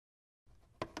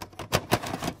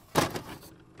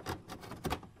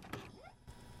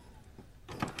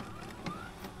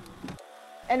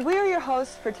And we are your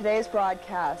hosts for today's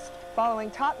broadcast,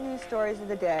 following top news stories of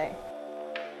the day.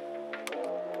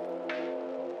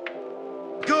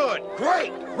 Good,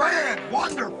 great, grand,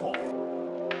 wonderful.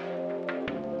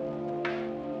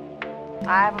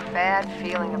 I have a bad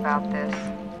feeling about this.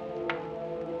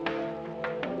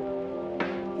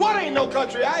 What ain't no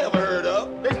country I ever heard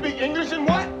of? They speak English and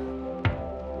what?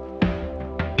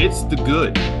 It's the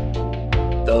good,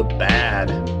 the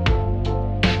bad,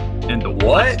 and the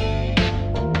what?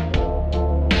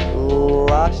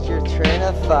 Lost your train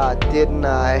of thought, didn't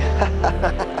I?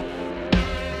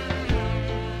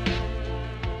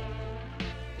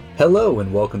 Hello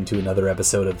and welcome to another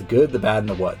episode of The Good, the Bad, and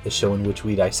the What, the show in which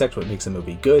we dissect what makes a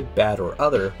movie good, bad, or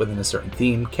other within a certain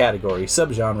theme, category,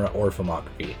 subgenre, or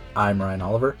filmography. I'm Ryan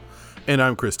Oliver. And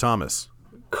I'm Chris Thomas.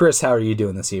 Chris, how are you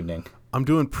doing this evening? I'm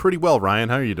doing pretty well, Ryan.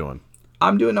 How are you doing?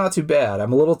 I'm doing not too bad.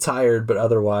 I'm a little tired, but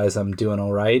otherwise I'm doing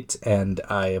all right. And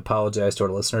I apologize to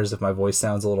our listeners if my voice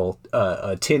sounds a little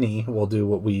tinny. We'll do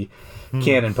what we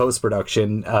can in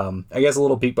post-production. I guess a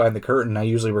little peek behind the curtain. I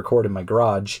usually record in my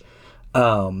garage.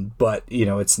 But you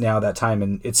know, it's now that time,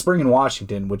 and it's spring in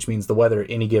Washington, which means the weather at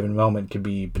any given moment could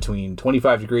be between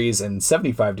 25 degrees and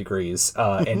 75 degrees,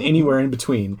 and anywhere in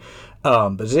between.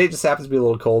 But today just happens to be a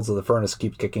little cold, so the furnace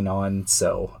keeps kicking on.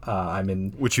 So I'm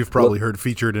in, which you've probably heard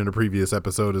featured in a previous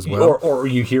episode as well. Or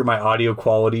you hear my audio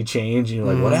quality change, and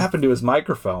you're like, "What happened to his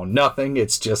microphone?" Nothing.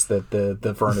 It's just that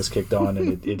the furnace kicked on,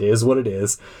 and it is what it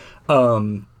is.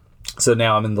 So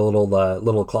now I'm in the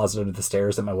little closet under the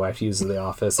stairs that my wife uses in the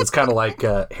office. It's kind of like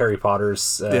Harry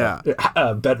Potter's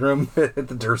bedroom at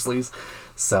the Dursleys.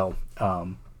 So,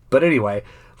 but anyway,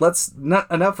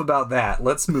 enough about that.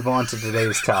 Let's move on to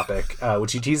today's topic,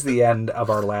 which you teased the end of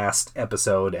our last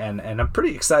episode, and I'm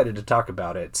pretty excited to talk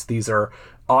about it. These are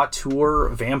auteur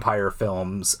vampire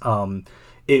films.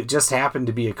 It just happened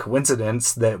to be a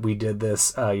coincidence that we did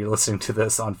this. You're listening to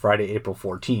this on Friday, April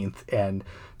 14th, and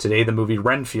today the movie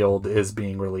Renfield is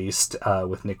being released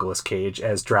with Nicolas Cage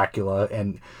as Dracula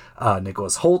and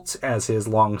Nicholas Hoult as his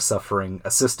long-suffering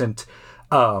assistant.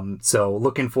 So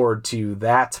looking forward to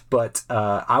that, but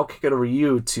I'll kick it over to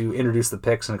you to introduce the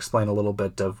picks and explain a little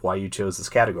bit of why you chose this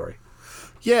category.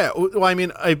 Yeah, well, I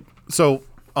mean,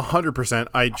 100%.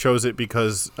 I chose it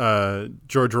because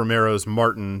George Romero's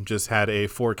Martin just had a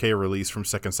 4K release from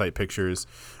Second Sight Pictures.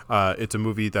 It's a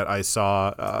movie that I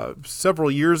saw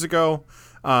several years ago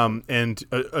and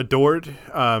adored.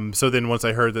 So then once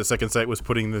I heard that Second Sight was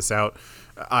putting this out,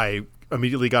 I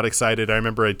immediately got excited. I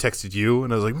remember I texted you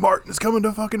and I was like, Martin's coming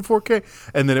to fucking 4K.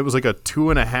 And then it was like a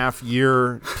 2.5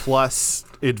 year plus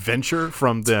adventure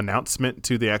from the announcement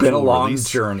to the actual release. Been a long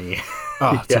journey.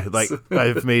 Oh, Yes. dude, like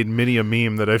I've made many a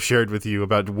meme that I've shared with you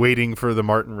about waiting for the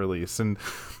Martin release, and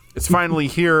it's finally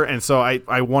here. And so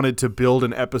I wanted to build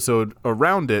an episode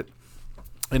around it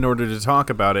in order to talk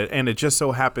about it. And it just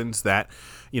so happens that,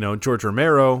 you know, George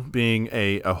Romero being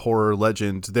a horror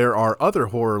legend, there are other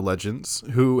horror legends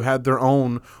who had their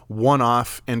own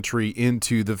one-off entry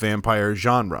into the vampire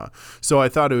genre. So I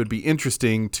thought it would be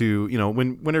interesting to, you know,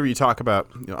 whenever you talk about,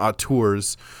 you know,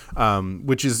 auteurs,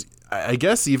 which is, I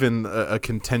guess, even a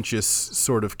contentious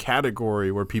sort of category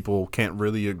where people can't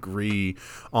really agree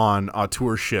on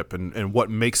auteurship and what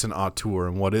makes an auteur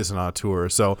and what is an auteur.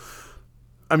 So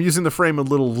I'm using the frame a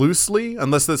little loosely,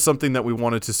 unless that's something that we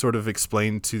wanted to sort of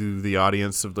explain to the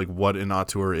audience of like what an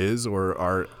auteur is, or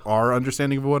our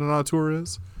understanding of what an auteur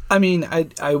is. I mean,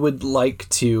 I would like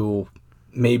to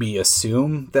maybe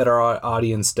assume that our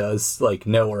audience does like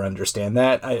know or understand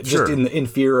that. Just in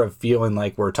fear of feeling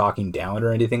like we're talking down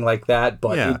or anything like that.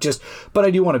 But but I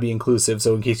do want to be inclusive.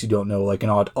 So in case you don't know, like an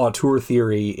auteur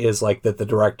theory is like that the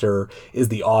director is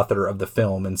the author of the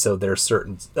film, and so there's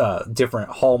certain different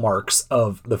hallmarks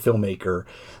of the filmmaker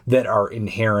that are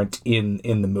inherent in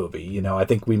the movie. You know, I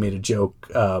think we made a joke.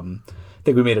 On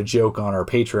our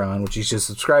Patreon, which you should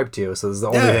subscribe to. So this is the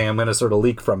only thing I'm going to sort of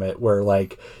leak from it, where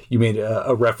like you made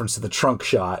a reference to the trunk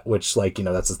shot, which, like, you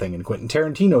know, that's the thing in Quentin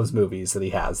Tarantino's movies that he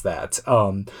has that.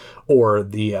 Or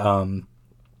the I'm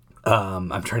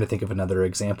trying to think of another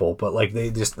example, but like they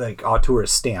just like auteur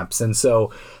stamps. And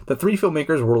so the three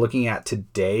filmmakers we're looking at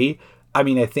today, I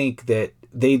mean, I think that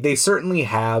they certainly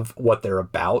have what they're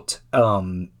about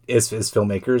as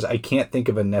filmmakers. I can't think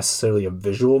of necessarily a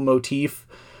visual motif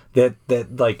that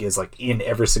like is like in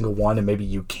every single one, and maybe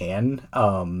you can.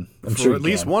 I'm sure at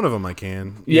least one of them I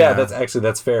can. Yeah,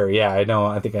 that's fair. Yeah,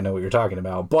 I think I know what you're talking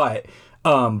about. But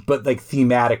like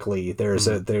thematically,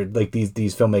 they're like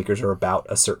these filmmakers are about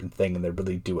a certain thing, and they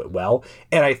really do it well.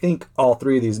 And I think all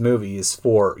three of these movies,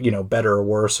 for, you know, better or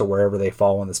worse or wherever they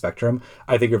fall on the spectrum,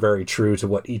 I think are very true to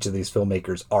what each of these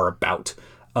filmmakers are about.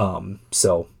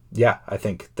 So yeah, I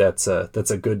think that's a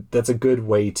good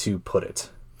way to put it.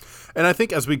 And I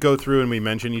think as we go through and we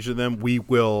mention each of them, we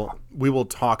will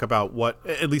talk about what,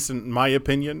 at least in my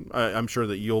opinion, I'm sure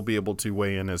that you'll be able to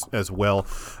weigh in as well,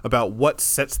 about what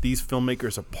sets these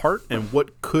filmmakers apart and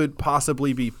what could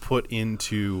possibly be put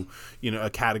into, a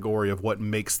category of what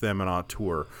makes them an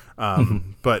auteur.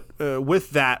 But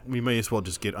with that, we may as well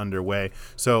just get underway.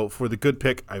 So for the good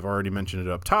pick, I've already mentioned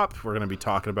it up top. We're going to be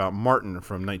talking about Martin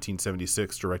from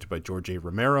 1976, directed by George A.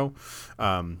 Romero.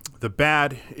 The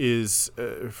bad is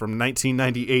from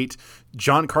 1998,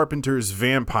 John Carpenter's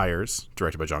Vampires,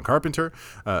 directed by John Carpenter.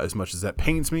 As much as that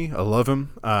pains me, I love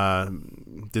him.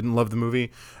 Didn't love the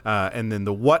movie. And then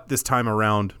the what this time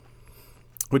around,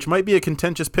 which might be a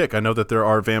contentious pick. I know that there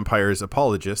are Vampires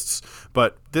apologists,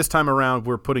 but this time around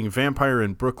we're putting Vampire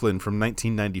in Brooklyn from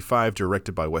 1995,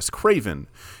 directed by Wes Craven,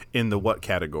 in the what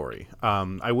category.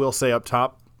 I will say up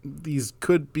top, these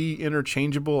could be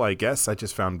interchangeable, I guess. I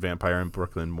just found Vampire in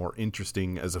Brooklyn more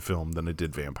interesting as a film than I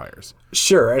did Vampires.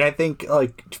 Sure, and I think,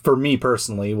 for me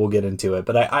personally, we'll get into it,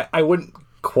 but I wouldn't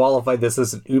qualify this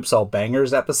as an Oops All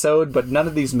Bangers episode, but none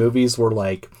of these movies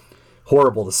were,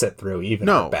 horrible to sit through, even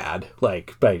if bad, by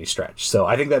any stretch. So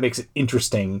I think that makes it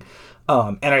interesting.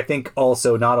 And I think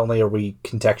also not only are we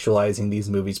contextualizing these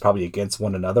movies probably against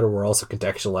one another, we're also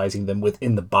contextualizing them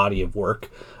within the body of work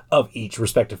of each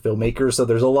respective filmmaker. So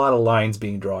there's a lot of lines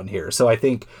being drawn here. So I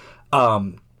think I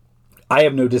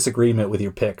have no disagreement with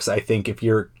your picks. I think if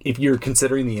you're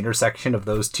considering the intersection of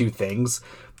those two things,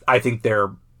 I think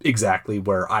they're exactly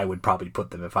where I would probably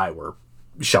put them if I were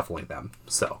shuffling them.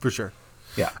 So for sure.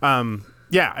 Yeah.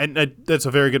 Yeah, and that's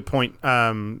a very good point.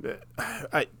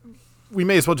 We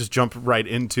may as well just jump right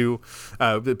into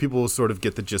that people will sort of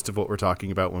get the gist of what we're talking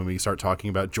about when we start talking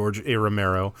about George A.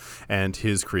 Romero and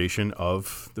his creation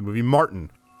of the movie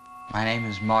Martin. My name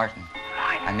is Martin.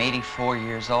 I'm 84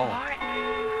 years old.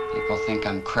 People think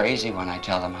I'm crazy when I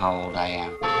tell them how old I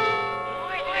am.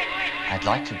 I'd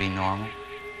like to be normal.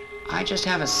 I just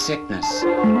have a sickness.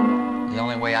 The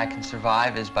only way I can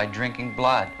survive is by drinking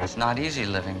blood. It's not easy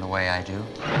living the way I do.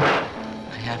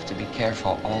 I have to be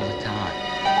careful all the time.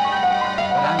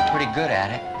 But I'm pretty good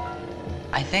at it.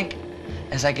 I think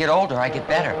as I get older, I get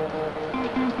better.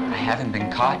 I haven't been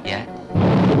caught yet.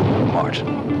 Martin,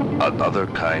 another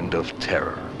kind of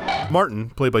terror.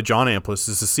 Martin, played by John Amplas,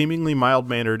 is a seemingly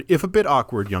mild-mannered, if a bit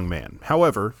awkward, young man.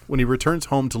 However, when he returns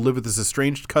home to live with his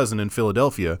estranged cousin in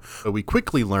Philadelphia, we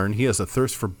quickly learn he has a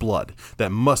thirst for blood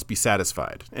that must be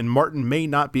satisfied, and Martin may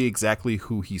not be exactly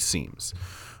who he seems.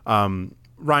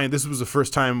 Ryan, this was a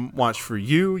first-time watch for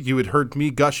you. You had heard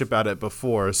me gush about it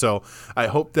before, so I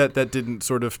hope that didn't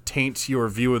sort of taint your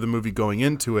view of the movie going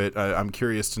into it. I'm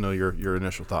curious to know your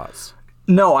initial thoughts.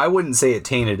 No, I wouldn't say it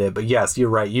tainted it, but yes, you're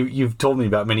right. You've told me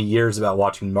about many years about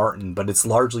watching Martin, but it's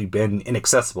largely been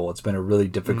inaccessible. It's been a really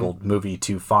difficult movie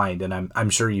to find, and I'm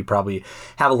sure you probably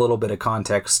have a little bit of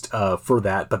context for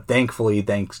that. But thankfully,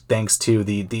 thanks to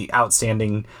the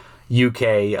outstanding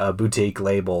UK boutique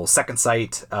label Second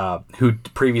Sight, who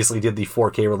previously did the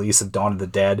 4K release of Dawn of the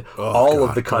Dead,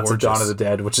 of the cuts of Dawn of the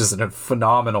Dead, which is a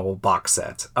phenomenal box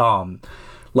set.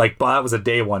 That was a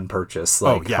day one purchase,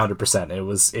 100%.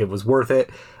 It was worth it.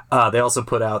 They also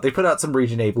put out some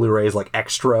Region 8 Blu-rays like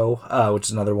Extro, which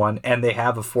is another one, and they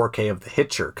have a 4K of The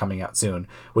Hitcher coming out soon,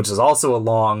 which is also a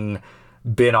long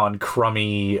been on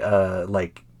crummy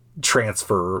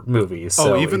transfer movie.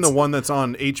 So even the one that's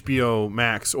on HBO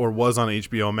Max or was on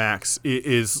HBO Max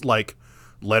is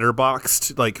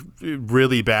letterboxed,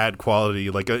 really bad quality,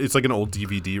 it's like an old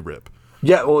DVD rip.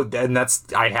 Yeah, well, and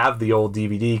I have the old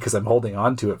DVD because I'm holding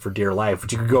on to it for dear life,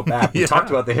 but you could go back. We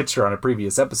talked about The Hitcher on a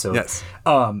previous episode. Yes.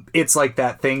 It's like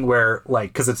that thing where,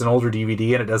 because it's an older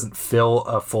DVD and it doesn't fill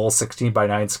a full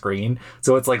 16:9 screen,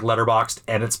 so it's letterboxed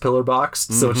and it's pillar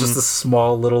boxed, so it's just a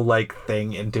small little,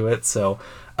 thing into it, so...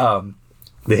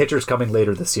 The Hitcher's coming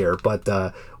later this year, but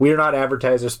we are not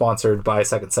advertised or sponsored by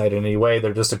Second Sight in any way.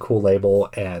 They're just a cool label,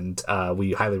 and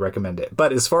we highly recommend it.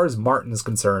 But as far as Martin is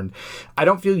concerned, I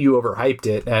don't feel you overhyped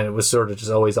it, and it was sort of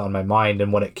just always on my mind.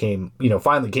 And when it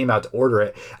finally came out to order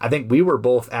it, I think we were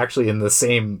both actually in the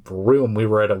same room. We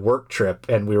were at a work trip,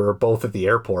 and we were both at the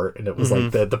airport, and it was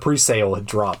the pre-sale had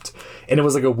dropped. And it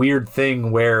was a weird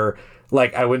thing where...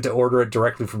 I went to order it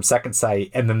directly from Second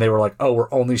Sight, and then they were like, "Oh,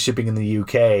 we're only shipping in the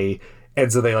UK,"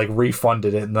 and so they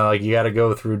refunded it, and they're like, "You got to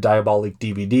go through Diabolic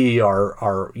DVD,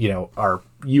 our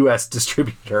US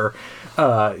distributor,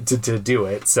 to do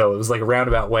it." So it was a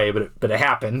roundabout way, but it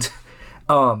happened.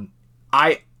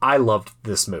 I loved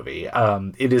this movie.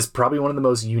 It is probably one of the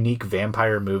most unique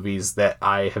vampire movies that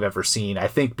I have ever seen. I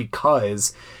think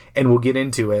because, and we'll get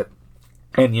into it,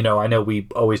 And, you know, I know we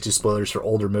always do spoilers for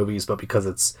older movies, but because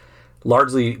it's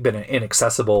largely been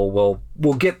inaccessible,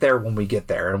 we'll get there when we get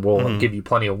there, and we'll give you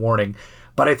plenty of warning.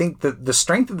 But I think the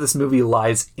strength of this movie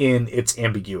lies in its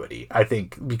ambiguity. I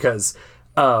think because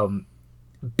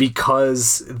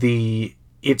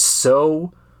it's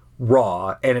so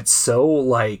raw, and it's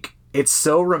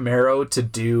so Romero to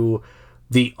do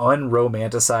the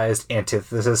unromanticized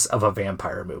antithesis of a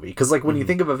vampire movie. Because, like, when you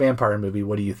think of a vampire movie,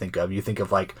 what do you think of? You think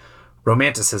of, like,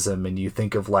 romanticism, and you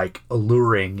think of, like,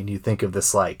 alluring, and you think of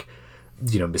this, like,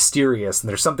 you know, mysterious, and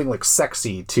there's something, like,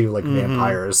 sexy to, like,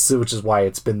 vampires, so, which is why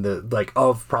it's been the, like,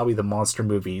 of probably the monster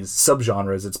movies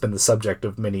subgenres, it's been the subject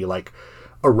of many, like,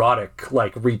 erotic,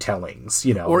 like, retellings,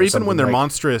 you know. Or even when they're like,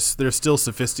 monstrous, they're still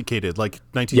sophisticated, like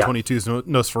 1922's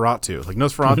Nosferatu. Like,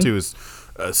 Nosferatu is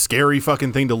a scary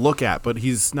fucking thing to look at, but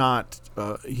he's not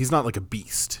like a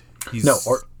beast.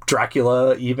 Or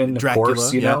Dracula, even, of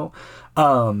course, you know.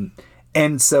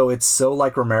 And so it's so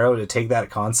like Romero to take that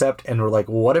concept, and we're like,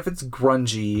 well, what if it's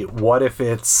grungy? What if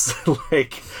it's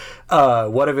like,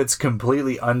 what if it's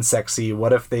completely unsexy?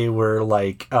 What if they were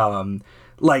like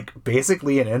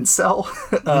basically an incel,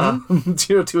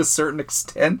 to a certain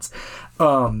extent?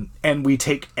 And we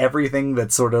take everything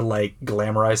that's sort of like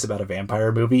glamorized about a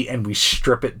vampire movie and we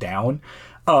strip it down,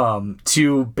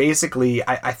 to basically,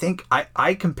 I think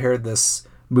I compared this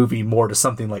movie more to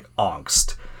something like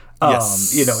Angst.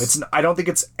 Yes. You know, I don't think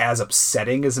it's as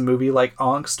upsetting as a movie like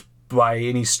Angst by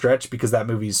any stretch, because that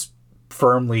movie's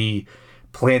firmly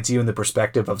plants you in the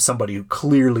perspective of somebody who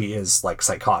clearly is like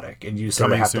psychotic, and you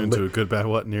sort of have to a good bad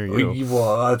what near you.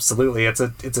 Well, absolutely, it's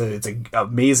a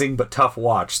amazing but tough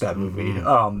watch, that movie.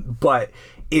 But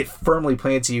it firmly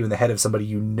plants you in the head of somebody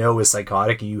you know is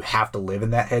psychotic, and you have to live in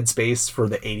that headspace for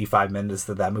the 85 minutes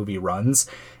that movie runs.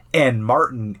 And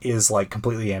Martin is like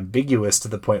completely ambiguous to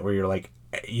the point where you're like,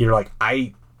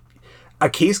 a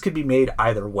case could be made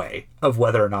either way of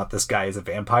whether or not this guy is a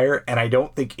vampire, and I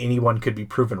don't think anyone could be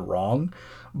proven wrong.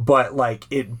 But like,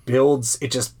 it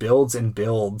just builds and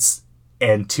builds,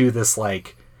 and to this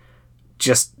like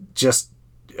just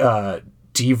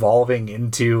devolving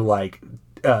into like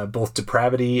both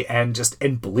depravity and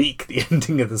bleak. The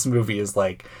ending of this movie is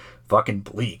like fucking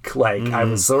bleak. Like,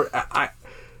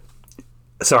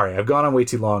 sorry, I've gone on way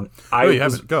too long.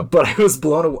 But I was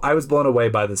blown away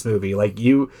by this movie. Like,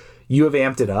 you have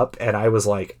amped it up, and I was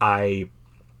like, I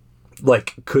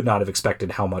could not have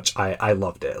expected how much I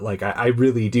loved it. Like, I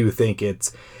really do think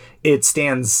it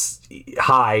stands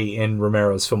high in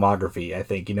Romero's filmography. I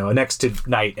think, you know, next to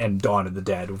Night and Dawn of the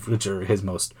Dead, which are his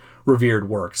most revered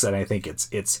works, and I think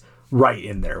it's right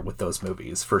in there with those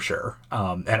movies for sure.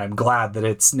 And I'm glad that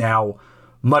it's now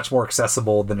much more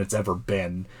accessible than it's ever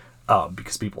been.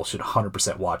 Because people should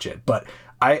 100% watch it. But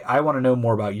I want to know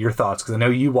more about your thoughts, because I know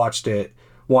you watched it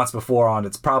once before on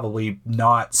its probably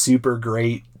not super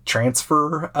great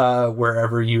transfer,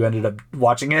 wherever you ended up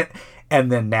watching it,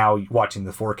 and then now watching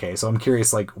the 4K. So I'm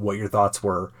curious, like, what your thoughts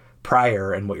were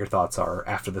prior and what your thoughts are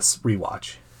after this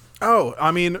rewatch. Oh,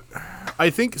 I mean, I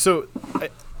think so.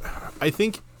 I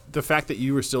think the fact that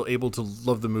you were still able to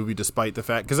love the movie despite the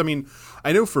fact, because I mean,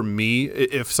 I know for me,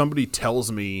 if somebody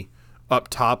tells me up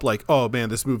top, like, oh man,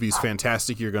 this movie's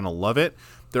fantastic, you're gonna love it,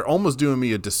 they're almost doing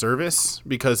me a disservice,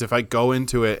 because if I go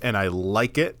into it and I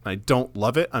like it and I don't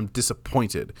love it, I'm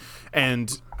disappointed,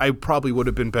 and I probably would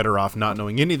have been better off not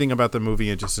knowing anything about the movie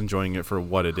and just enjoying it for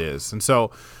what it is. And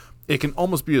so it can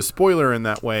almost be a spoiler in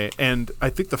that way. And I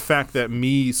think the fact that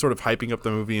me sort of hyping up the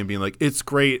movie and being like, it's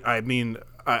great, I mean,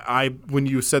 I when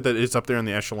you said that it's up there in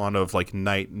the echelon of like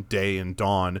Night, Day, and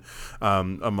Dawn,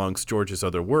 amongst George's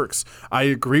other works, I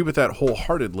agree with that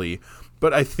wholeheartedly.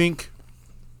 But I think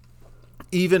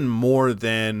even more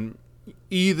than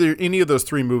either any of those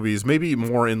three movies, maybe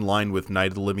more in line with Night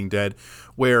of the Living Dead,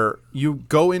 where you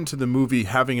go into the movie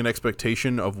having an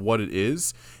expectation of what it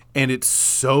is, and it's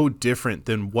so different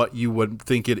than what you would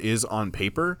think it is on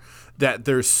paper, that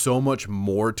there's so much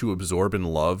more to absorb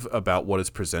and love about what is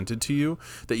presented to you,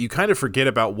 that you kind of forget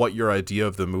about what your idea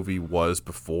of the movie was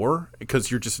before, because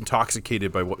you're just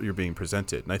intoxicated by what you're being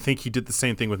presented. And I think he did the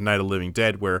same thing with Night of the Living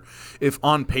Dead, where if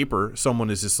on paper someone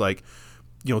is just like,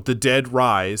 you know, the dead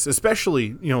rise,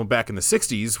 especially, you know, back in the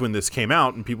 60s when this came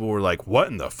out and people were like, what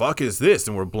in the fuck is this?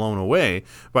 And were blown away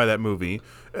by that movie.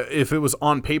 If it was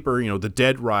on paper, you know, the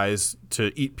dead rise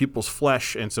to eat people's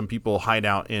flesh, and some people hide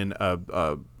out in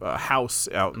a house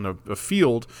out in a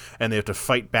field, and they have to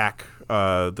fight back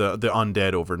the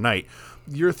undead overnight.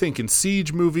 You're thinking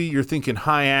siege movie, you're thinking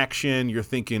high action, you're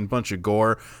thinking bunch of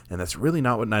gore, and that's really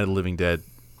not what Night of the Living Dead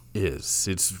is.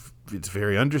 It's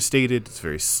very understated. It's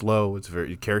very slow. It's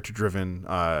very character driven,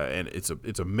 and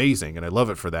it's amazing, and I love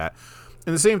it for that.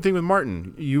 And the same thing with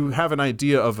Martin. You have an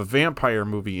idea of a vampire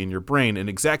movie in your brain, and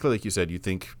exactly like you said, you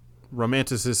think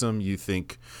romanticism, you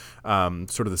think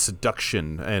sort of the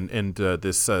seduction and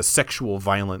this sexual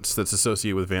violence that's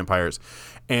associated with vampires.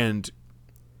 And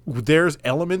there's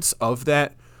elements of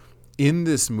that in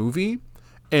this movie,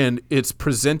 and it's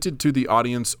presented to the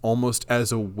audience almost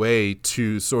as a way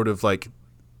to sort of like,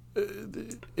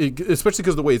 especially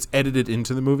because of the way it's edited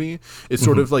into the movie, it's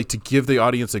sort of like to give the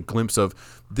audience a glimpse of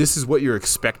this is what you're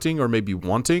expecting or maybe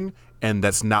wanting, and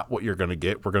that's not what you're going to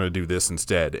get. We're going to do this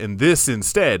instead. And this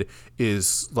instead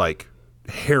is like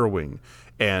harrowing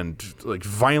and like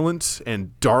violent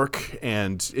and dark,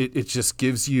 and it just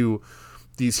gives you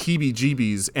these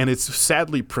heebie-jeebies, and it's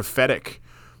sadly prophetic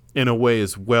in a way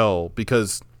as well,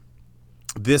 because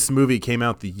this movie came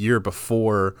out the year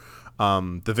before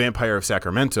the Vampire of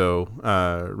Sacramento,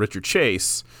 Richard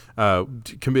Chase,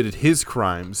 committed his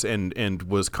crimes and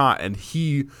was caught. And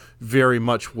he very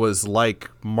much was like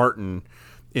Martin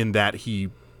in that he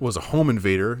was a home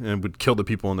invader and would kill the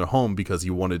people in their home because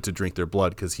he wanted to drink their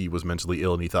blood because he was mentally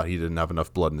ill and he thought he didn't have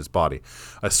enough blood in his body.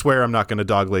 I swear I'm not going to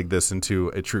dogleg this into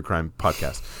a true crime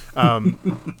podcast.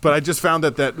 But I just found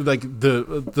that like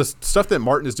the stuff that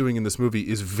Martin is doing in this movie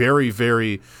is very,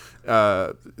 very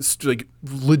like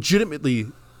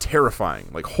legitimately terrifying,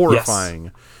 like horrifying.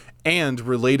 Yes. And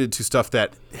related to stuff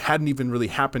that hadn't even really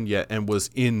happened yet and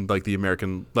was in like the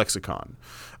American lexicon.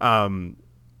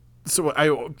 So I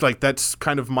like that's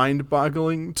kind of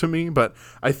mind-boggling to me, but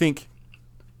I think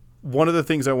one of the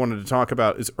things I wanted to talk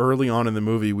about is early on in the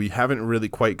movie we haven't really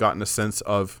quite gotten a sense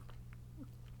of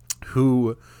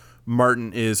who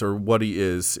Martin is or what he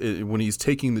is when he's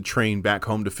taking the train back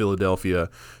home to Philadelphia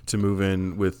to move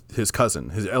in with his cousin,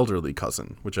 his elderly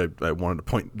cousin, which I wanted to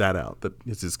point that out, that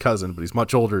it's his cousin, but he's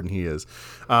much older than he is.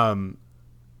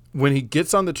 When he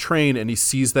gets on the train and he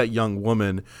sees that young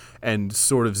woman and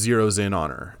sort of zeroes in on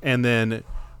her, and then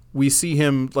we see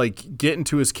him like get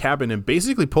into his cabin and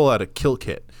basically pull out a kill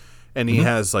kit, and he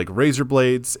has like razor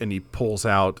blades and he pulls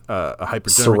out a hypodermic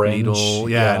syringe needle,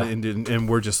 and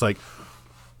we're just like,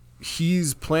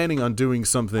 he's planning on doing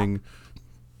something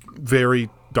very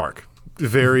dark,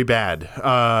 very bad,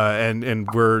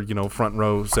 and we're front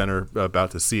row center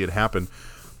about to see it happen.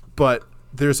 But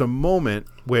there's a moment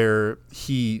where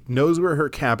he knows where her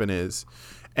cabin is,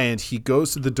 and he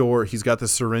goes to the door. He's got the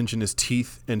syringe in his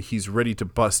teeth, and he's ready to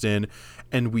bust in.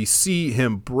 And we see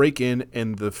him break in,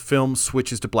 and the film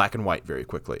switches to black and white very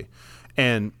quickly.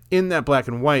 And in that black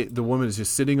and white, the woman is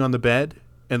just sitting on the bed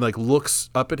and like looks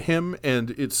up at him,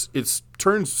 and it's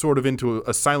turns sort of into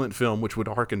a silent film, which would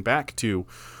harken back to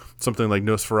something like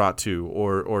Nosferatu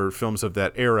or films of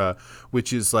that era,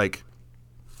 which is like,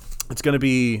 it's going to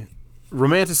be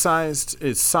romanticized,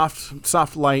 it's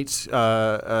soft light,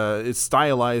 it's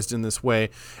stylized in this way,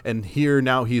 and here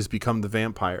now he's become the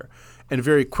vampire. And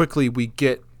very quickly we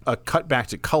get a cut back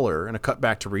to color and a cut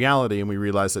back to reality, and we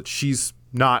realize that she's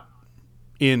not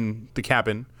in the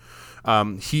cabin.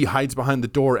 He hides behind the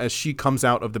door. As she comes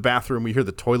out of the bathroom, we hear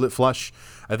the toilet flush.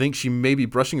 I think she may be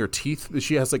brushing her teeth.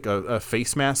 She has like a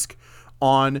face mask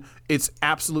on. It's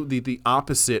absolutely the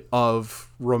opposite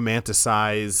of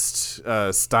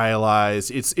romanticized,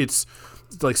 stylized. It's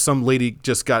like some lady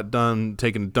just got done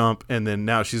taking a dump, and then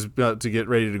now she's about to get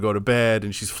ready to go to bed,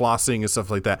 and she's flossing and stuff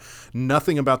like that.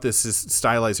 Nothing about this is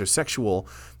stylized or sexual,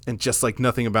 and just like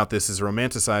nothing about this is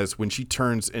romanticized. When she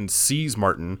turns and sees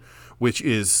Martin, which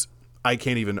is, I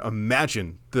can't even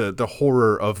imagine the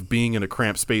horror of being in a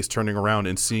cramped space, turning around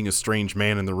and seeing a strange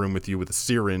man in the room with you with a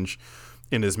syringe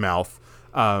in his mouth.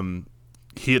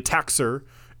 He attacks her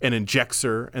and injects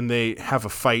her, and they have a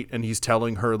fight, and he's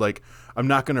telling her like, I'm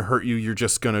not going to hurt you. You're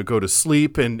just going to go to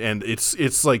sleep. And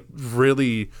it's like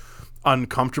really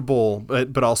uncomfortable,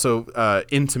 but also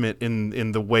intimate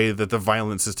in the way that the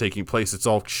violence is taking place. It's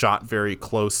all shot very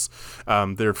close.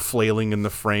 They're flailing in the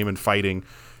frame and fighting.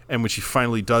 And when she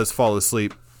finally does fall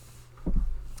asleep,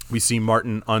 we see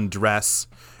Martin undress,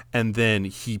 and then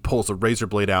he pulls a razor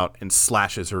blade out and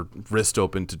slashes her wrist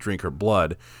open to drink her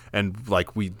blood. And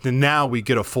like now we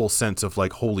get a full sense of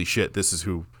like, holy shit, this is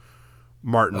who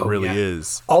Martin really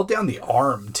is. All down the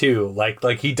arm too. Like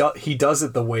he does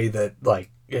it the way that like,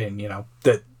 and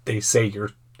that they say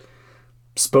you're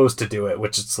supposed to do it,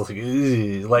 which it's like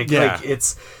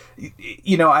it's,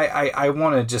 I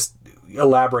want to just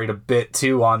elaborate a bit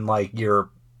too on like your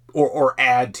or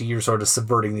add to your sort of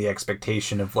subverting the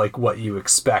expectation of like what you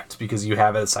expect, because you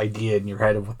have this idea in your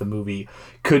head of what the movie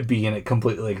could be, and it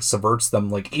completely like subverts them,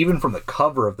 like even from the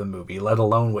cover of the movie, let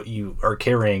alone what you are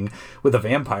carrying with a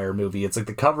vampire movie. It's like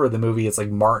the cover of the movie, it's like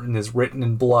Martin is written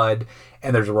in blood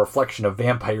and there's a reflection of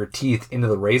vampire teeth into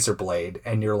the razor blade,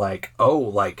 and you're like, oh,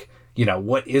 like, you know,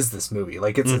 what is this movie?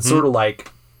 Like it's sort of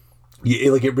like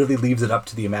it really leaves it up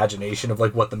to the imagination of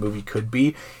like what the movie could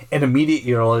be, and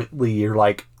immediately you're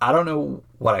like, I don't know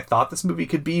what I thought this movie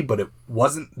could be, but it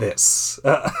wasn't this.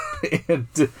 And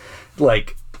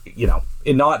like, you know,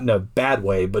 and not in a bad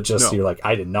way, but just you're like,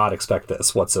 I did not expect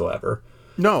this whatsoever.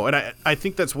 No, and I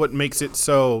think that's what makes it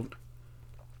so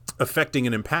affecting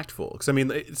and impactful, because I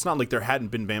mean, it's not like there hadn't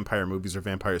been vampire movies or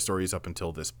vampire stories up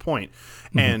until this point.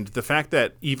 And the fact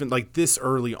that even like this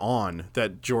early on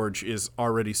that George is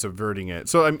already subverting it.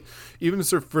 So I'm even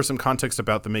for some context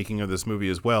about the making of this movie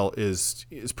as well, is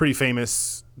pretty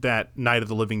famous that Night of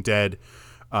the Living Dead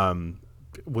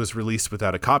was released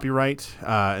without a copyright,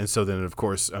 and so then of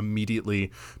course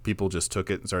immediately people just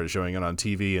took it and started showing it on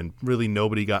TV, and really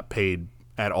nobody got paid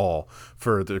at all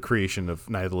for the creation of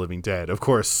Night of the Living Dead. Of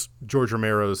course, George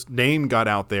Romero's name got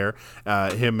out there,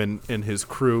 him and his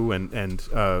crew and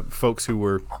folks who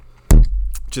were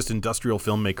just industrial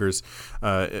filmmakers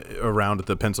around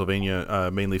the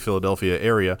Pennsylvania, mainly Philadelphia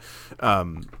area.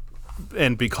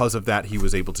 And because of that, he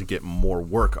was able to get more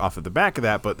work off of the back of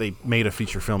that, but they made a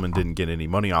feature film and didn't get any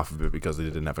money off of it because they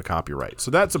didn't have a copyright.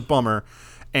 So that's a bummer.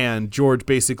 And George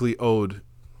basically owed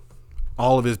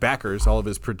all of his backers, all of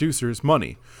his producers,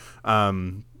 money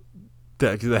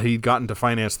that he'd gotten to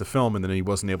finance the film, and then he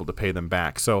wasn't able to pay them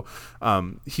back. So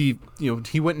he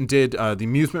went and did The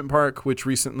Amusement Park, which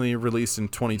recently released in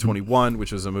 2021,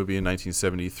 which was a movie in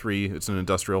 1973. It's an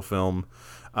industrial film.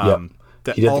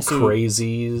 He did also, The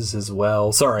Crazies as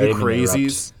well. Sorry, The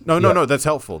Crazies. No, that's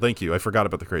helpful. Thank you. I forgot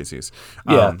about The Crazies.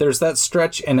 There's that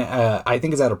stretch, and I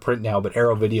think it's out of print now, but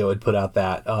Arrow Video had put out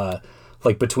that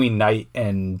like Between Night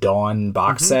and Dawn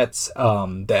box sets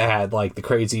that had like The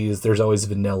Crazies, There's Always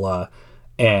Vanilla,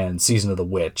 and Season of the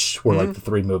Witch were like the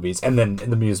three movies. And then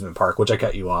in The Amusement Park, which I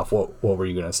cut you off, what were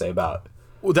you going to say about?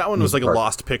 Well, that one was like a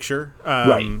lost picture.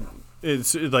 Right.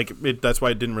 It's like that's why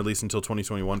it didn't release until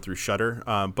 2021 through Shudder.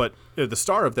 But the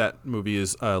star of that movie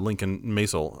is Lincoln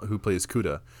Maisel, who plays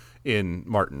Cuda in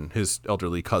Martin, his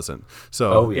elderly cousin.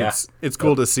 So it's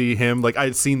cool to see him. Like,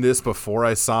 I'd seen this before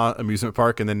I saw Amusement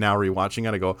Park, and then now rewatching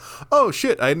it, I go, oh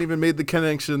shit, I hadn't even made the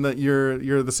connection that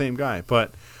you're the same guy.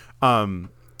 But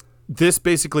this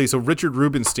basically, so Richard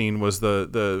Rubinstein was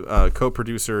the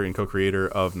co-producer and co-creator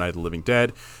of Night of the Living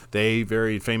Dead. They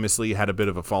very famously had a bit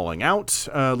of a falling out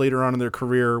later on in their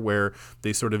career, where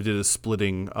they sort of did a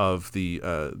splitting of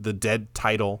the Dead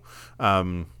title,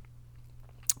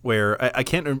 where I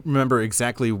can't remember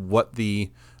exactly what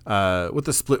the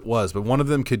split was, but one of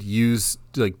them could use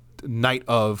like Night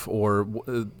of or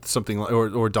something,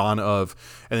 or Dawn of,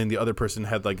 and then the other person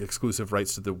had like exclusive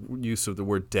rights to the use of the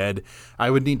word dead. I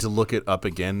would need to look it up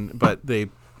again, but they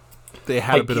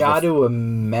had a bit of. I got to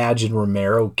imagine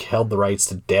Romero held the rights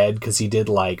to Dead because he did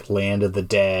like Land of the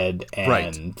Dead,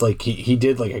 and like he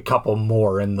did like a couple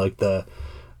more in like the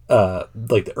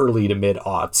early to mid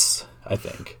aughts, I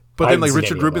think. But then like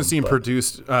Richard Rubinstein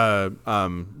produced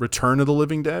Return of the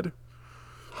Living Dead.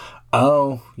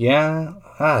 Oh, yeah.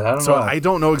 I don't know. So I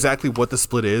don't know exactly what the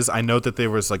split is. I know that there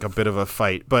was like a bit of a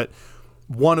fight, but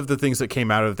one of the things that came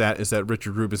out of that is that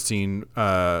Richard Rubinstein,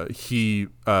 he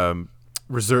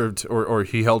reserved or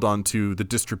he held on to the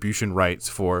distribution rights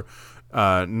for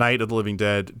Night of the Living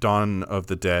Dead, Dawn of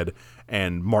the Dead,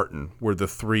 and Martin were the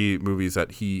three movies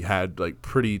that he had like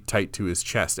pretty tight to his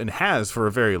chest, and has for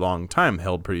a very long time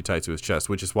held pretty tight to his chest,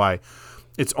 which is why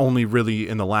it's only really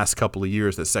in the last couple of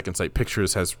years that Second Sight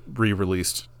Pictures has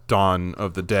re-released Dawn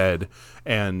of the Dead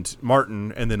and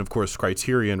Martin, and then of course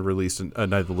Criterion released A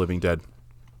Night of the Living Dead.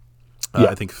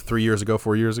 I think 4 years ago.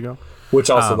 Which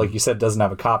also, like you said, doesn't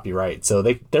have a copyright, so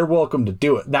they're welcome to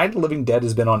do it. Night of the Living Dead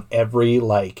has been on every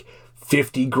like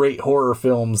 50 great horror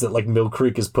films that like Mill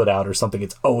Creek has put out or something.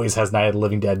 It always has Night of the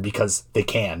Living Dead because they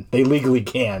legally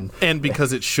can, and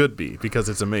because it should be, because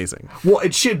it's amazing. Well,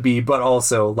 it should be, but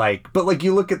also like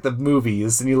you look at the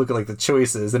movies and you look at like the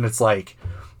choices, and it's like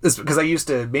this, because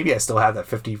maybe I still have that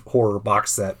 50 horror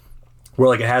box set where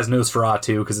like it has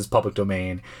Nosferatu because it's public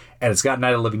domain, and it's got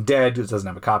Night of the Living Dead, it doesn't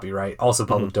have a copyright, also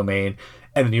public domain,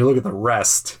 and then you look at the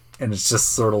rest and it's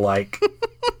just sort of like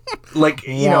like,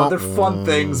 you know, they're fun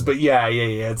things, but yeah,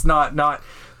 it's not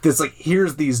this like,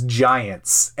 here's these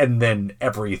giants and then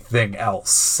everything else.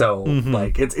 So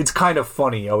like it's kind of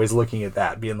funny always looking at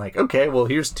that, being like, okay, well,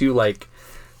 here's two like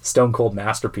Stone Cold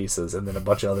Masterpieces and then a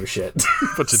bunch of other shit.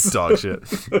 Bunch of dog shit.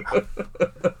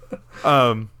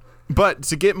 But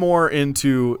to get more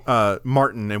into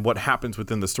Martin and what happens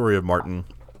within the story of Martin,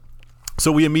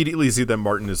 so we immediately see that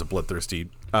Martin is a bloodthirsty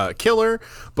killer,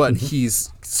 but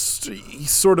he's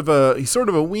sort of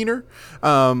a wiener.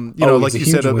 Like you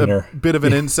said, a bit of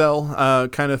an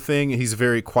incel kind of thing. He's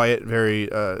very quiet, very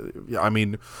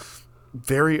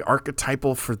very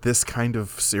archetypal for this kind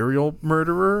of serial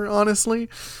murderer, honestly.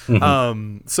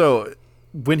 So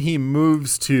when he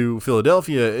moves to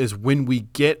Philadelphia is when we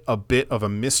get a bit of a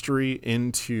mystery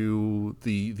into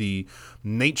the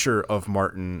nature of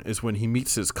Martin, is when he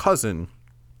meets his cousin,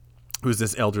 who's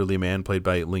this elderly man played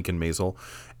by Lincoln Maisel,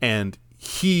 and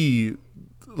he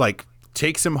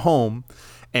takes him home,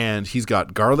 and he's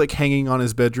got garlic hanging on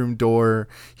his bedroom door.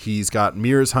 He's got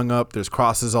mirrors hung up. There's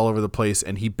crosses all over the place.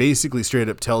 And he basically straight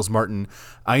up tells Martin,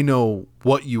 I know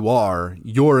what you are.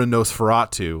 You're a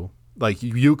Nosferatu. Like,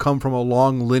 you come from a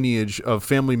long lineage of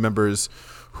family members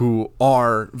who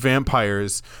are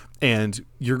vampires, and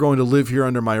you're going to live here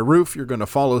under my roof. You're going to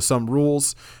follow some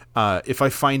rules. If I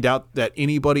find out that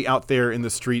anybody out there in the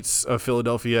streets of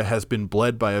Philadelphia has been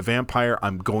bled by a vampire,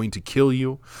 I'm going to kill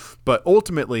you. But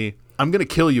ultimately, I'm going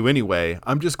to kill you anyway.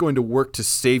 I'm just going to work to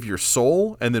save your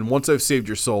soul. And then once I've saved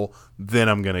your soul, then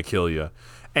I'm going to kill you.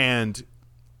 And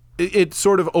it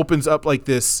sort of opens up like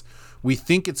this. We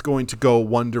think it's going to go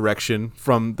one direction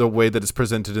from the way that it's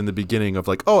presented in the beginning of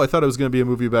like, oh, I thought it was going to be a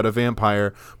movie about a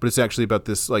vampire, but it's actually about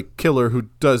this like killer who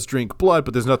does drink blood,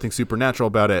 but there's nothing supernatural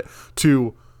about it,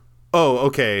 to, oh,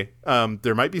 okay,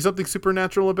 there might be something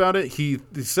supernatural about it. He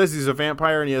says he's a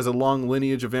vampire and he has a long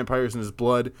lineage of vampires in his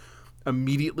blood.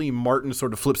 Immediately, Martin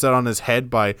sort of flips that on his head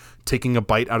by taking a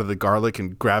bite out of the garlic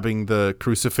and grabbing the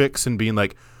crucifix and being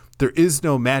like, there is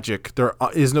no magic. There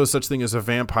is no such thing as a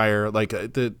vampire. Like,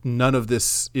 none of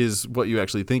this is what you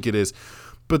actually think it is.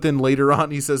 But then later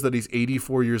on, he says that he's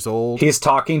 84 years old. He's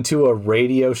talking to a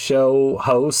radio show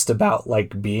host about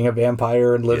like being a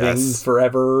vampire and living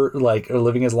forever, like, or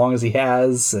living as long as he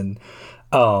has. And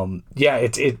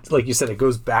it like you said, it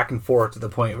goes back and forth to the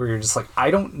point where you're just like,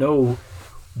 I don't know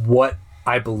what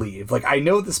I believe. Like, I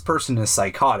know this person is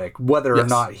psychotic, whether or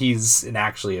not he's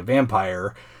actually a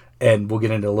vampire, and we'll get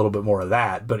into a little bit more of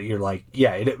that, but you're like,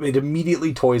 yeah, it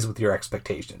immediately toys with your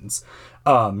expectations.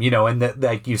 And that,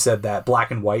 like you said, that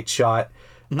black and white shot,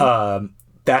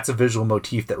 that's a visual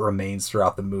motif that remains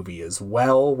throughout the movie as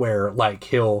well, where like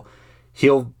he'll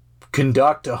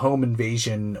conduct a home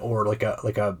invasion or like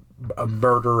a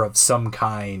murder of some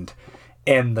kind,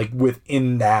 and like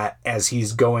within that, as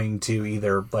he's going to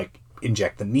either like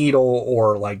inject the needle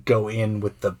or like go in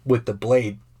with the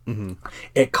blade,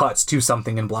 it cuts to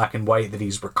something in black and white that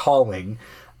he's recalling,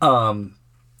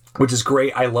 which is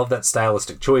great. I love that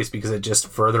stylistic choice because it just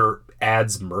further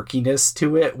adds murkiness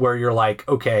to it, where you're like,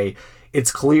 okay,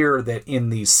 it's clear that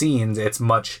in these scenes it's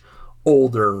much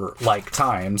older like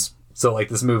times. So like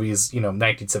this movie is,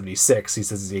 1976. He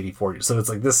says he's 84. So it's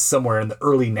like this is somewhere in the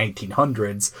early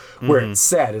 1900s where it's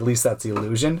set. At least that's the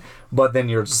illusion. But then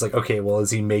you're just like, okay, well,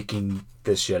 is he making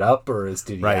this shit up, or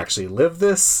did he actually live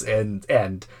this? And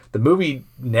the movie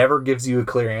never gives you a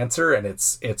clear answer, and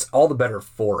it's all the better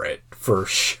for it, for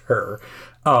sure.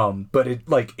 But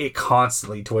it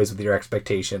constantly toys with your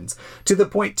expectations to the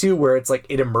point too where it's like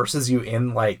it immerses you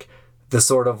in like the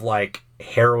sort of like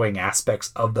harrowing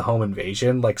aspects of the home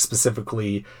invasion, like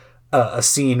specifically a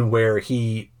scene where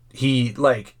he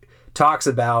like talks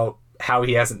about how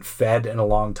he hasn't fed in a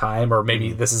long time, or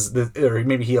maybe or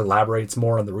maybe he elaborates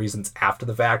more on the reasons after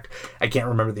the fact. I can't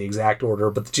remember the exact order,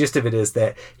 but the gist of it is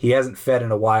that he hasn't fed in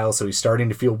a while, so he's starting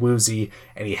to feel woozy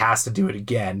and he has to do it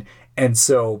again. And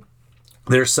so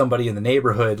there's somebody in the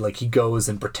neighborhood, like he goes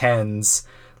and pretends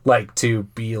like to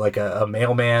be like a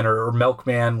mailman or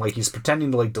milkman, like he's pretending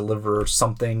to like deliver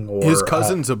something. Or his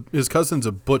cousin's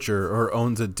a butcher or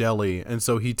owns a deli, and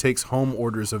so he takes home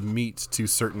orders of meat to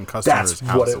certain customers' houses.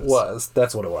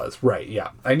 That's what it was. Right, yeah.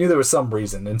 I knew there was some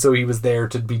reason, and so he was there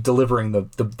to be delivering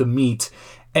the meat,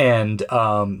 and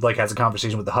like has a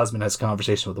conversation with the husband, has a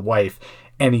conversation with the wife,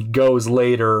 and he goes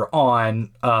later on,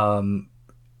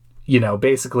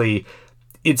 basically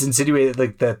it's insinuated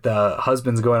like that the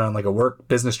husband's going on like a work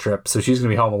business trip, so she's gonna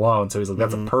be home alone. So he's like,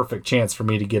 that's a perfect chance for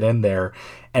me to get in there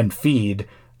and feed.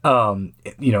 And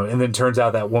then turns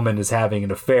out that woman is having an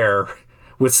affair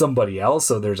with somebody else.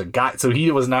 So there's a guy. So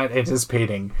he was not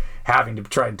anticipating having to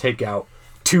try and take out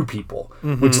two people,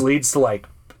 which leads to like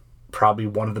probably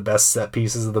one of the best set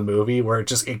pieces of the movie, where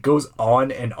it goes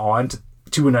on and on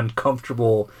to an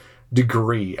uncomfortable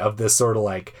degree of this sort of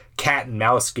like cat and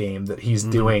mouse game that he's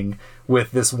doing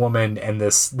with this woman and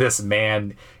this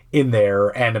man in there,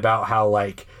 and about how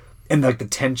like, and like the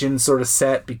tension sort of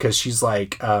set because she's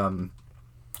like you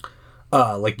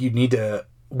need to.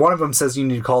 One of them says you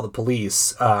need to call the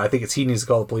police. I think it's he needs to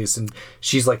call the police, and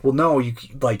she's like, well, no, you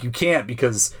can't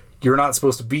because you're not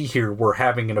supposed to be here. We're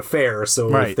having an affair.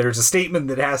 So if there's a statement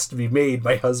that has to be made,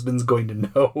 my husband's going to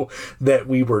know that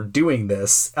we were doing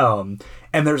this. And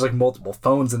there's like multiple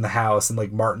phones in the house, and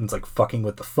like Martin's like fucking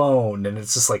with the phone, and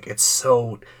it's just like it's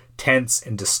so tense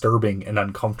and disturbing and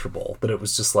uncomfortable that it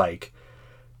was just like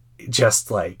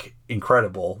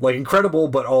incredible,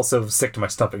 but also sick to my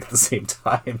stomach at the same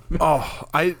time.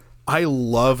 I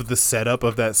love the setup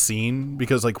of that scene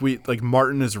because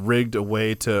Martin is rigged a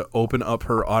way to open up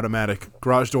her automatic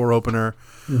garage door opener.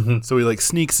 So he like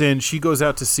sneaks in. She goes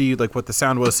out to see like what the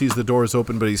sound was, sees the door is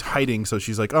open, but he's hiding. So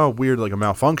she's like, oh, weird, like a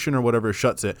malfunction or whatever,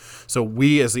 shuts it. So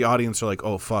we as the audience are like,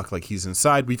 oh, fuck, like he's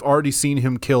inside. We've already seen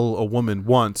him kill a woman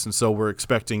once, and so we're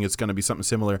expecting it's going to be something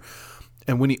similar.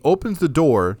 And when he opens the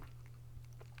door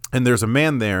and there's a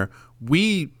man there,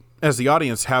 we as the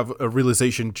audience have a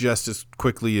realization just as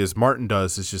quickly as Martin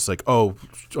does. It's just like, oh,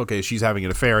 okay, she's having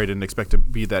an affair. I didn't expect to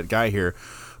be that guy here.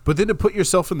 But then to put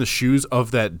yourself in the shoes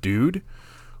of that dude,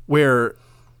 where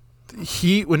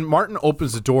when Martin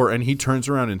opens the door and he turns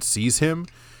around and sees him,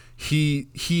 he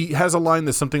has a line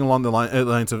that's something along the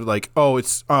lines of like, oh,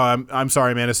 it's I'm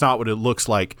sorry, man, it's not what it looks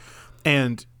like.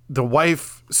 And the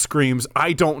wife screams,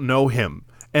 I don't know him.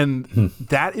 And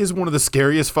that is one of the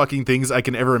scariest fucking things I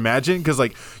can ever imagine, because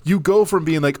like you go from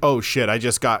being like, oh shit, I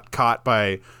just got caught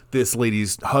by this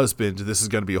lady's husband, this is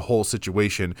going to be a whole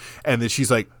situation, and then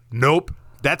she's like, nope,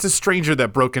 that's a stranger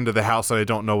that broke into the house and I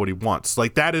don't know what he wants.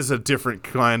 Like that is a different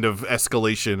kind of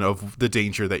escalation of the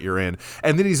danger that you're in.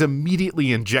 And then he's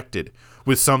immediately injected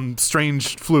with some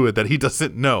strange fluid that he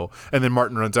doesn't know, and then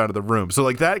Martin runs out of the room. So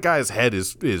like that guy's head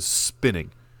is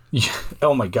spinning. Yeah.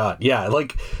 Oh my god, yeah,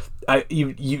 like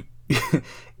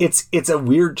it's a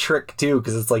weird trick too,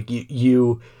 because it's like he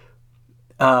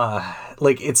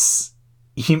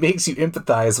makes you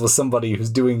empathize with somebody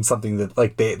who's doing something that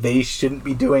like they shouldn't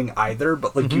be doing either,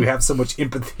 but like you have so much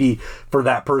empathy for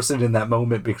that person in that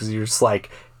moment because you're just like,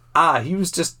 he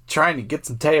was just trying to get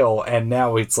some tail, and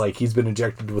now it's like he's been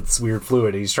injected with this weird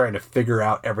fluid and he's trying to figure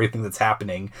out everything that's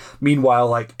happening. Meanwhile,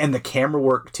 like, and the camera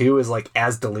work too is like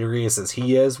as delirious as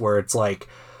he is, where it's like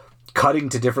cutting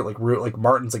to different like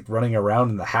Martin's like running around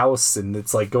in the house, and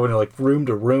it's like going to like room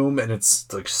to room, and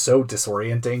it's like so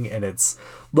disorienting, and it's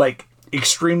like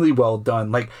extremely well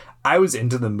done. Like I was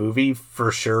into the movie for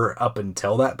sure up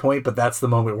until that point, but that's the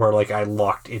moment where like I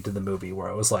locked into the movie, where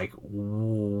I was like,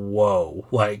 whoa,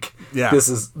 like this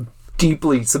is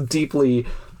some deeply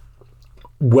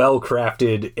well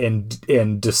crafted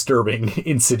and disturbing,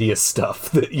 insidious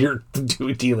stuff that you're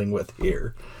dealing with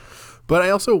here. But I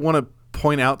also want to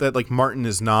point out that like Martin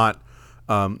is not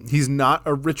he's not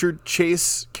a Richard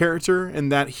Chase character, in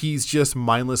that he's just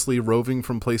mindlessly roving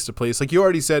from place to place. Like you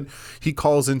already said, he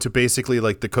calls into basically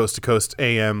like the Coast to Coast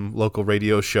AM local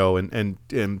radio show and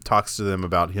talks to them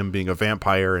about him being a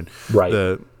vampire, and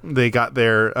they got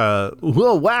their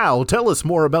well, wow, tell us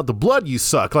more about the blood you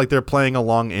suck. Like they're playing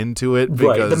along into it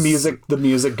because the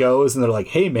music goes, and they're like,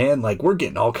 hey man, like we're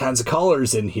getting all kinds of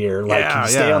callers in here. Like, can you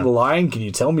stay on the line? Can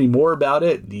you tell me more about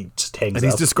it? And he just hangs up.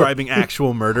 He's describing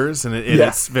actual murders, and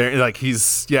it's very like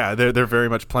they're very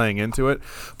much playing into it.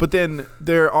 But then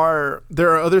there are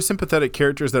other sympathetic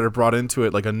characters that are brought into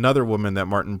it, like another woman that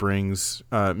Martin brings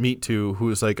meat to, who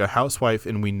is like a housewife,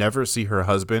 and we never see her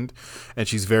husband, and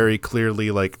she's very clearly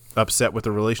like upset with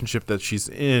the relationship that she's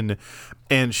in,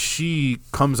 and she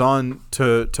comes on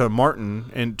to Martin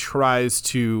and tries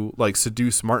to like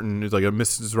seduce Martin. It's like a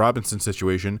Mrs. Robinson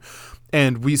situation,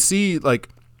 and we see like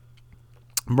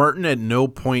Martin at no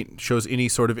point shows any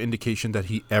sort of indication that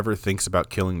he ever thinks about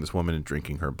killing this woman and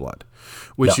drinking her blood,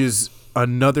 which is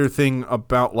another thing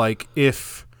about like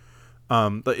if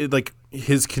like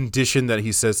his condition that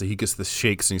he says that he gets the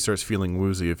shakes and he starts feeling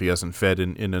woozy if he hasn't fed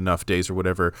in enough days or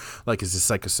whatever. Like, is this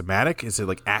psychosomatic? Is it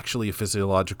like actually a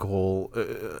physiological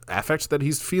affect that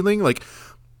he's feeling? Like,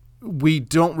 we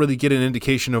don't really get an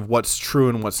indication of what's true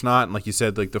and what's not. And like you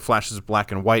said, like the flashes of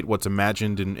black and white, what's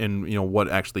imagined and you know, what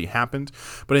actually happened.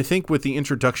 But I think with the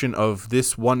introduction of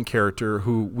this one character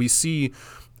who we see,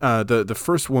 the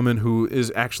first woman who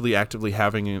is actually actively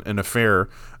having an affair,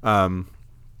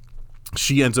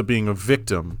 she ends up being a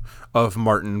victim of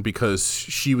Martin because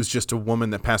she was just a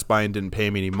woman that passed by and didn't pay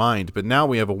him any mind. But now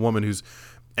we have a woman who's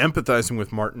empathizing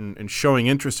with Martin and showing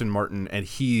interest in Martin, and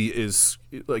he is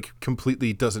like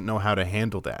completely doesn't know how to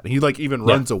handle that. He like even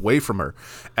runs away from her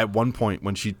at one point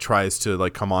when she tries to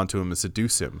like come on to him and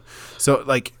seduce him. So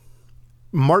like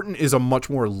Martin is a much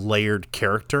more layered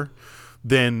character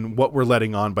than what we're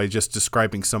letting on by just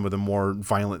describing some of the more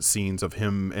violent scenes of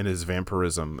him and his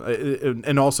vampirism.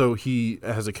 And also he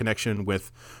has a connection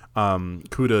with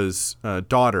Kuda's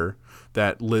daughter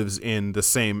that lives in the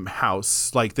same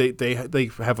house. Like they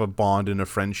have a bond and a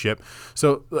friendship.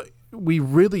 So we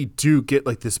really do get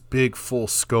like this big full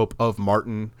scope of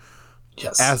Martin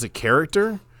as a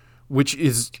character, which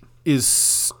is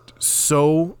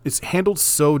so, it's handled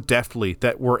so deftly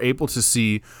that we're able to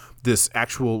see this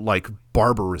actual like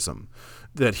barbarism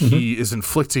that he is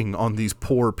inflicting on these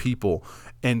poor people,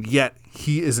 and yet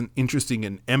he is an interesting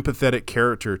and empathetic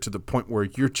character to the point where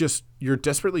you're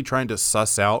desperately trying to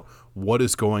suss out what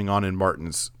is going on in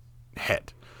Martin's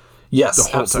head.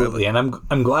 Yes, absolutely. And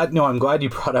I'm glad you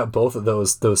brought out both of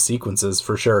those sequences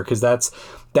for sure, because that's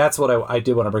what I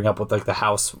did want to bring up with like the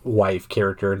housewife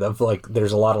character of like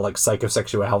there's a lot of like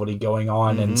psychosexuality going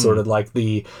on and sort of like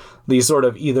the sort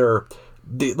of either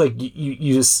like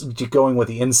you just going with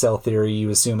the incel theory, you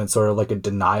assume it's sort of like a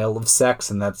denial of sex,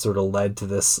 and that sort of led to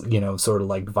this, sort of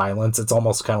like violence. It's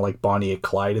almost kind of like Bonnie and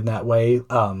Clyde in that way,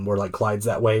 where like Clyde's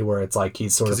that way, where it's like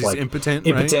he's sort of like impotent,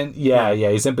 right? Yeah,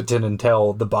 he's impotent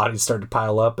until the bodies start to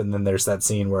pile up, and then there's that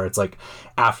scene where it's like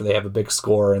after they have a big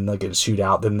score and like a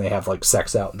shootout, then they have like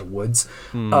sex out in the woods.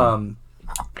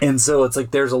 And so it's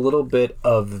like there's a little bit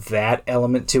of that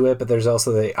element to it, but there's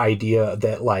also the idea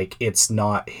that like it's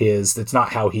not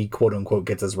how he quote unquote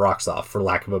gets his rocks off, for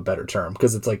lack of a better term,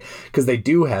 because they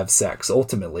do have sex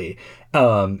ultimately,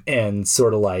 and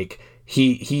sort of like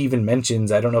he even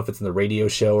mentions, I don't know if it's in the radio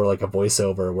show or like a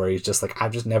voiceover, where he's just like,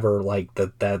 I've just never like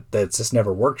that's just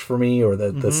never worked for me, or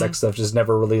the sex stuff just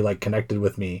never really like connected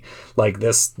with me like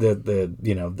this.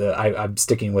 I'm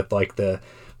sticking with like the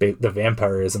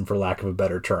vampirism, for lack of a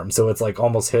better term. So it's like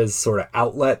almost his sort of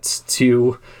outlet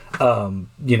to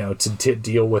to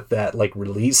deal with that like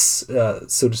release, so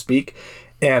to speak.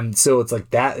 And so it's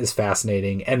like that is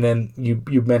fascinating. And then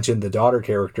you mentioned the daughter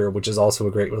character, which is also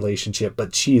a great relationship,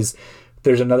 but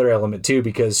there's another element too,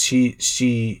 because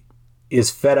she is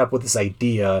fed up with this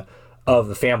idea of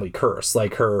the family curse.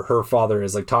 Like her father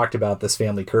has like talked about this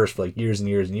family curse for like years and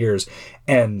years and years,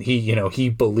 and he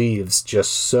believes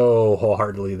just so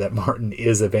wholeheartedly that Martin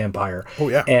is a vampire. Oh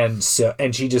yeah. And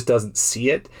she just doesn't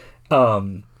see it.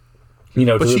 To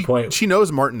the point she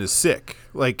knows Martin is sick.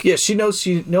 Like, yeah, she knows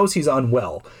he's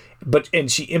unwell,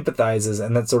 and she empathizes,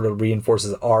 and that sort of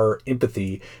reinforces our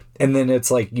empathy. And then it's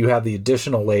like you have the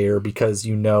additional layer, because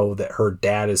you know that her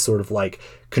dad is sort of like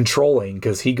controlling,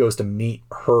 because he goes to meet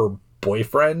her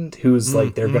boyfriend, who's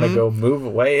like they're gonna go move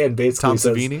away, and basically Tom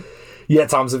Savini. Yeah,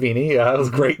 Tom Savini. It was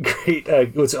great.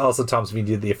 Which also Tom Savini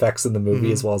did the effects in the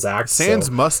movie as well as act. Sans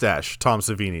mustache, Tom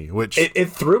Savini, which it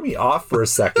threw me off for a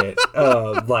second.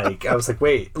 Like I was like,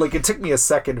 wait, like it took me a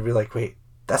second to be like, wait,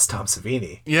 that's Tom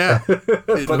Savini. Yeah.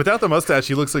 Without the mustache,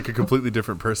 he looks like a completely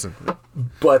different person.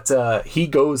 But he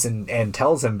goes and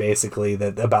tells him basically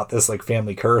that about this like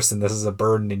family curse, and this is a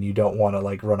burden, and you don't want to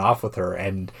like run off with her.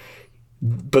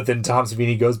 But then Tom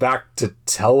Savini goes back to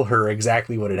tell her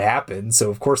exactly what had happened. So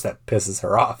of course that pisses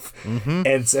her off.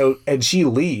 And she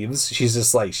leaves.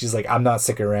 She's like, I'm not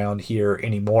sticking around here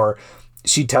anymore.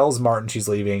 She tells Martin she's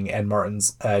leaving, and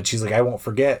Martin's she's like, I won't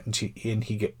forget. And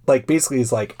he basically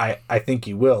he's like, I think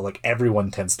you will. Like everyone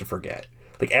tends to forget.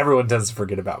 Like everyone tends to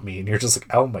forget about me. And you're just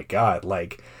like, oh my God,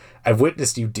 like I've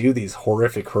witnessed you do these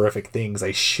horrific things.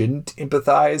 I shouldn't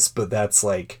empathize, but that's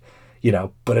like,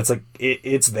 but it's like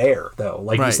it's there though.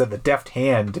 Like you said, the deft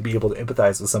hand to be able to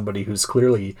empathize with somebody who's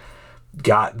clearly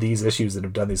got these issues and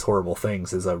have done these horrible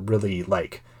things is a really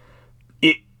like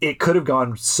it could have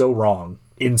gone so wrong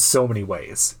in so many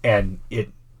ways, and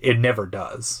it never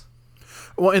does.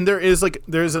 Well, and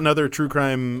there's another true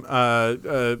crime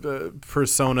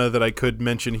persona that I could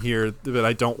mention here, but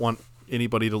I don't want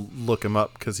anybody to look him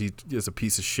up because he is a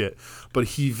piece of shit. But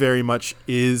he very much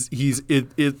is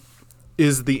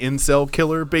is the incel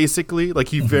killer, basically. Like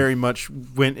he very much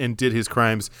went and did his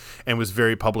crimes and was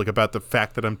very public about the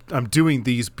fact that I'm doing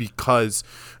these because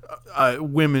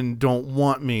women don't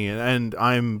want me, and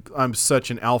I'm such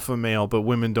an alpha male, but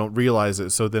women don't realize it.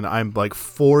 So then I'm like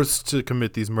forced to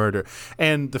commit these murder.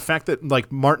 And the fact that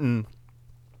like Martin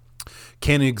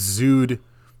can exude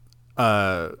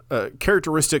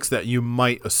characteristics that you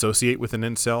might associate with an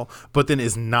incel, but then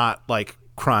is not like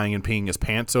crying and peeing his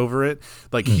pants over it.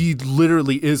 Like he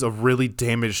literally is a really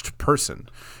damaged person,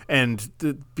 and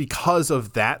because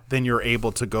of that, then you're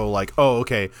able to go like, oh,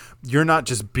 okay, you're not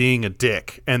just being a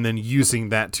dick and then using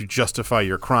that to justify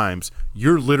your crimes.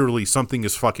 You're literally, something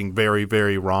is fucking very,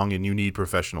 very wrong, and you need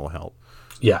professional help.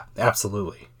 Yeah,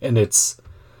 absolutely. And it's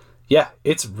Yeah,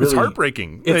 it's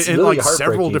heartbreaking. It's in really like several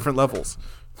heartbreaking. different levels.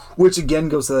 Which again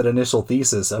goes to that initial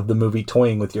thesis of the movie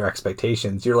toying with your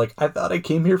expectations. You're like, I thought I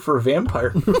came here for a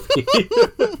vampire movie.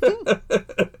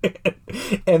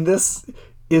 And this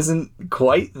isn't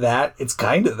quite that. It's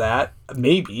kind of that.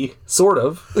 Maybe. Sort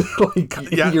of. Like,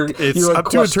 it's you're up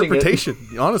to interpretation,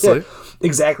 honestly. Yeah,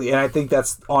 exactly. And I think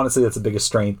that's the biggest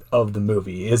strength of the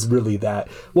movie is really that.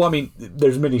 Well, I mean,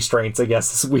 there's many strengths, I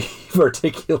guess, as we've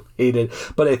articulated,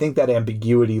 but I think that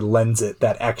ambiguity lends it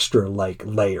that extra like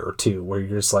layer too, where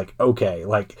you're just like, okay,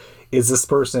 like, is this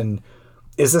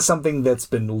something that's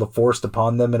been forced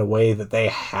upon them in a way that they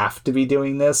have to be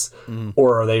doing this?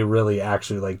 Or are they really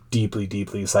actually like deeply,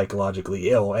 deeply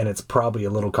psychologically ill? And it's probably a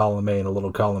little column A and a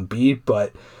little column B,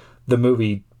 but the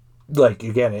movie, like,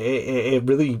 again, it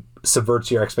really subverts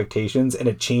your expectations and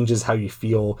it changes how you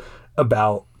feel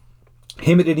about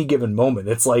him at any given moment.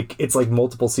 It's like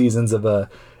multiple seasons of a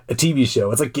TV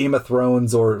show. It's like Game of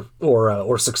Thrones or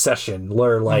Succession,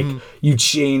 where like you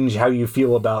change how you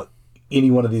feel about any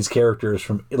one of these characters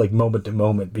from like moment to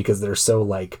moment because they're so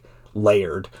like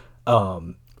layered.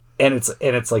 And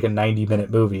it's like a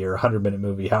 90-minute movie or 100-minute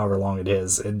movie, however long it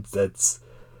is. And it's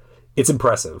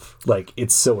impressive. Like,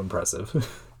 it's so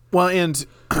impressive. Well, and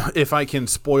if I can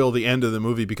spoil the end of the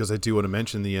movie, because I do want to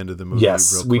mention the end of the movie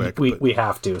yes, real quick. we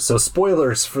have to. So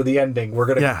spoilers for the ending. We're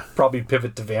going to probably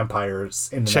pivot to vampires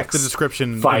in the check next the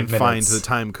description 5 and minutes. find the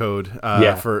time code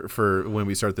for when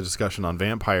we start the discussion on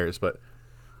vampires. But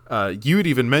you had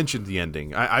even mentioned the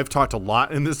ending. I've talked a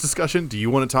lot in this discussion. Do you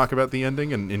want to talk about the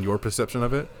ending and your perception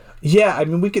of it? Yeah, I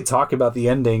mean, we could talk about the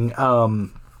ending.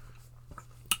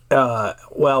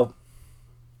 Well,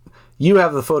 you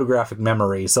have the photographic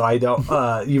memory, so I don't.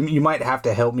 You might have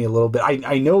to help me a little bit.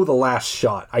 I know the last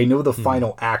shot. I know the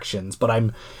final actions, but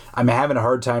I'm having a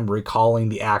hard time recalling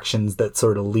the actions that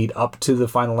sort of lead up to the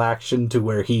final action, to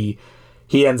where he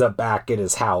ends up back at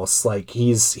his house. Like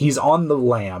he's on the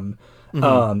lam,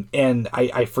 and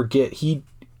I forget he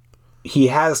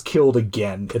has killed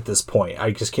again at this point. I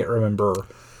just can't remember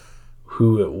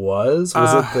who it was.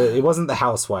 It wasn't the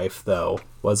housewife though,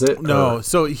 was it? No.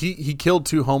 So he killed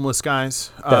 2 homeless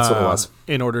guys. That's what it was.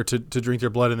 In order to drink their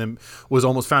blood, and then was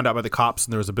almost found out by the cops,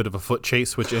 and there was a bit of a foot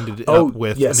chase, which ended up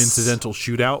with an incidental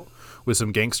shootout with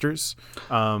some gangsters.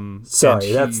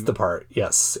 Sorry, that's the part.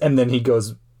 Yes. And then he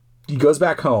goes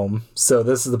back home. So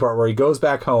this is the part where he goes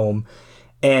back home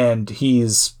and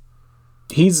he's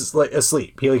like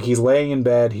asleep. He's laying in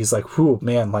bed. He's like, whew,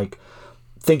 man, like,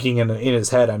 thinking in his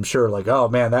head, I'm sure, like, oh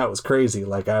man, that was crazy.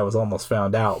 Like, I was almost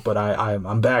found out, but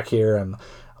I'm back here. I'm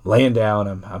laying down.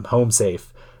 I'm home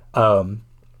safe.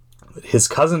 His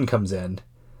cousin comes in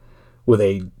with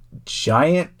a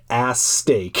giant ass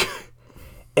stake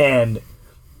and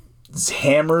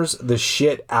hammers the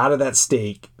shit out of that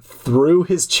stake through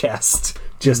his chest,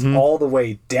 just all the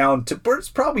way down to, it's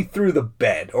probably through the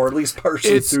bed, or at least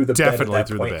partially through the bed. Definitely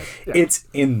through the bed. Yeah. It's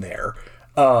in there.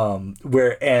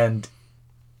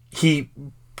 He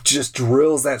just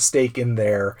drills that stake in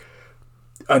there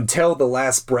until the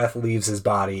last breath leaves his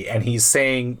body, and he's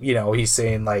saying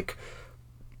like,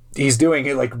 he's doing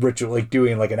it like ritual, like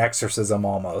doing like an exorcism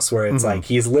almost, where it's like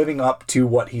he's living up to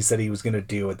what he said he was going to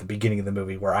do at the beginning of the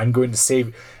movie, where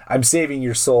I'm saving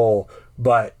your soul,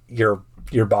 but your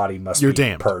body must be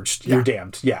damned. Purged. Yeah. You're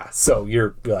damned. Yeah. So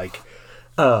you're like,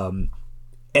 and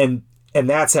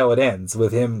that's how it ends,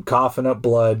 with him coughing up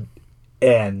blood,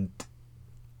 and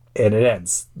it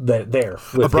ends there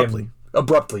with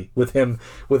abruptly with him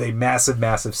with a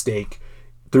massive stake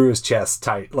through his chest,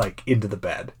 tight, like, into the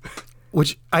bed.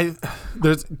 Which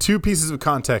there's 2 pieces of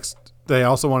context that I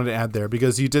also wanted to add there,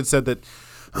 because you did said that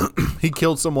he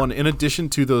killed someone in addition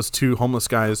to those 2 homeless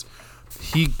guys.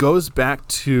 He goes back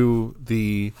to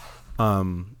the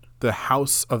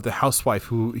house of the housewife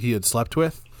who he had slept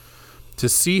with to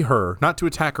see her, not to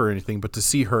attack her or anything, but to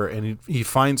see her, and he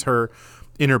finds her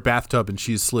in her bathtub, and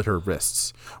she's slit her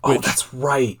wrists. Oh, that's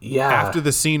right. Yeah. After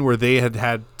the scene where they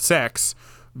had sex,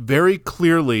 very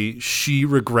clearly she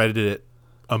regretted it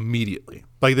immediately.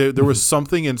 Like there was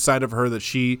something inside of her that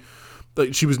she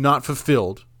was not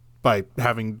fulfilled by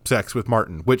having sex with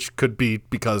Martin, which could be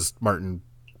because Martin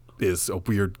is a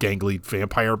weird gangly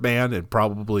vampire man, and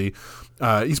probably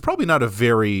he's probably not a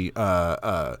very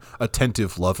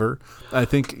attentive lover, I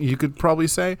think you could probably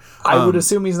say. I would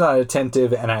assume he's not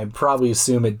attentive, and I probably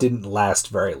assume it didn't last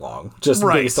very long, just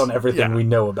based on everything we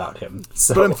know about him.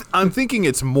 So. But I'm thinking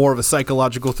it's more of a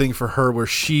psychological thing for her, where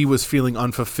she was feeling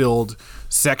unfulfilled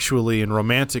sexually and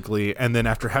romantically, and then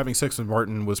after having sex with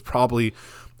Martin was probably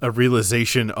a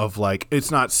realization of, like, it's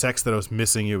not sex that I was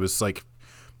missing, it was like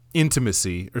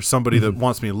intimacy or somebody that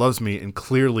wants me and loves me, and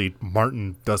clearly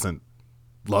Martin doesn't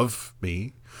love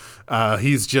me.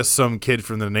 He's just some kid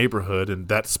from the neighborhood, and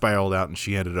that spiraled out and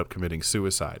she ended up committing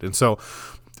suicide. And so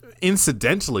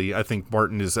incidentally, I think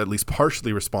Martin is at least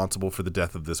partially responsible for the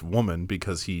death of this woman,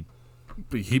 because he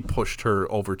pushed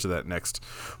her over to that next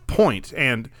point.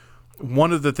 And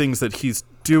one of the things that he's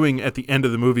doing at the end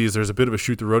of the movie is there's a bit of a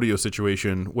shoot the rodeo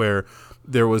situation where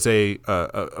there was a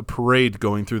parade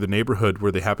going through the neighborhood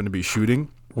where they happened to be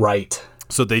shooting. Right.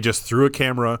 So they just threw a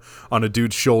camera on a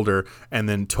dude's shoulder and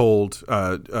then told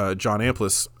John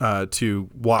Amplas to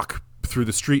walk through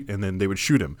the street, and then they would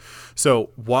shoot him.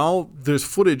 So while there's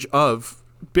footage of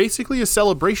basically a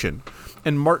celebration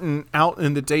and Martin out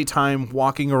in the daytime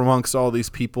walking amongst all these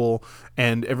people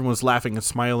and everyone's laughing and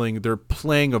smiling, they're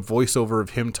playing a voiceover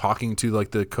of him talking to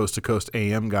like the Coast to Coast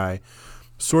AM guy,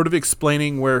 sort of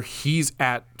explaining where he's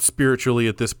at spiritually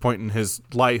at this point in his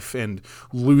life and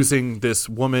losing this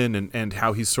woman, and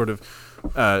how he's sort of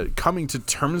coming to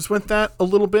terms with that a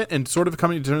little bit, and sort of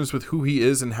coming to terms with who he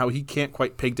is and how he can't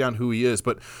quite peg down who he is.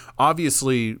 But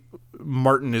obviously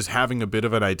Martin is having a bit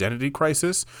of an identity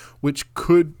crisis, which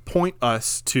could point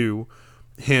us to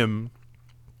him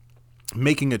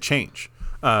making a change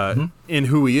in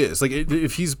who he is. Like,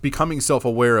 if he's becoming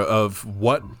self-aware of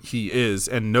what he is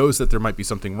and knows that there might be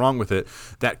something wrong with it,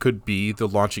 that could be the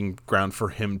launching ground for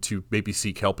him to maybe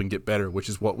seek help and get better, which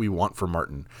is what we want for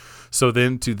Martin. So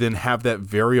then to have that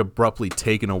very abruptly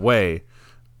taken away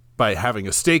by having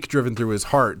a stake driven through his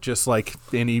heart, just like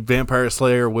any vampire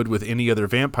slayer would with any other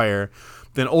vampire,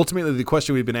 then ultimately the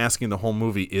question we've been asking the whole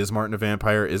movie, is Martin a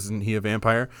vampire? Isn't he a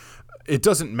vampire? It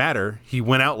doesn't matter. He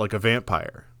went out like a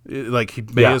vampire. Like, he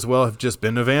may as well have just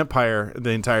been a vampire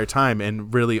the entire time,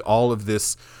 and really all of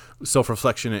this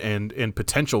self-reflection and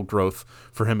potential growth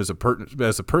for him as a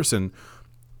person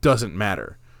doesn't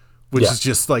matter, which is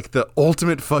just like the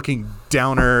ultimate fucking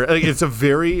downer. Like, it's a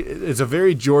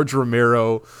very George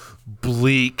Romero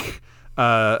bleak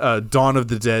Dawn of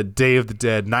the Dead, Day of the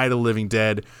Dead, Night of the Living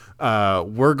Dead.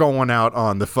 We're going out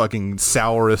on the fucking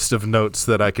sourest of notes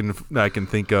that I can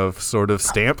think of sort of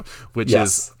stamp, which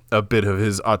is a bit of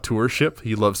his auteurship.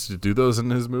 He loves to do those in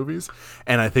his movies,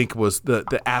 and I think was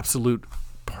the absolute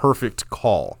perfect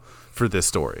call for this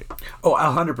story. Oh,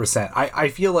 100%. I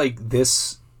feel like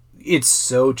it's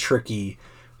so tricky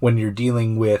when you're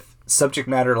dealing with subject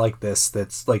matter like this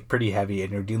that's like pretty heavy,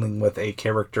 and you're dealing with a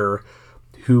character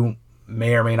who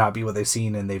may or may not be what they've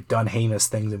seen, and they've done heinous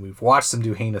things, and we've watched them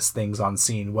do heinous things on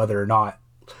scene, whether or not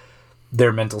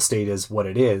their mental state is what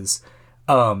it is.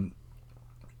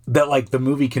 That like the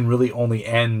movie can really only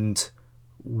end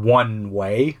one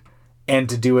way, and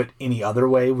to do it any other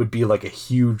way would be like a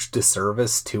huge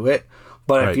disservice to it.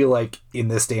 But I feel like in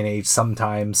this day and age,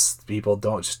 sometimes people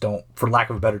don't, for lack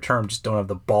of a better term, just don't have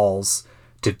the balls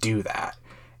to do that.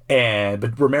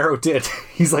 But Romero did.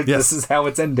 He's like, this is how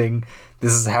it's ending.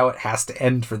 This is how it has to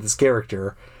end for this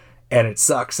character. And it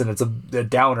sucks, and it's a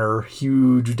downer,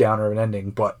 huge downer of an ending,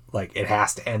 but like it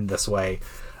has to end this way.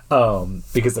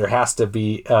 Because there has to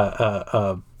be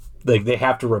like they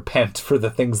have to repent for the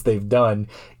things they've done,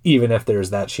 even if there's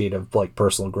that shade of like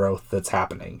personal growth that's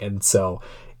happening. And so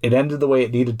it ended the way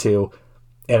it needed to,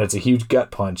 and it's a huge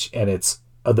gut punch, and it's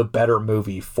the better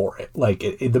movie for it. Like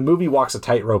the movie walks a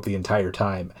tightrope the entire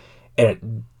time,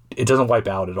 and it doesn't wipe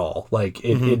out at all. Like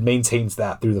it maintains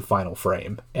that through the final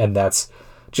frame, and that's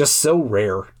just so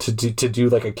rare to do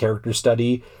like a character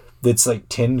study that's like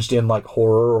tinged in like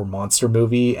horror or monster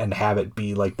movie and have it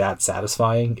be like that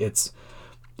satisfying. It's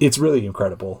really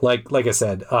incredible. Like I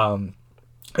said,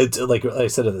 it's like I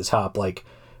said at the top, like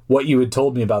what you had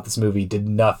told me about this movie did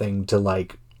nothing to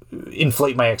like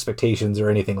inflate my expectations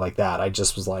or anything like that. I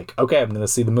just was like, okay, I'm going to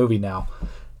see the movie now.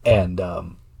 And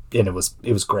it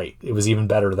was great. It was even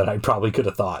better than I probably could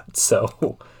have thought.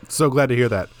 So glad to hear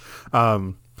that.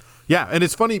 Yeah. And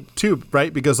it's funny too,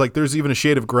 right? Because like there's even a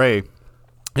shade of gray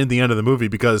in the end of the movie,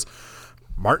 because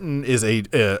Martin is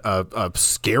a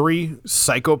scary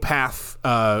psychopath,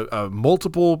 a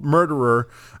multiple murderer.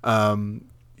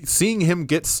 Seeing him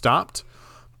get stopped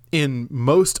in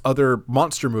most other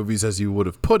monster movies, as you would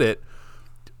have put it,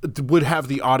 would have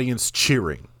the audience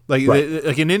cheering. Like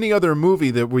in any other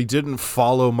movie that we didn't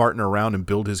follow Martin around and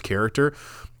build his character,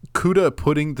 Kuda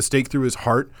putting the stake through his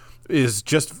heart is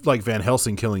just like Van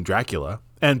Helsing killing Dracula.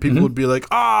 And people would be like,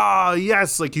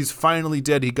 yes, like he's finally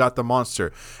dead. He got the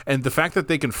monster. And the fact that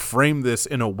they can frame this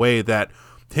in a way that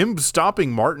him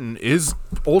stopping Martin is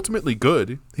ultimately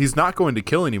good. He's not going to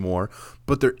kill anymore,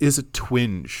 but there is a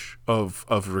twinge of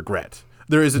regret.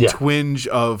 There is a twinge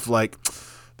of like,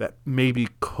 that maybe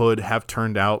could have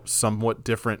turned out somewhat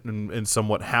different and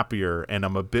somewhat happier. And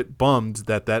I'm a bit bummed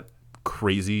that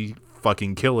crazy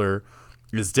fucking killer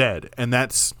is dead. And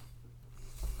that's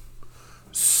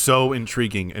so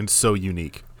intriguing and so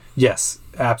unique. Yes,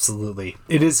 absolutely.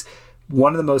 It is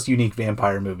one of the most unique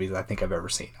vampire movies I think I've ever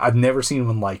seen. I've never seen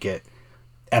one like it,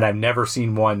 and I've never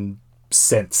seen one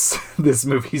since this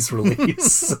movie's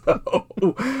release.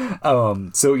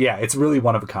 So yeah, it's really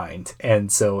one of a kind. And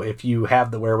so if you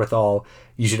have the wherewithal,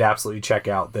 you should absolutely check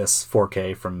out this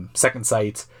 4K from Second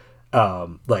Sight.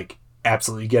 Like,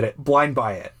 absolutely get it. Blind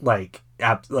buy it. Like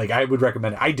I would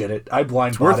recommend it. I did it. I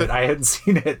blind bought it. I hadn't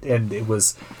seen it, and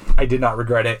I did not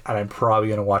regret it, and I'm probably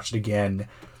going to watch it again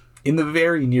in the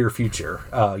very near future.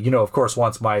 Of course,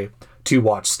 once my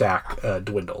 2-watch stack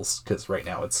dwindles, because right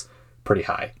now it's pretty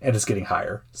high, and it's getting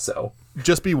higher. So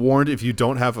just be warned, if you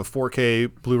don't have a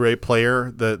 4K Blu-ray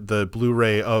player, the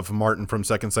Blu-ray of Martin from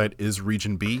Second Sight is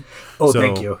Region B. Oh, so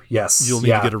thank you. Yes, you'll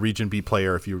need to get a Region B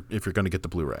player if you're going to get the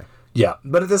Blu-ray. Yeah,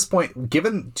 but at this point,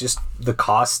 given just the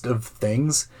cost of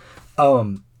things,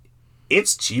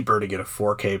 it's cheaper to get a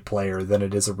 4K player than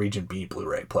it is a Region B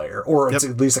Blu-ray player, or it's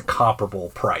at least a comparable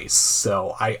price.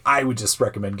 So I would just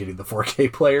recommend getting the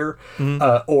 4K player,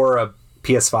 or a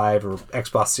PS5 or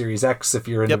Xbox Series X if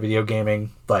you're into video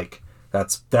gaming. Like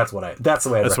that's the way. That's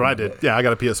what I did. Yeah, I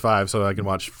got a PS5 so I can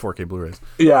watch 4K Blu-rays.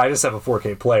 Yeah, I just have a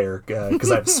 4K player because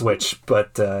I have a Switch,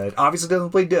 but obviously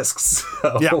doesn't play discs.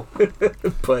 So. Yeah,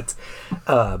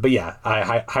 but yeah,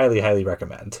 I highly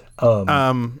recommend.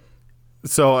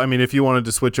 So, I mean, if you wanted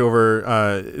to switch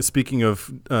over, speaking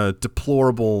of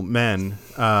deplorable men,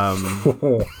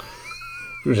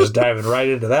 we're just diving right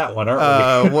into that one,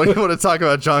 aren't we? What do you want to talk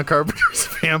about? John Carpenter's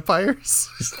vampires?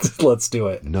 Let's do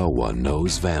it. No one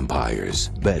knows vampires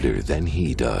better than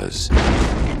he does.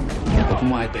 Open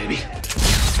wide, baby.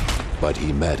 But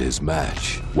he met his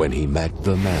match when he met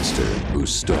the master who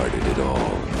started it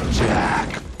all,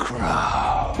 Jack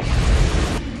Crow.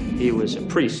 He was a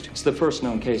priest. It's the first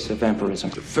known case of vampirism.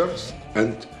 The first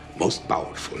and most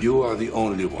powerful. You are the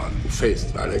only one who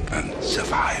faced Valak and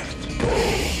survived.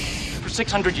 For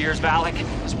 600 years, Valak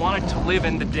has wanted to live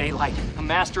in the daylight. A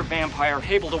master vampire,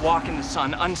 able to walk in the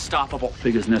sun, unstoppable.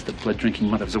 Biggest nest of blood-drinking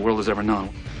mothers the world has ever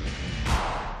known.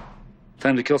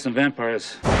 Time to kill some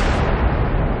vampires.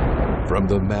 From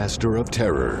the master of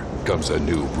terror comes a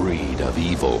new breed of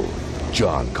evil.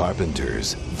 John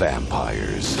Carpenter's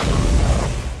vampires.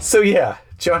 So yeah,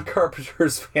 John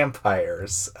Carpenter's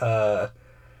vampires. Well,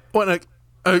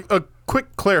 a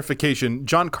quick clarification: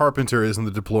 John Carpenter isn't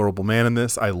the deplorable man in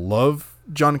this. I love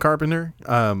John Carpenter,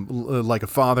 like a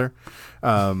father.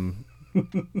 I'm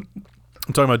talking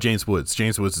about James Woods.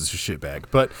 James Woods is a shitbag.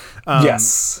 But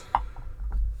yes.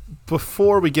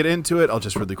 Before we get into it, I'll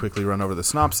just really quickly run over the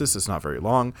synopsis. It's not very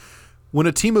long. When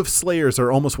a team of slayers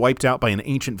are almost wiped out by an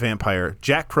ancient vampire,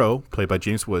 Jack Crow, played by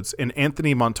James Woods, and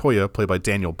Anthony Montoya, played by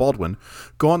Daniel Baldwin,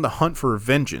 go on the hunt for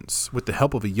vengeance with the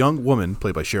help of a young woman,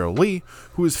 played by Cheryl Lee,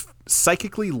 who is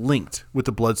psychically linked with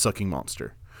the blood-sucking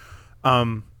monster.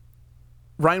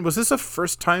 Ryan, was this a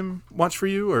first-time watch for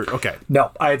you? Or okay?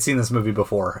 No, I had seen this movie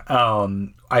before.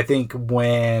 I think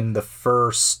when the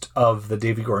first of the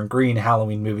David Gordon Green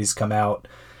Halloween movies come out,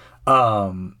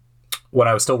 when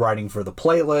I was still writing for the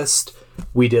playlist,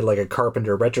 we did like a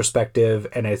Carpenter retrospective,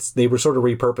 and they were sort of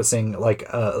repurposing like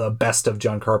a best of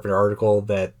John Carpenter article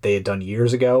that they had done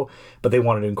years ago, but they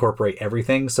wanted to incorporate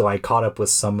everything. So I caught up with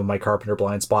some of my Carpenter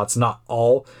blind spots, not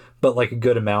all, but like a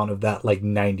good amount of that like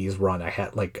 90s run.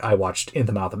 I watched In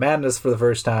the Mouth of Madness for the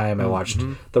first time. I watched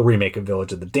the remake of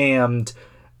Village of the Damned,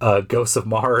 Ghosts of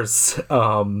Mars,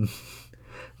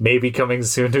 maybe coming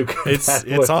soon to it's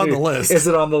on the list. Is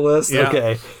it on the list? Yeah.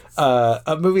 Okay.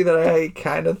 A movie that I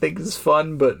kind of think is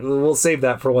fun, but we'll save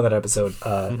that for when that episode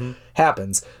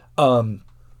happens. And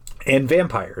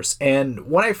vampires. And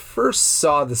when I first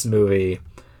saw this movie,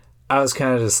 I was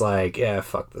kind of just like, yeah,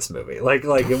 fuck this movie. Like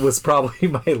it was probably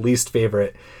my least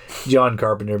favorite John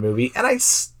Carpenter movie, and I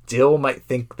still might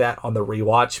think that on the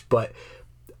rewatch, but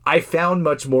I found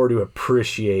much more to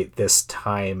appreciate this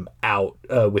time out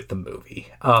with the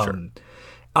movie.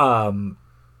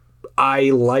 I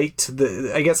liked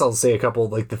I guess I'll say a couple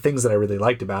like the things that I really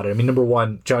liked about it. I mean, number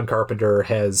one, John Carpenter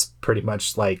has pretty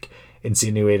much like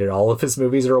insinuated all of his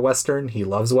movies are a Western. He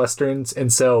loves Westerns.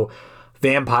 And so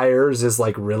Vampires is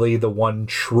like really the one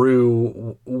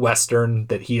true Western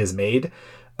that he has made.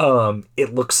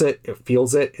 It looks it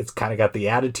feels it. It's kind of got the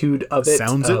attitude of it. It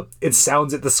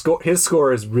sounds it. His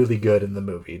score is really good in the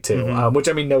movie too. Which,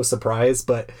 I mean, no surprise,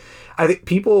 but I think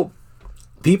people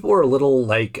are a little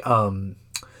like,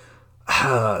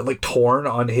 like torn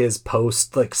on his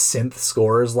post like synth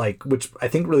scores, like, which I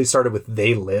think really started with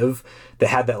They Live, that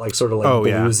had that like sort of like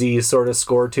bluesy sort of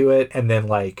score to it, and then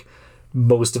like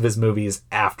most of his movies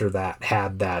after that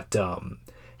had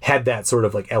that sort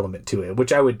of like element to it,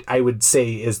 which I would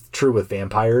say is true with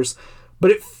vampires,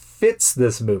 but it fits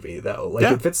this movie though. Like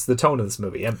it fits the tone of this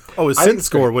movie. And his synth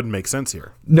score wouldn't make sense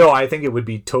here. No, I think it would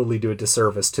be totally do a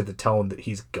disservice to the tone that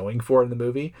he's going for in the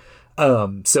movie.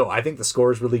 So I think the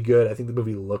score is really good. I think the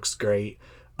movie looks great.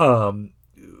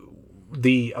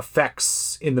 The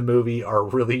effects in the movie are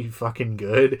really fucking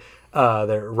good.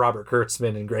 They're Robert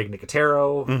Kurtzman and Greg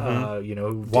Nicotero,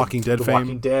 Walking Dead fame.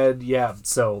 Walking Dead. Yeah.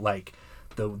 So like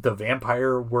the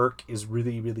vampire work is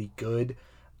really, really good.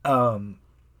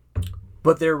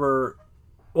 But there were,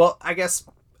 well, I guess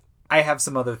I have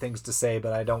some other things to say,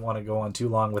 but I don't want to go on too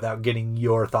long without getting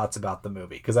your thoughts about the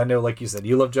movie. Because I know, like you said,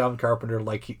 you love John Carpenter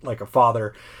like a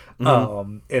father.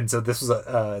 And so this was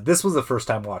a first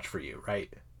time watch for you,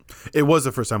 right? It was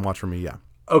a first time watch for me, yeah.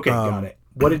 Okay, got it.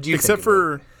 What did you except think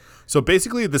for so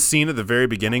basically the scene at the very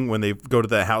beginning when they go to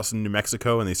the house in New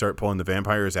Mexico and they start pulling the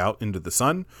vampires out into the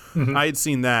sun. I had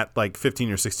seen that like 15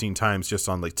 or 16 times just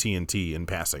on like TNT in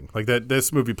passing. Like that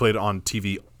this movie played on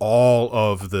TV all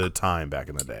of the time back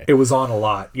in the day. It was on a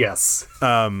lot, yes.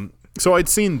 So I'd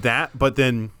seen that, but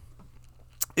then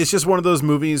it's just one of those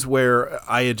movies where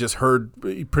I had just heard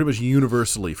pretty much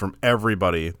universally from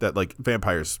everybody that like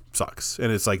vampires sucks,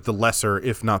 and it's like the lesser,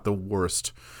 if not the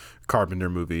worst, Carpenter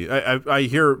movie. I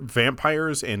hear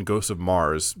vampires and Ghosts of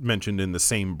Mars mentioned in the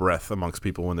same breath amongst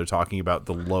people when they're talking about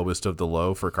the lowest of the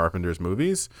low for Carpenter's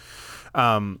movies.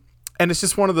 And it's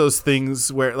just one of those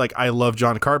things where like I love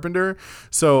John Carpenter,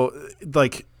 so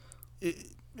like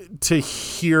to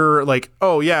hear like,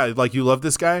 oh yeah, like you love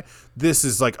this guy, this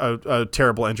is like a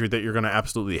terrible entry that you're going to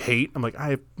absolutely hate. I'm like,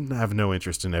 I have no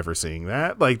interest in ever seeing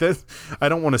that. Like that, I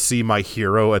don't want to see my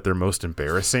hero at their most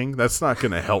embarrassing. That's not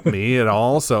going to help me at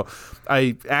all. So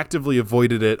I actively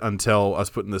avoided it until I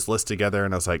was putting this list together,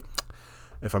 and I was like,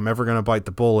 if I'm ever going to bite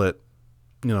the bullet,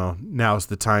 you know, now's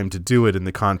the time to do it in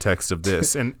the context of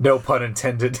this. And no pun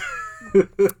intended.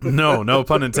 no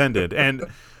pun intended. And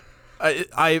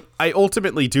I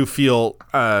ultimately do feel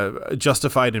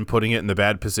justified in putting it in the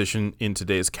bad position in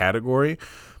today's category.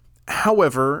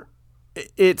 However,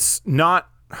 it's not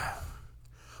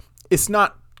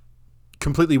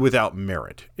completely without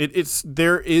merit.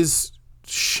 There is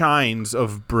shines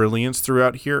of brilliance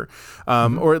throughout here,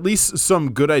 or at least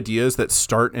some good ideas that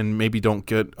start and maybe don't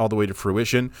get all the way to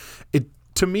fruition. It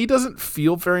to me doesn't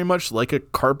feel very much like a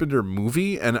Carpenter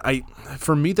movie, and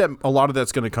for me that a lot of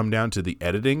that's going to come down to the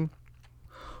editing.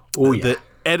 Oh yeah. The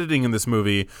editing in this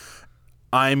movie,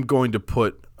 I'm going to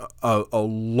put a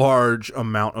large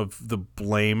amount of the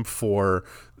blame for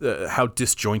how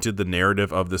disjointed the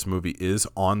narrative of this movie is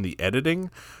on the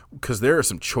editing, because there are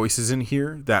some choices in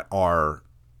here that are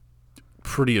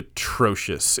pretty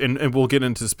atrocious, and we'll get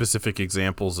into specific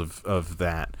examples of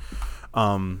that.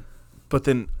 But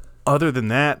then other than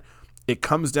that, it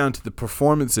comes down to the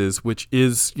performances, which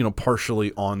is, you know,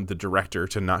 partially on the director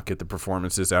to not get the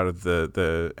performances out of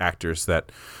the actors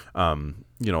that,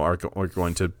 you know, are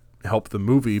going to help the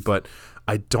movie. But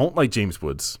I don't like James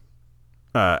Woods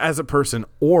as a person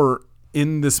or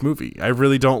in this movie. I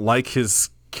really don't like his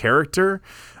character.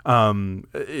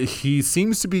 He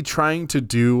seems to be trying to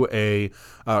do a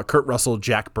Kurt Russell,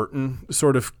 Jack Burton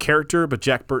sort of character, but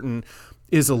Jack Burton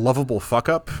is a lovable fuck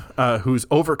up who's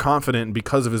overconfident, and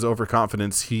because of his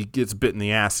overconfidence, he gets bit in the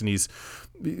ass, and he's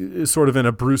sort of in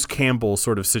a Bruce Campbell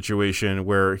sort of situation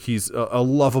where he's a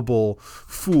lovable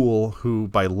fool who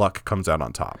by luck comes out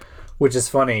on top. Which is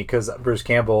funny because Bruce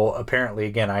Campbell, apparently,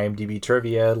 again, IMDb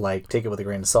trivia, like take it with a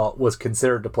grain of salt, was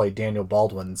considered to play Daniel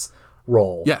Baldwin's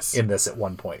role in this at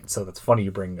one point. So that's funny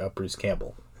you bring up Bruce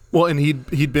Campbell. Well, and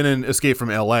he'd been in Escape from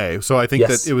L.A., so I think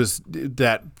that it was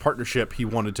that partnership he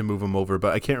wanted to move him over,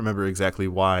 but I can't remember exactly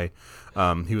why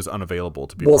he was unavailable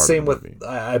to be part of the movie.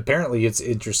 Apparently it's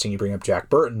interesting you bring up Jack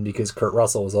Burton, because Kurt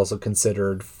Russell was also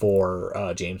considered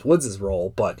for James Woods'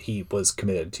 role, but he was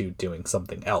committed to doing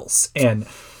something else. And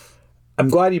I'm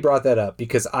glad you brought that up,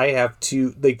 because I have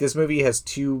this movie has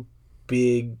two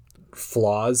big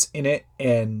flaws in it,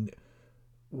 and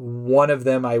one of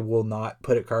them I will not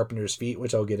put at Carpenter's feet,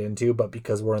 which I'll get into, but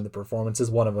because we're in the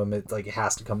performances, one of them it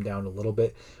has to come down a little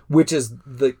bit, which is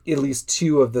at least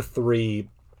two of the three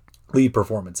lead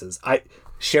performances.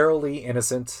 Cheryl Lee,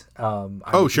 innocent. I'm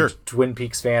a Twin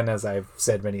Peaks fan, as I've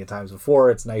said many times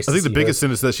before. It's nice. I think the biggest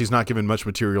sin is that she's not given much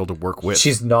material to work with.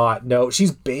 She's not. No,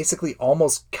 she's basically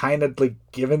almost kind of like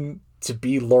given to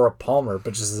be Laura Palmer,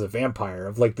 but just as a vampire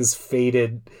of like this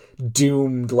faded,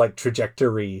 doomed like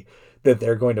trajectory that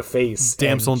they're going to face.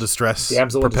 Damsel in distress.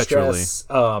 Damsel perpetually. in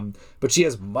distress. But she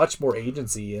has much more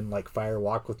agency in like Fire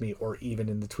Walk with Me, or even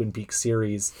in the Twin Peaks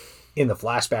series. In the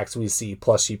flashbacks we see,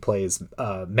 plus she plays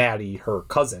Maddie, her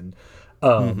cousin,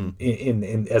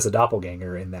 in as a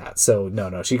doppelganger in that. So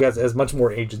no, she has much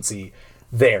more agency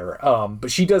there.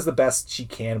 But she does the best she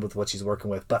can with what she's working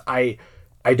with. But I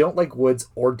don't like Woods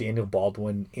or Daniel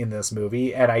Baldwin in this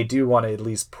movie, and I do want to at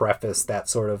least preface that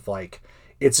sort of like,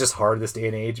 it's just hard this day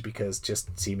and age because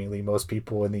just seemingly most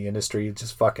people in the industry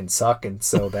just fucking suck, and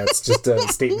so that's just a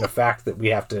statement of fact that we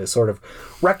have to sort of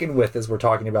reckon with as we're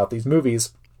talking about these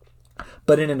movies.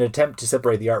 But in an attempt to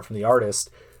separate the art from the artist,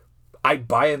 I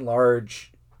by and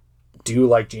large do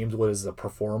like James Woods as a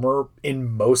performer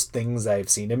in most things I've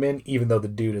seen him in, even though the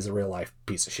dude is a real life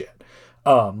piece of shit.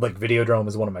 Like Videodrome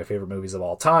is one of my favorite movies of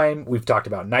all time. We've talked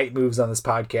about Night Moves on this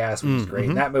podcast. He's great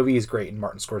in that movie. He's great in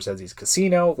Martin Scorsese's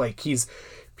Casino. Like he's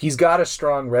got a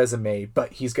strong resume,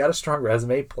 but he's got a strong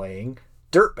resume playing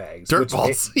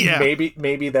dirtbags. Yeah.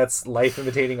 Maybe that's life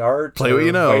imitating art. Play what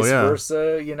you know. Vice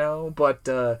versa, you know. But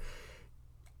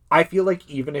I feel like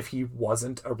even if he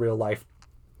wasn't a real life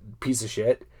piece of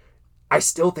shit, I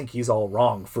still think he's all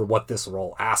wrong for what this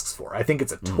role asks for. I think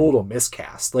it's a total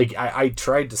miscast. Like I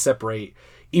tried to separating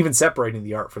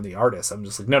the art from the artist. I'm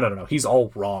just like, no. He's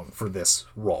all wrong for this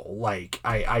role. Like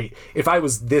if I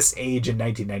was this age in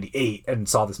 1998 and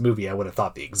saw this movie, I would have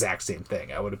thought the exact same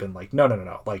thing. I would have been like, no.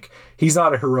 Like he's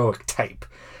not a heroic type,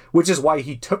 which is why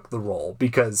he took the role,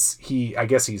 because I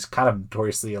guess he's kind of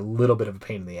notoriously a little bit of a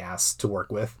pain in the ass to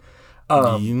work with.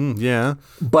 Yeah.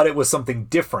 But it was something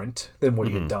different than what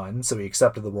he had done, so he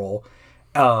accepted the role.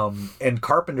 And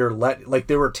Carpenter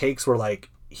there were takes where like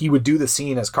he would do the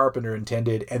scene as Carpenter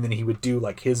intended, and then he would do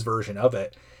like his version of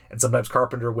it. And sometimes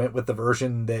Carpenter went with the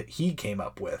version that he came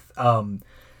up with.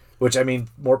 Which, I mean,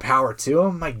 more power to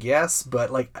him, I guess.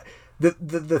 But like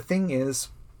the thing is,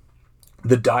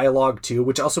 the dialogue too,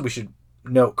 which also we should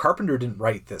note, Carpenter didn't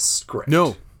write this script.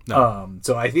 No.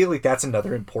 So I feel like that's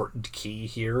another important key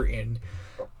here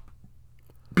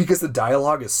because the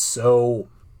dialogue is so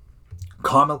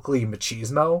comically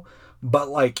machismo, but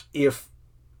like if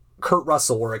Kurt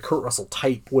Russell or a Kurt Russell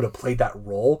type would have played that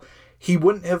role, he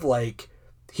wouldn't have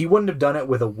done it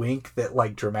with a wink that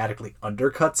like dramatically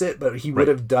undercuts it, but he would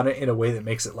have done it in a way that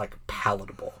makes it like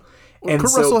palatable. Well,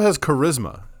 Kurt Russell has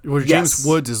charisma, where James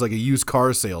Woods is like a used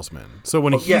car salesman. So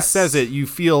when he says it, you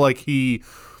feel like he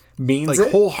means like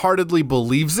it, wholeheartedly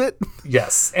believes it.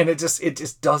 Yes, and it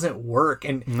just doesn't work.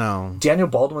 And no, Daniel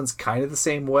Baldwin's kind of the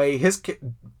same way.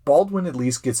 Baldwin at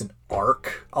least gets an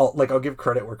arc. I'll give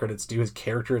credit where credit's due. His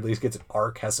character at least gets an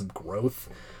arc, has some growth.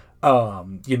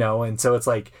 And so it's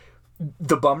like,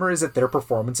 the bummer is that their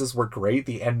performances were great.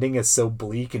 The ending is so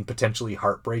bleak and potentially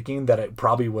heartbreaking that it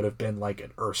probably would have been like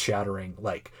an earth-shattering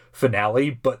like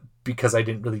finale, but because I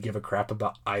didn't really give a crap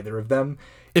about either of them,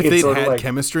 if they'd had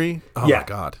chemistry, my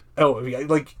god.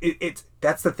 Like it's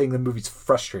that's the thing. The movie's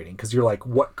frustrating because you're like,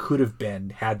 what could have been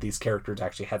had these characters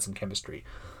actually had some chemistry?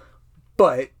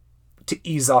 But to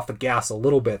ease off the gas a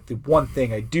little bit, the one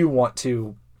thing I do want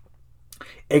to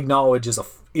acknowledge is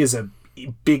a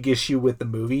big issue with the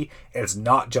movie, and it's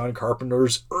not John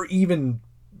Carpenter's or even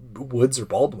Woods or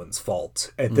Baldwin's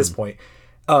fault at this point.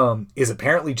 Is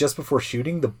apparently just before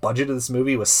shooting, the budget of this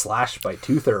movie was slashed by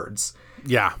 2/3.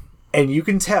 Yeah. And you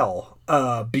can tell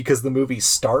because the movie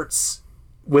starts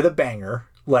with a banger,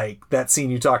 like that scene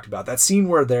you talked about. That scene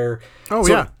where they're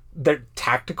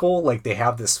tactical, like they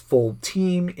have this full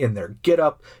team in their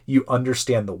getup. You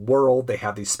understand the world. They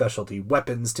have these specialty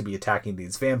weapons to be attacking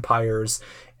these vampires,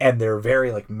 and they're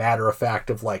very like matter of fact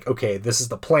of like, okay, this is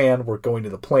the plan. We're going to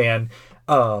the plan.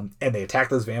 And they attack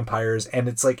those vampires, and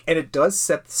it's like, and it does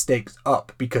set the stakes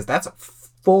up because that's a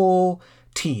full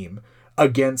team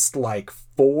against like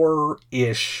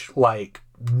 4-ish like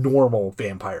normal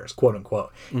vampires, quote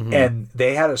unquote. And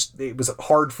it was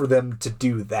hard for them to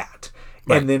do that.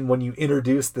 Right. And then when you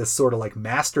introduce this sort of like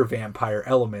master vampire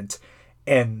element,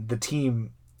 and the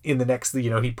team in the next,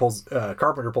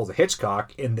 Carpenter pulls a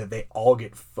Hitchcock, and that they all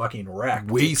get fucking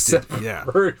wrecked, wasted,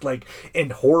 like in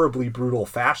horribly brutal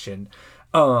fashion.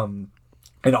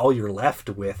 And all you're left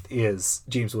with is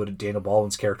James Wood and Daniel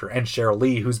Baldwin's character and Cheryl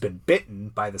Lee, who's been bitten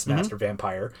by this master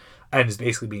vampire and is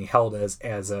basically being held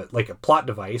as a plot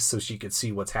device so she could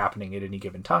see what's happening at any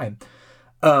given time.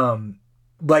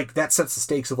 Like that sets the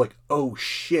stakes of like, oh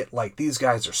shit, like these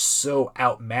guys are so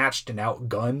outmatched and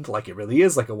outgunned, like it really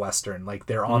is like a Western, like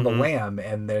they're on the lam,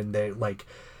 and then they like,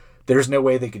 there's no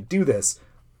way they could do this.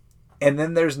 And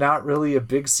then there's not really a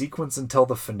big sequence until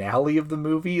the finale of the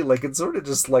movie. Like it sort of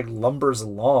just like lumbers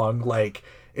along. Like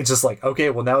it's just like, okay,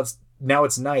 well now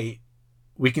it's night.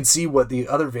 we can see what the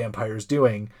other vampire's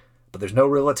doing, but there's no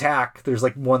real attack. There's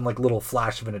like one like little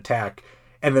flash of an attack,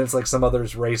 and then it's like some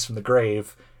others raise from the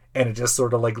grave, and it just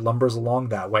sort of like lumbers along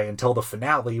that way until the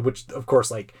finale, which of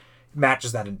course like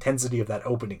matches that intensity of that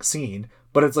opening scene.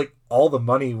 But it's like all the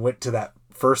money went to that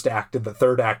first act and the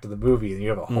third act of the movie, and you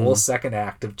have a whole second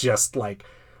act of just like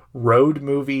road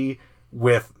movie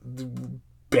with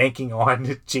banking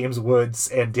on James Woods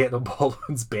and Daniel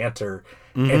Baldwin's banter,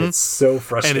 and it's so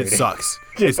frustrating. And it sucks.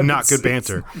 It's not good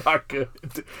banter. It's not good.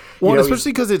 Well,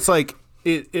 especially because it's like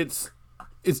it's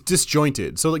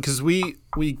disjointed. So like because we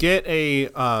get a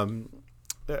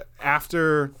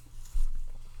after.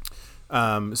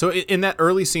 So in that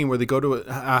early scene where they go to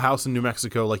a house in New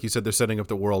Mexico, like you said, they're setting up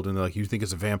the world, and they're like, you think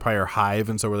it's a vampire hive,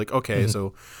 and so we're like, okay,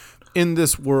 so in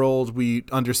this world, we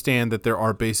understand that there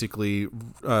are basically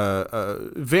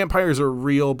vampires are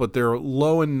real, but they're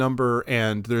low in number,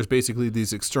 and there's basically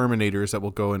these exterminators that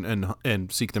will go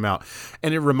and seek them out.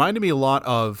 And it reminded me a lot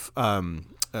of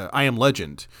I Am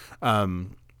Legend.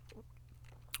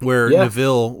 Where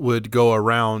Neville would go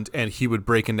around and he would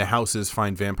break into houses,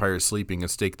 find vampires sleeping,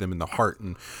 and stake them in the heart.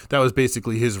 And that was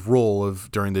basically his role of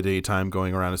during the daytime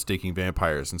going around and staking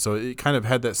vampires. And so it kind of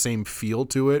had that same feel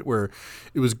to it where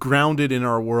it was grounded in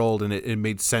our world, and it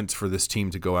made sense for this team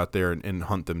to go out there and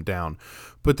hunt them down.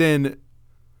 But then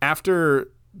after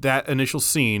that initial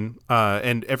scene,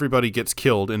 and everybody gets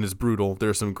killed and is brutal.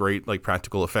 There's some great like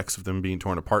practical effects of them being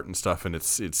torn apart and stuff, and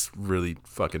it's really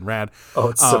fucking rad. Oh,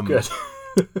 it's so good.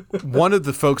 One of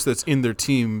the folks that's in their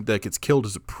team that gets killed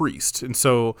is a priest, and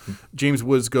so James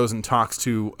Woods goes and talks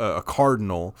to a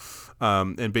cardinal,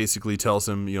 and basically tells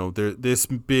him, this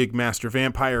big master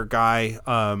vampire guy,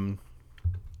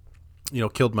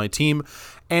 killed my team.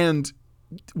 And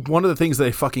one of the things that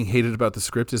I fucking hated about the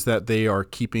script is that they are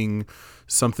keeping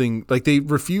something, like they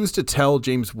refuse to tell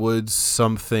James Woods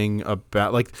something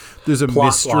about, like there's a plot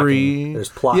mystery blocking. There's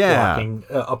plot blocking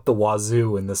up the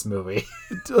wazoo in this movie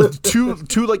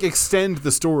to like extend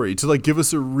the story, to like give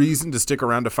us a reason to stick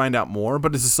around to find out more.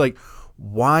 But it's just like,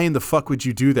 why in the fuck would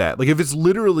you do that? Like if it's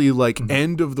literally like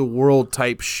end of the world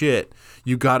type shit,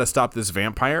 you got to stop this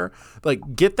vampire.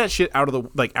 Like get that shit out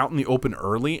in the open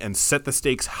early and set the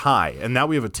stakes high. And now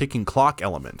we have a ticking clock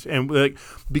element. And like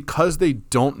because they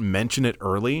don't mention it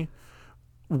early,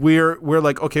 we're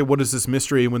like, okay, what is this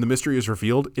mystery? And when the mystery is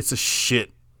revealed, it's a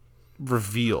shit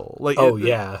reveal. Like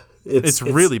it's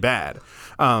really bad.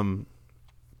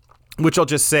 Which I'll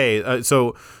just say,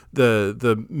 so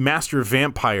the master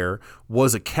vampire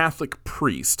was a Catholic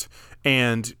priest,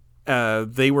 and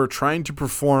they were trying to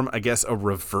perform, I guess, a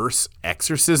reverse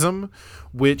exorcism,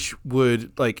 which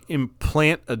would like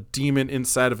implant a demon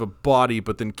inside of a body,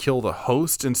 but then kill the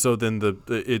host. And so then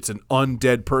it's an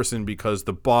undead person because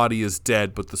the body is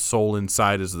dead, but the soul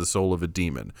inside is the soul of a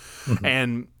demon.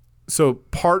 And so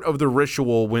part of the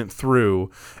ritual went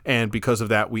through, and because of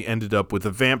that, we ended up with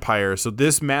a vampire. So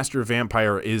this master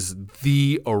vampire is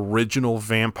the original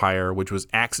vampire, which was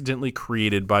accidentally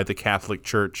created by the Catholic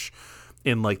Church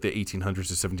in like the 1800s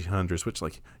or 1700s, which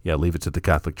like, yeah, leave it to the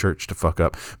Catholic Church to fuck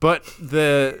up. But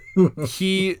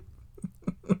he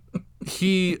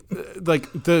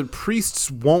like the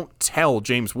priests won't tell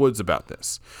James Woods about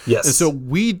this. Yes. And so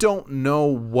we don't know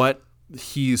what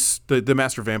he's the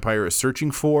master vampire is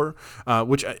searching for,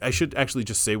 which I should actually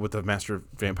just say what the master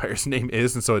vampire's name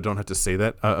is, and so I don't have to say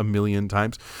that a million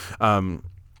times.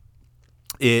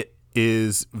 It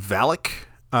is Valak,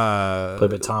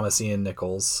 played by Thomas Ian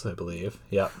Nichols, I believe.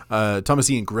 Yeah. Thomas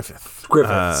Ian Griffith.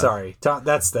 Sorry.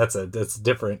 That's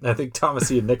different. I think Thomas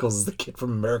Ian Nichols is the kid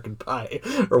from American Pie,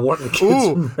 or one of the kids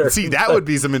from American see, that Pie. Would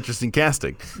be some interesting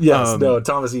casting. Yes,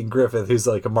 Thomas Ian Griffith, who's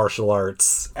like a martial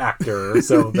arts actor.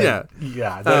 So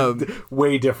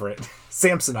way different.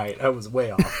 Samsonite, I was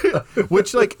way off.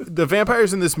 Which like the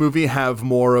vampires in this movie have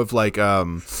more of like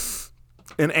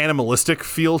an animalistic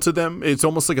feel to them. It's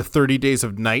almost like a 30 Days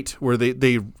of Night where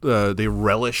they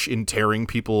relish in tearing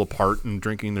people apart and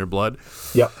drinking their blood.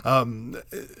 Yep.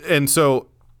 And so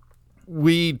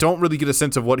we don't really get a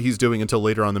sense of what he's doing until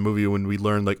later on in the movie when we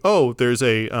learn like, oh, there's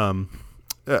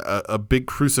a big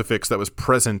crucifix that was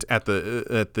present at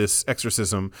this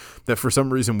exorcism that for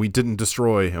some reason we didn't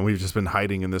destroy, and we've just been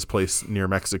hiding in this place near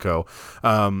Mexico.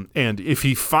 And if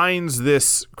he finds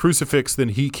this crucifix, then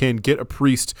he can get a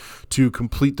priest to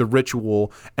complete the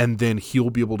ritual, and then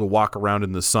he'll be able to walk around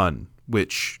in the sun,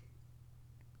 which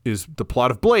is the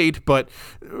plot of Blade, but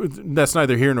that's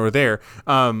neither here nor there.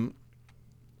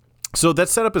 So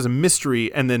that's set up as a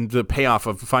mystery, and then the payoff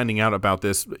of finding out about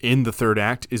this in the third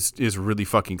act is really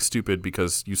fucking stupid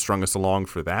because you strung us along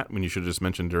for that when you should have just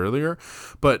mentioned it earlier.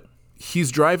 But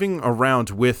he's driving around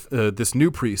with this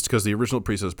new priest because the original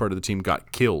priest as part of the team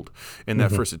got killed in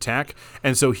that first attack.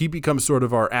 And so he becomes sort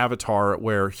of our avatar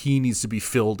where he needs to be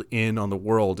filled in on the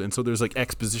world. And so there's like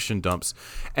exposition dumps.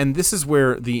 And this is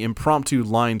where the impromptu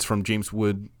lines from James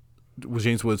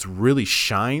Woods really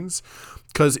shines,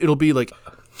 because it'll be like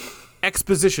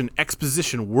exposition,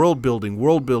 world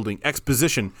building,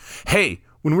 exposition. Hey,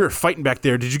 when we were fighting back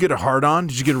there, did you get a hard on?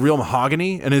 Did you get a real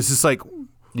mahogany? And it's just like,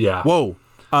 yeah, whoa.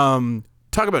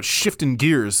 Talk about shifting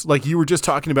gears. Like you were just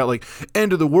talking about, like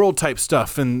end of the world type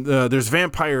stuff, and there's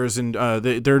vampires, and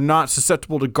they're not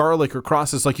susceptible to garlic or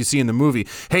crosses like you see in the movie.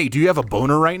 Hey, do you have a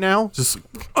boner right now? Just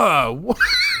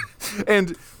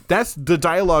and that's the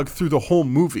dialogue through the whole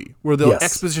movie, where they'll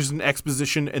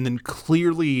exposition, and then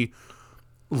clearly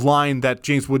line that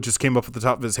James Wood just came up at the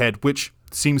top of his head, which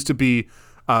seems to be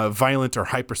violent or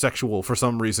hypersexual for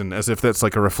some reason, as if that's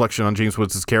like a reflection on James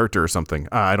Woods' character or something.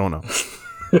 I don't know.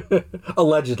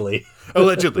 Allegedly.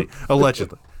 But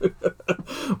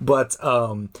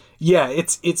yeah,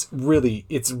 it's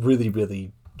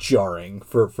really jarring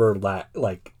for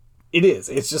like it is.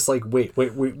 It's just like wait,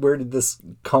 where did this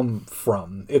come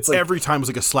from? It's like every time was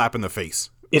like a slap in the face.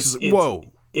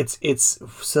 Whoa. It's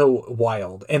so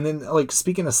wild. And then, like,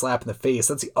 speaking of slap in the face,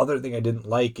 that's the other thing I didn't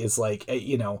like is, like,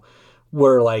 you know,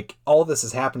 where, like, all this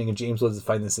is happening and James Woods is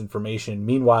finding this information.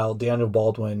 Meanwhile, Daniel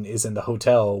Baldwin is in the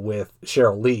hotel with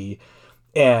Cheryl Lee,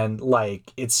 and,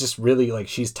 like, it's just really, like,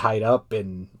 she's tied up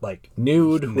and, like,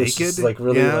 nude, which is, like,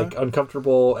 really, like,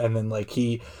 uncomfortable. And then, like,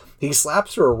 he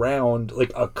slaps her around,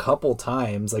 like, a couple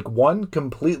times, like, one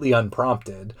completely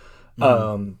unprompted,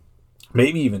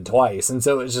 maybe even twice. And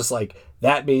so it's just, like,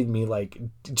 that made me, like,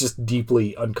 just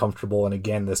deeply uncomfortable. And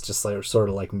again, this just like sort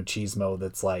of like machismo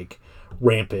that's like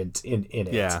rampant in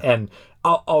it. Yeah. And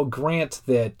I'll grant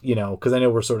that, you know, because I know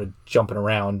we're sort of jumping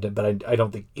around, but I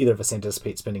don't think either of us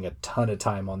anticipate spending a ton of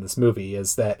time on this movie,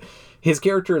 is that his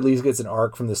character at least gets an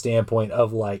arc from the standpoint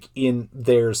of like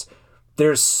there's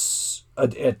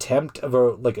an attempt of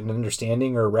an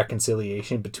understanding or a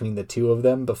reconciliation between the two of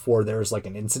them before there's like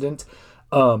an incident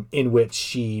in which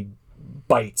she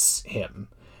bites him.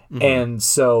 And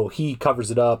so he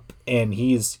covers it up, and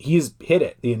he's hid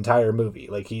it the entire movie.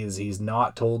 Like he's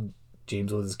not told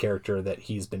James Woods' character that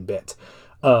he's been bit.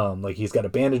 Like he's got a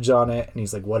bandage on it, and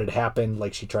he's like, what had happened?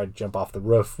 Like she tried to jump off the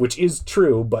roof, which is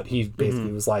true, but he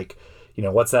basically was like, you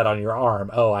know, what's that on your arm?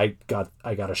 Oh, I got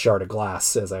a shard of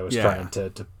glass as I was trying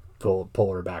to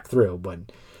pull her back through, but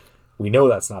we know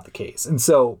that's not the case. And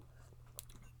so,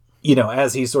 you know,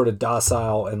 as he's sort of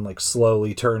docile and like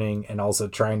slowly turning and also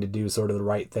trying to do sort of the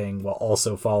right thing while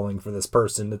also falling for this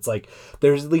person, it's like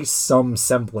there's at least some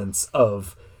semblance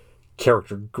of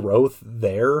character growth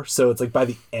there. So it's like by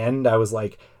the end I was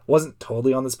like, wasn't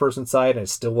totally on this person's side, and I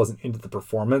still wasn't into the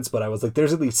performance, but I was like,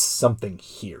 there's at least something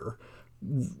here.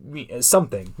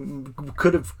 Something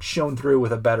could have shown through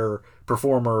with a better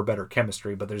performer or better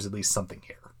chemistry, but there's at least something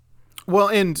here. Well,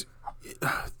 and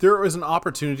there was an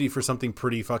opportunity for something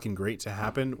pretty fucking great to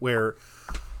happen where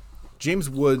James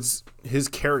Woods, his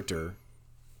character,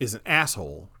 is an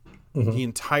asshole the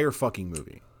entire fucking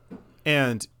movie.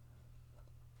 And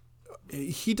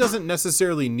he doesn't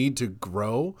necessarily need to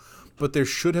grow, but there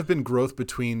should have been growth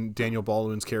between Daniel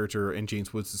Baldwin's character and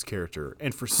James Woods' character.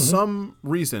 And for some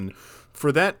reason,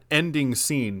 for that ending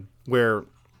scene where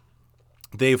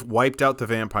they've wiped out the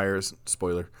vampires,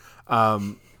 spoiler,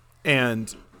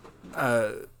 and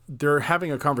they're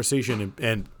having a conversation,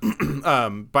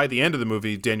 and by the end of the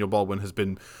movie, Daniel Baldwin has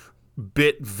been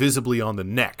bit visibly on the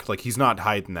neck. Like, he's not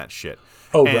hiding that shit.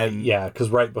 Oh, right, yeah, because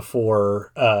right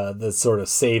before the sort of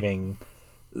saving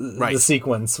the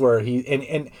sequence where he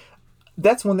and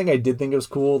that's one thing I did think was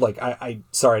cool. Like, I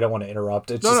sorry, I don't want to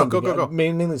interrupt. It's just go.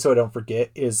 Mainly so I don't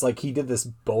forget is like he did this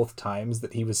both times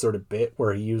that he was sort of bit,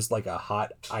 where he used like a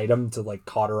hot item to like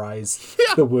cauterize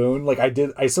the wound. Like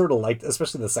I sort of liked,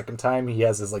 especially the second time he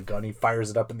has his like gun, he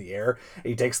fires it up in the air, and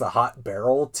he takes the hot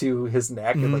barrel to his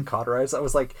neck and like cauterizes. I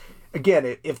was like,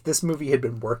 again, if this movie had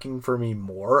been working for me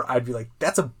more, I'd be like,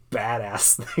 that's a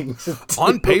badass thing to do.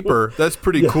 On paper, that's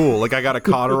pretty cool. Like, I got to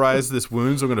cauterize this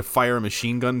wound, so I'm going to fire a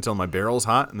machine gun until my barrel's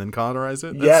hot and then cauterize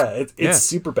it. It's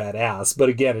super badass. But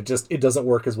again, it doesn't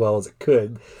work as well as it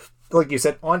could. Like you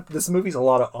said, this movie's a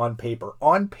lot of on paper.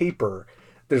 On paper,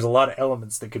 there's a lot of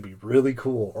elements that could be really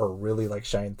cool or really like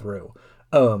shine through.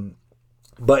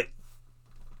 But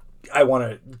I want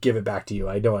to give it back to you.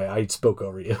 I know I spoke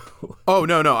over you. Oh,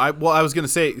 no. I was going to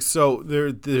say, so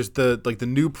there's the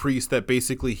new priest that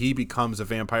basically he becomes a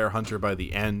vampire hunter by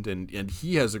the end, and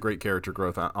he has a great character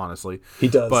growth, honestly. He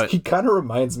does. But he kind of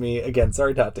reminds me, again,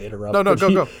 sorry not to interrupt. No,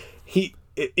 go.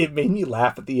 it made me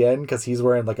laugh at the end because he's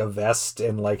wearing like a vest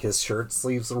and like his shirt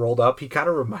sleeves rolled up. He kind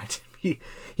of reminded me.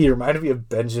 He reminded me of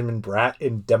Benjamin Bratt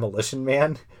in Demolition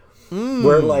Man.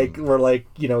 Where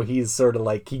he's sort of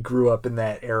like he grew up in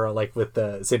that era, like with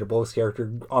the Sandra Bullock's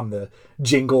character on the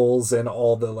jingles and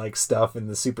all the like stuff and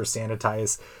the super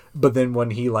sanitized. But then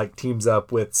when he like teams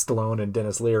up with Stallone and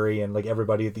Dennis Leary and like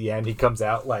everybody at the end, he comes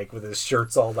out like with his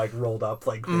shirts all like rolled up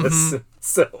like this.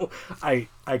 So I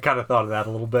kind of thought of that a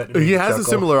little bit. He has a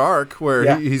similar arc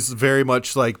where he's very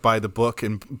much like by the book,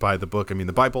 and by the book I mean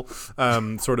the Bible,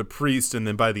 sort of priest, and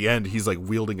then by the end he's like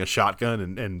wielding a shotgun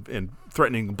and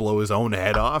threatening to blow his own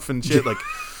head off and shit. Like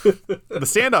the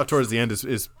standoff towards the end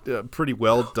is pretty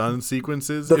well done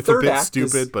sequences. It's a bit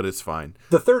stupid, but it's fine.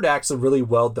 The third act's a really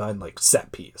well done like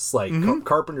set piece. Like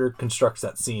Carpenter constructs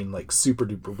that scene like super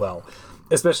duper well.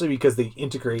 Especially because they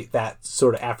integrate that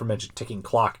sort of aforementioned ticking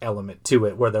clock element to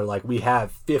it, where they're like, we have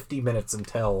 50 minutes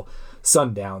until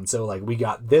sundown, so like we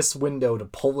got this window to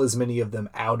pull as many of them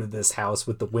out of this house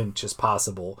with the winch as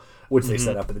possible, which they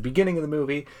set up at the beginning of the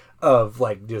movie, of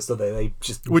like just so they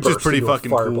just which is pretty fucking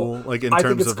cool, like in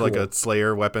terms of like a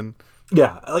Slayer weapon.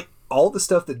 Yeah, like all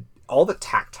the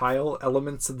tactile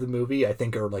elements of the movie I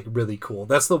think are like really cool.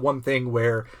 That's the one thing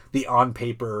where the on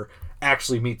paper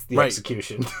actually meets the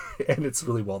execution, and it's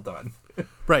really well done.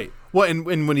 Right. Well,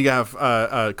 and when you have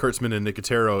Kurtzman and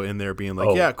Nicotero in there being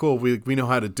like, yeah, cool, we know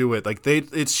how to do it. Like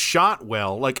it's shot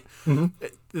well. Like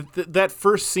that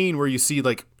first scene where you see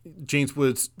like James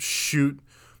Woods shoot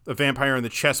a vampire in the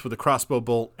chest with a crossbow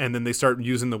bolt, and then they start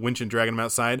using the winch and dragging him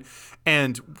outside,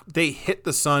 and they hit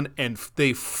the sun and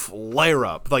they flare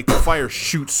up. Like the fire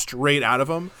shoots straight out of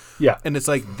them. Yeah. And it's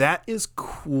like, that is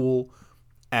cool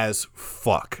as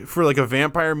fuck for like a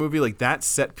vampire movie. Like that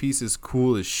set piece is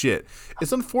cool as shit.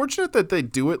 It's unfortunate that they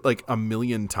do it like a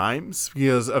million times,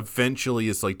 because eventually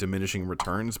it's like diminishing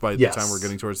returns by the time we're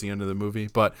getting towards the end of the movie.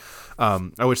 But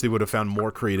I wish they would have found more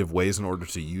creative ways in order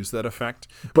to use that effect.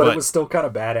 But it was still kind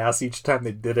of badass each time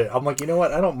they did it. I'm like, you know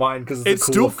what, I don't mind, because it's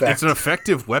a cool effect. It's an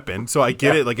effective weapon, so I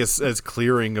get it. Like as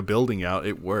clearing a building out,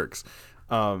 it works.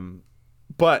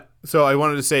 But so I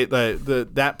wanted to say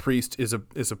that priest is a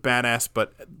badass,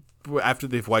 but after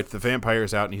they've wiped the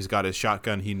vampires out and he's got his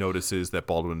shotgun, he notices that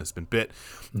Baldwin has been bit,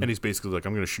 and he's basically like,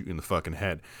 I'm going to shoot you in the fucking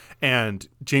head. And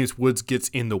James Woods gets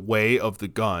in the way of the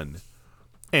gun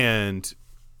and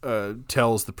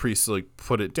tells the priest to like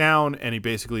put it down, and he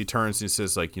basically turns and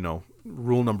says like,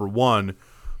 rule number 1,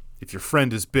 if your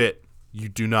friend is bit, you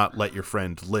do not let your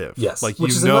friend live. Yes, like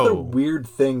which is another weird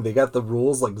thing. They got the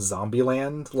rules like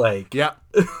Zombieland. Like, yeah,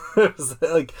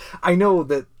 like I know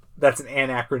that's an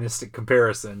anachronistic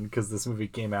comparison because this movie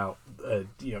came out,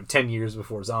 10 years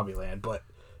before Zombieland, but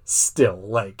still,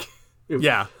 like,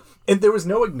 yeah. And there was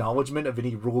no acknowledgement of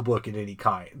any rule book at any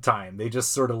time. They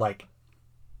just sort of like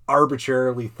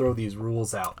arbitrarily throw these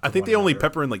rules out. I think they only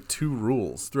pepper in like 2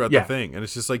 rules throughout the thing, and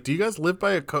it's just like, do you guys live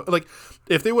by a code? Like,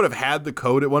 if they would have had the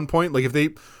code at one point, like if they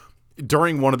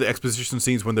during one of the exposition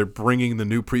scenes when they're bringing the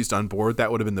new priest on board,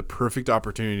 that would have been the perfect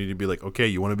opportunity to be like, okay,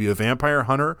 you want to be a vampire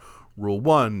hunter? Rule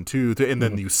 1, 2, 3, and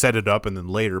then you set it up, and then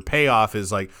later payoff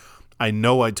is like, I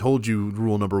know I told you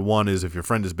rule number 1 is if your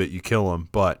friend is bit, you kill him,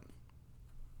 but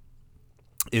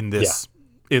in this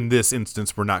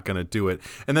instance, we're not going to do it.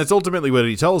 And that's ultimately what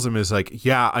he tells him is like,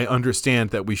 yeah, I understand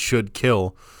that we should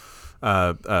kill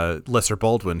Lesser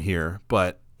Baldwin here,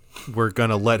 but we're going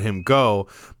to let him go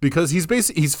because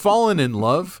he's fallen in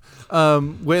love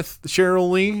with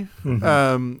Cheryl Lee,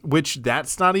 which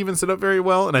that's not even set up very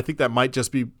well. And I think that might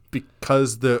just be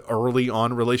because the early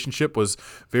on relationship was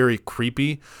very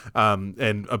creepy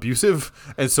and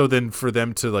abusive. And so then for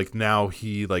them to like, now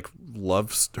he like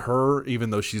loves her, even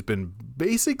though she's been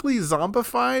basically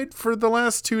zombified for the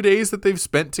last 2 days that they've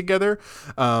spent together,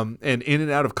 and in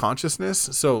and out of consciousness.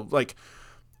 So like,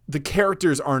 the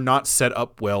characters are not set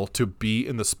up well to be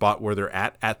in the spot where they're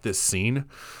at this scene.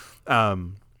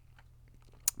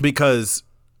 Because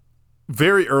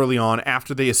very early on,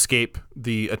 after they escape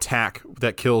the attack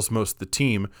that kills most of the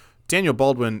team, Daniel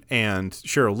Baldwin and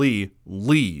Cheryl Lee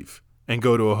leave and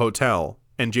go to a hotel.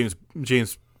 And James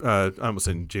I almost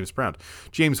said James Brown.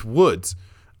 James Woods,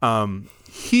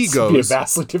 he goes... It'd be a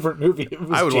vastly different movie.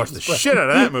 I would watch the shit out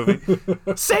of that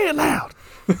movie. Say it loud!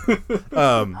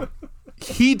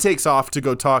 He takes off to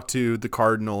go talk to the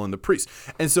cardinal and the priest.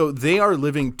 And so they are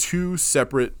living 2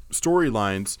 separate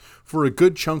storylines for a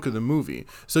good chunk of the movie.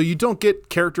 So you don't get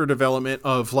character development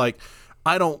of like,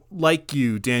 I don't like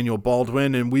you, Daniel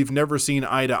Baldwin, and we've never seen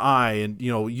eye to eye. And,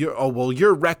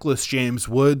 you're reckless, James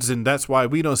Woods, and that's why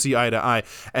we don't see eye to eye.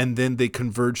 And then they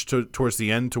converge towards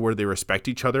the end to where they respect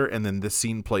each other, and then this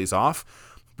scene plays off.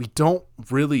 We don't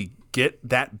really get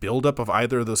that buildup of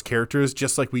either of those characters,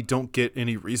 just like we don't get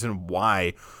any reason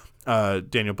why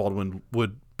Daniel Baldwin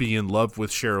would be in love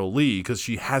with Cheryl Lee, because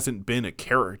she hasn't been a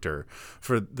character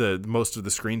for the most of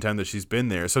the screen time that she's been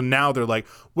there. So now they're like,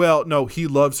 well, no, he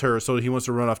loves her, so he wants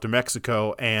to run off to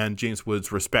Mexico, and James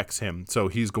Woods respects him, so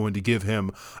he's going to give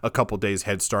him a couple days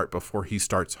head start before he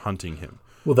starts hunting him.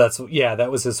 Well,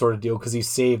 that was his sort of deal, because he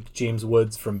saved James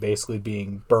Woods from basically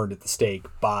being burned at the stake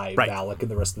by Valak and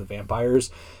the rest of the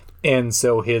vampires. And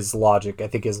so his logic, I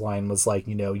think his line was like,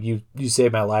 you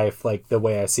saved my life. Like, the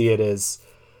way I see it is,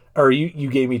 or you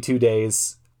gave me 2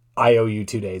 days, I owe you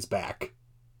 2 days back.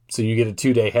 So you get a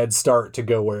 2-day head start to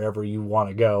go wherever you want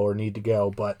to go or need to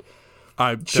go. But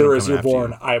sure as you're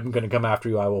born, I'm going to come after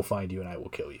you. I will find you and I will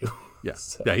kill you. Yeah.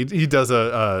 So. Yeah. He does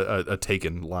a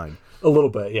Taken line. A little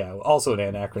bit. Yeah. Also an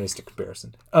anachronistic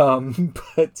comparison.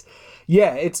 But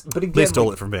yeah, but again, they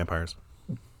stole it from vampires.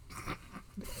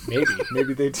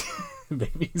 Maybe they did.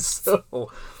 Maybe so.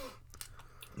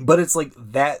 But it's like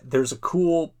that. There's a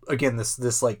cool, again,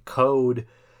 this like code,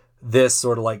 this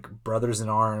sort of like brothers in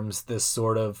arms, this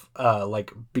sort of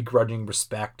like begrudging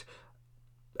respect.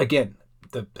 Again,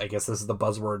 I guess this is the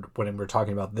buzzword when we're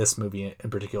talking about this movie in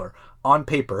particular. On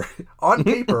paper, all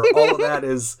of that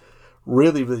is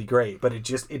really, really great, but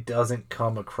it doesn't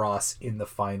come across in the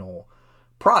final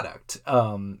product,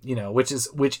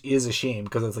 which is a shame,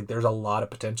 because it's like there's a lot of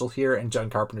potential here, and John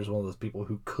Carpenter's one of those people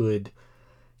who could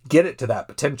get it to that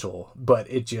potential, but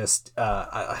it just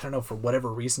I don't know, for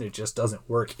whatever reason it just doesn't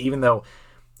work, even though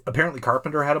apparently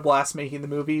Carpenter had a blast making the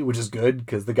movie, which is good,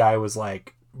 because the guy was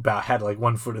like had like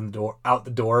 1 foot out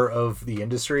the door of the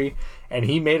industry, and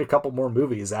he made a couple more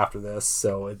movies after this,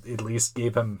 so it at least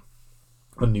gave him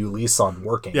a new lease on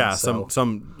working. Yeah, so.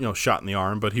 some shot in the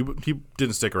arm, but he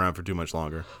didn't stick around for too much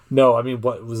longer. No, I mean,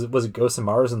 what was it? Was it Ghosts of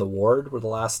Mars and The Ward were the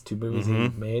last 2 movies he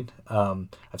made? I've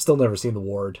still never seen The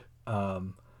Ward.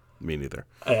 Me neither.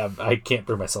 I can't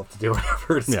bring myself to do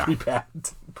whatever. It's pretty bad.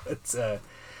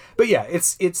 But yeah,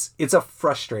 it's a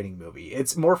frustrating movie.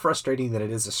 It's more frustrating than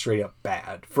it is a straight up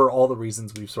bad, for all the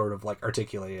reasons we've sort of like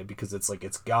articulated, because it's like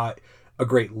it's got a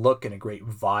great look and a great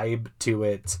vibe to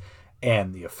it,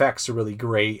 and the effects are really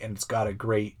great, and it's got a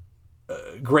great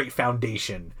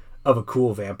foundation of a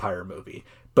cool vampire movie,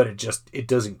 but it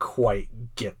doesn't quite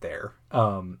get there.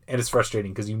 And it's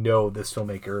frustrating, because this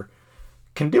filmmaker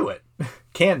can do it,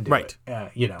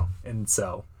 and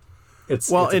so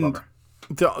it's a bummer.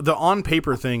 The on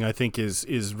paper thing, I think,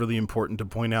 is really important to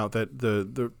point out, that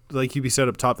the like you said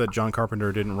up top, that John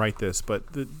Carpenter didn't write this, but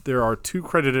there are 2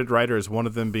 credited writers, one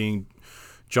of them being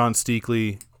John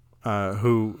Steakley,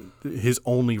 who his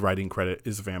only writing credit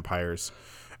is vampires.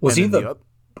 Was he the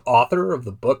author of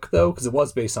the book, though? Because it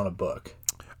was based on a book.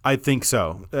 I think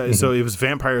so. So it was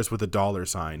vampires with a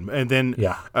 $sign. And then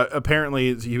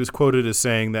apparently he was quoted as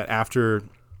saying that after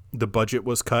the budget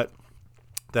was cut,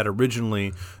 that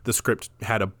originally the script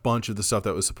had a bunch of the stuff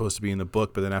that was supposed to be in the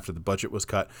book, but then after the budget was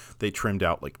cut, they trimmed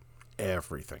out like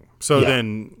everything. So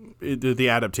then the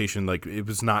adaptation, like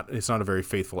it's not a very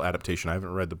faithful adaptation. I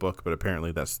haven't read the book, but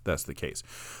apparently that's the case.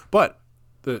 But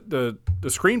the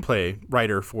screenplay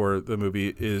writer for the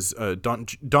movie is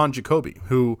Don Jacoby,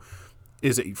 who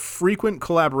is a frequent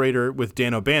collaborator with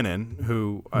Dan O'Bannon,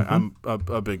 who I'm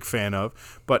a big fan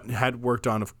of, but had worked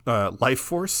on Life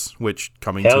Force, which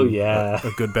coming a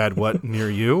good bad what near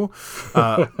you.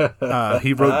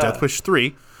 He wrote Death Wish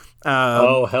 3.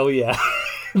 Oh, hell yeah.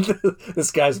 This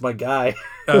guy's my guy.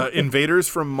 Invaders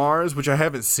from Mars, which I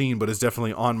haven't seen, but is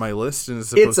definitely on my list and is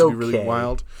supposed to be really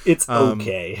wild. It's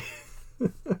okay.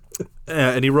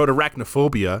 And he wrote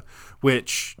Arachnophobia,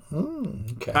 which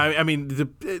I mean,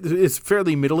 it's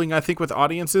fairly middling, I think, with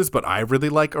audiences, but I really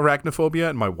like Arachnophobia,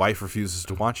 and my wife refuses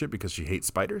to watch it because she hates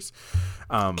spiders.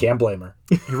 Can't blame her.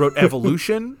 He wrote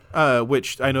Evolution,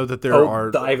 which I know that there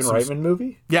are... the Ivan Reitman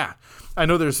movie? Yeah. I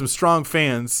know there's some strong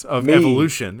fans of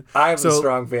Evolution. I'm a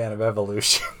strong fan of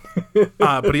Evolution.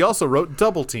 But he also wrote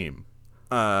Double Team.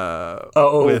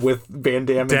 With Van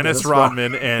Damme and Dennis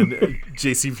Rodman and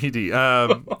JCVD.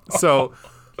 So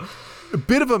a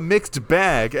bit of a mixed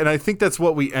bag, and I think that's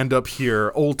what we end up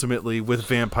here ultimately with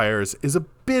vampires, is a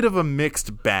bit of a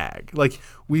mixed bag. Like,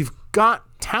 we've got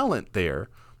talent there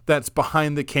that's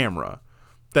behind the camera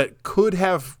that could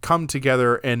have come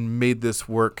together and made this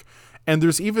work, and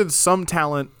there's even some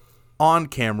talent on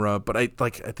camera, but I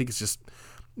think it's just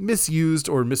misused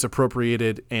or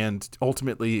misappropriated, and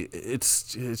ultimately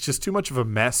it's just too much of a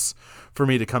mess for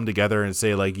me to come together and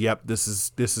say, like, yep, this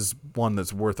is one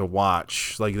that's worth a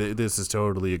watch. Like, this is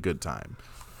totally a good time.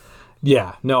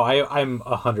 Yeah, no, I'm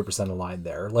 100% aligned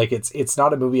there. Like, it's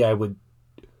not a movie I would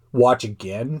watch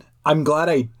again. I'm glad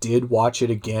I did watch it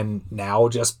again now,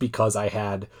 just because I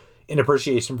had an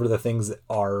appreciation for the things that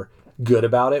are good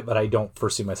about it, but I don't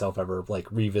foresee myself ever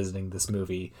like revisiting this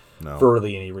movie for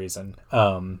really any reason.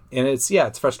 And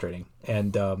it's frustrating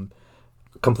and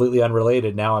completely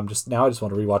unrelated. Now I just want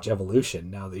to rewatch Evolution.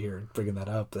 Now that you're bringing that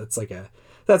up, that's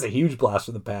a huge blast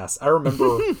from the past. I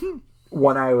remember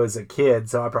when I was a kid,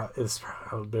 so it's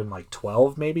probably been like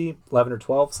 12, maybe 11 or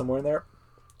 12, somewhere in there.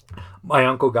 My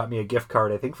uncle got me a gift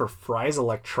card, I think, for Fry's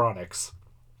Electronics.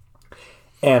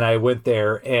 And I went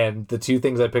there, and the two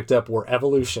things I picked up were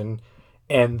Evolution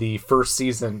and the first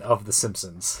season of The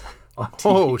Simpsons on TV.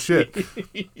 Oh, shit.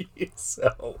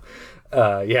 So,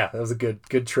 that was a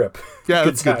good trip. Yeah,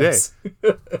 that's a good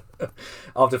day.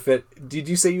 I'll have to fit. Did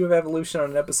you say you have Evolution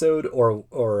on an episode or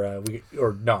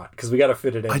not? Because we got to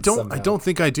fit it in. I don't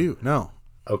think I do. No.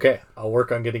 Okay, I'll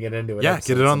work on getting it into it. Yeah,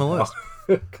 get it on the list.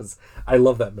 Because I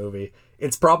love that movie.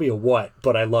 It's probably a what,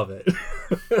 but I love it.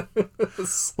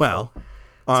 Well,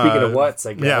 speaking of whats,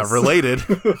 I guess. Yeah, related.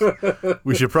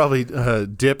 We should probably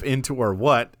dip into our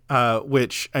what,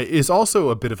 which is also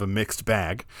a bit of a mixed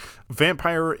bag.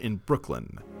 Vampire in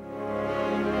Brooklyn.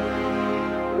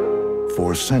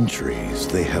 For centuries,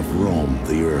 they have roamed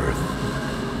the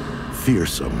earth,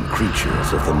 fearsome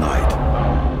creatures of the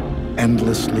night,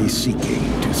 endlessly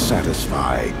seeking to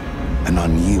satisfy an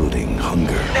unyielding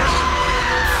hunger.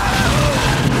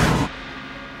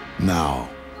 Now,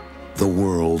 the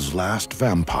world's last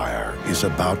vampire is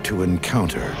about to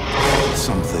encounter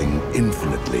something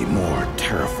infinitely more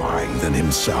terrifying than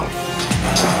himself.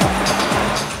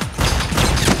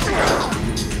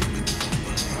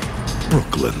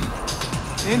 Brooklyn.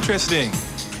 Interesting.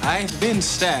 I've been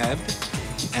stabbed,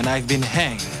 and I've been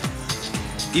hanged.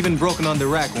 Even broken on the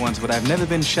rack once, but I've never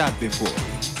been shot before.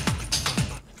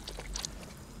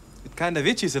 It kind of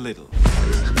itches a little.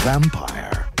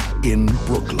 Vampire in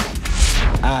Brooklyn.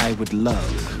 I would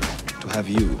love to have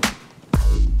you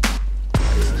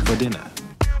for dinner.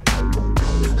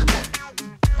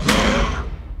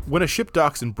 When a ship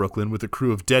docks in Brooklyn with a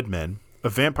crew of dead men, a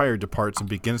vampire departs and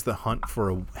begins the hunt for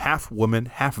a half-woman,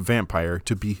 half-vampire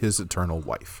to be his eternal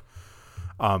wife.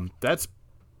 That's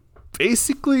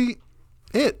basically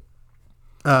it.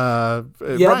 Ryan,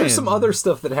 there's some other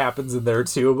stuff that happens in there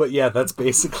too, but yeah, that's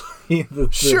basically the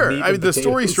sure. meat I mean, the potatoes.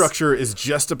 story structure is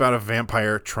just about a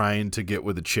vampire trying to get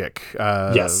with a chick.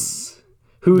 Yes,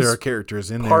 there are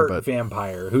characters in part there, but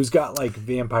vampire who's got like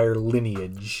vampire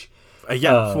lineage.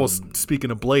 Well, speaking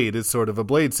of Blade, it's sort of a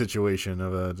Blade situation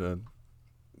of a.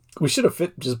 We should have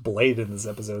fit just Blade in this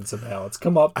episode somehow. It's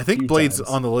come up. I think Blade's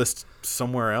on the list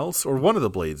somewhere else, or one of the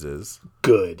Blades is.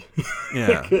 Good.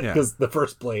 Yeah. Because the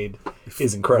first Blade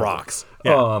is incredible. Rocks.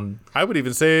 Yeah. I would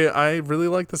even say I really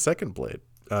like the second Blade.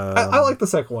 I like the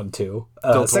second one too.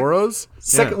 Del Toro's?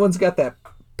 Second one's got that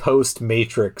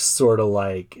post-Matrix sort of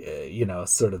like,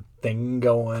 sort of thing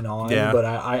going on. Yeah. But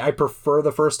I prefer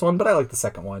the first one, but I like the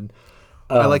second one.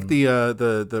 I like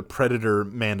the Predator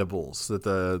mandibles that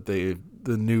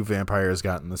the new vampires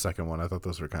got in the second one. I thought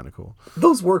those were kind of cool.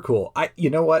 Those were cool. You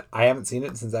know what? I haven't seen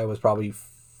it since I was probably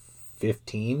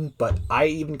 15, but I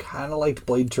even kind of liked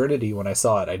Blade Trinity when I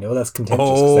saw it. I know that's contentious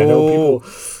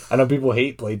because I know people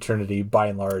hate Blade Trinity by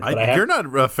and large. But you're not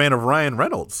a fan of Ryan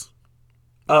Reynolds.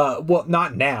 Well,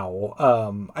 not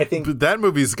now. I think that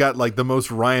movie's got like the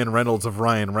most Ryan Reynolds of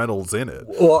Ryan Reynolds in it.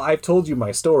 Well, I've told you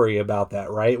my story about that,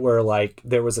 right? Where like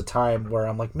there was a time where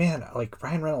I'm like, man, like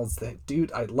Ryan Reynolds, that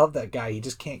dude, I love that guy. He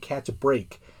just can't catch a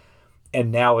break.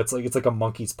 And now it's like a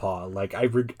monkey's paw. Like I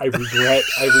regret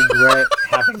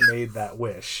having made that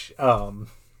wish.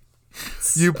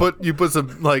 You put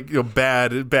some like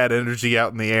bad energy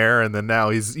out in the air, and then now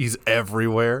he's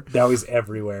everywhere. Now he's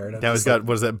everywhere. And now he's got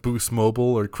what is that, Boost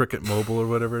Mobile or Cricket Mobile or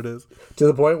whatever it is. To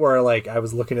the point where like I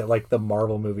was looking at like the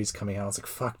Marvel movies coming out. I was like,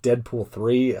 fuck, Deadpool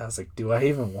 3. I was like, do I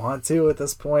even want to at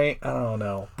this point? I don't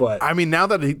know. But I mean, now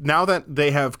that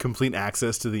they have complete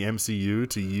access to the MCU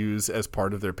to use as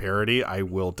part of their parody, I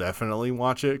will definitely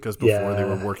watch it, because before they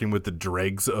were working with the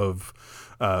dregs of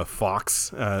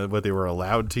Fox, what they were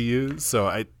allowed to use.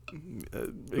 So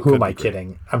who am I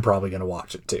kidding? I'm probably going to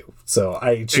watch it too. So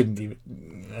I shouldn't even.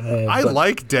 I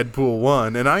like Deadpool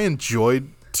 1, and I enjoyed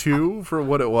 2 for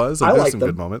what it was. I like some them.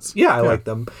 Good moments. Yeah, I like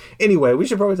them. Anyway, we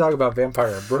should probably talk about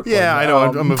Vampire in Brooklyn. Yeah, I know.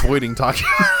 I'm avoiding talking.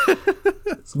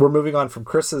 We're moving on from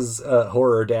Chris's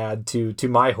horror dad to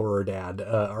my horror dad,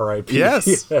 R.I.P.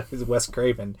 Yes. Wes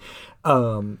Craven.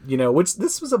 Which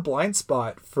this was a blind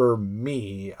spot for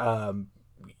me. I'm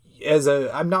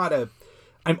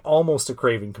almost a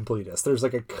Craven completist. There's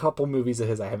like a couple movies of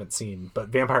his I haven't seen, but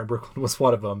Vampire in Brooklyn was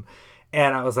one of them.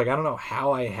 And I was like, I don't know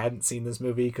how I hadn't seen this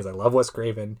movie, because I love Wes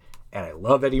Craven and I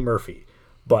love Eddie Murphy.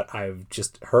 But I've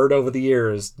just heard over the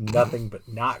years nothing but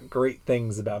not great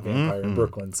things about Vampire in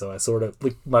Brooklyn. So I sort of,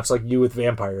 much like you with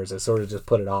vampires, I sort of just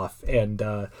put it off. And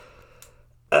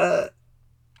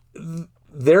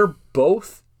they're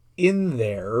both in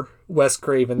there, Wes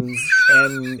Craven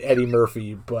and Eddie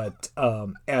Murphy. But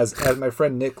as my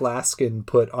friend Nick Laskin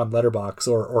put on Letterboxd,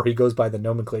 or he goes by the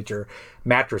nomenclature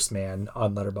Mattress Man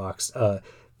on Letterboxd,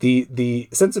 the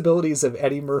sensibilities of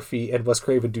Eddie Murphy and Wes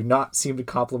Craven do not seem to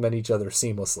complement each other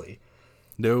seamlessly.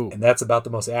 No. And that's about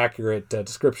the most accurate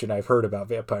description I've heard about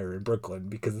Vampire in Brooklyn,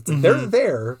 because it's they're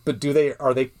there, but do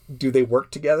they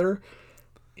work together?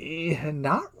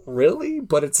 Not really,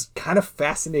 but it's kind of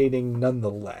fascinating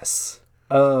nonetheless.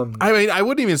 I mean, I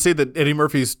wouldn't even say that Eddie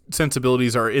Murphy's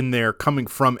sensibilities are in there coming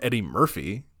from Eddie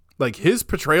Murphy. Like, his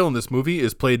portrayal in this movie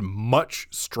is played much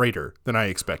straighter than I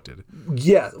expected.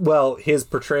 Yeah, well, his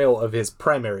portrayal of his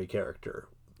primary character.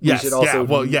 Yes,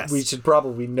 yes. We should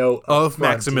probably note of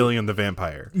Maximilian the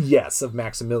vampire. Yes, of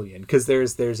Maximilian, because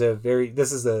there's a very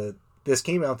this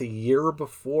came out the year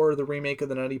before the remake of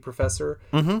The Nutty Professor.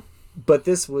 Mm-hmm. But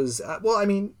this was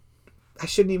I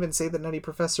shouldn't even say that Nutty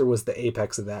Professor was the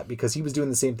apex of that, because he was doing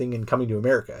the same thing in Coming to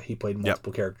America. He played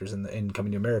multiple characters in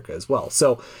Coming to America as well.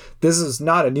 So this is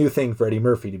not a new thing for Eddie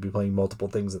Murphy to be playing multiple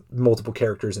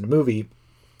characters in a movie,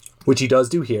 which he does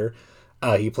do here.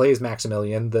 He plays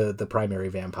Maximilian, the primary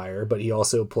vampire, but he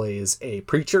also plays a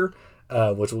preacher,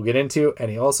 which we'll get into, and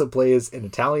he also plays an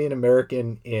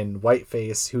Italian-American in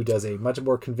whiteface who does a much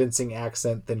more convincing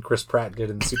accent than Chris Pratt did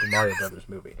in the Super Mario Brothers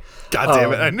movie. God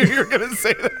damn it, I knew you were going to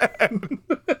say that.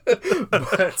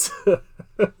 But,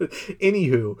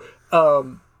 anywho,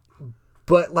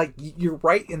 but, like, you're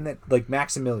right in that, like,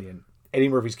 Maximilian, Eddie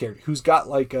Murphy's character, who's got,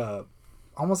 like,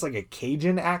 almost like a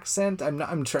Cajun accent. I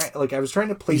was trying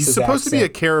to place He's his supposed accent. to be a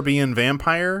Caribbean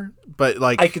vampire, but,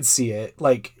 like... I could see it.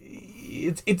 Like...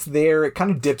 It's there. It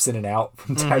kind of dips in and out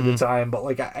from time to time, but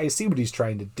like I see what he's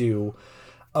trying to do.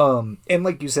 And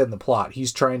like you said in the plot,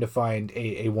 he's trying to find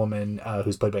a woman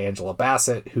who's played by Angela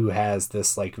Bassett, who has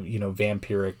this like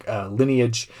vampiric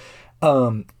lineage.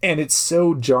 And it's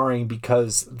so jarring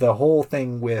because the whole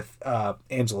thing with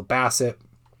Angela Bassett,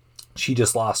 she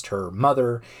just lost her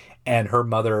mother, and her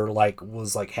mother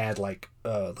had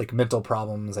mental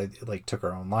problems. I took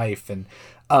her own life, and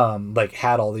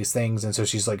had all these things, and so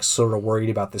she's like sort of worried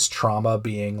about this trauma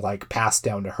being like passed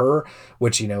down to her,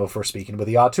 which if we're speaking with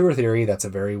the auteur theory, that's a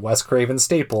very Wes Craven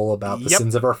staple about the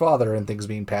sins of our father and things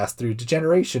being passed through to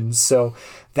generations. So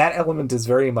that element is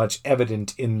very much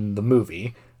evident in the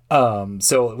movie.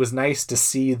 So it was nice to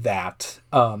see that,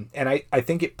 and I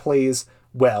think it plays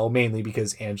well, mainly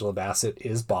because Angela Bassett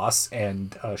is boss,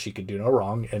 and she could do no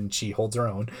wrong, and she holds her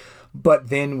own. But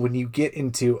then when you get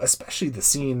into especially the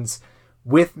scenes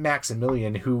with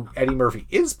Maximilian, who Eddie Murphy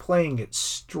is playing it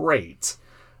straight,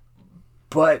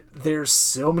 but there's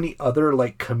so many other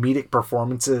like comedic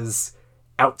performances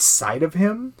outside of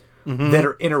him that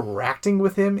are interacting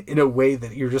with him in a way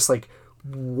that you're just like,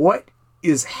 what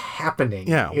is happening?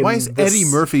 Yeah, why is Eddie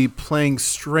Murphy playing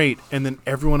straight and then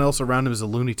everyone else around him is a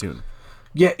Looney Tune?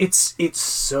 Yeah, it's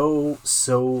so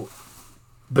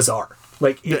bizarre.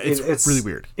 Like it's really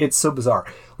weird. It's so bizarre.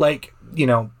 Like,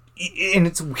 and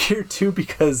it's weird too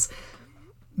because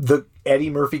the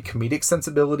Eddie Murphy comedic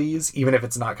sensibilities, even if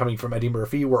it's not coming from Eddie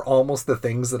Murphy, were almost the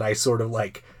things that I sort of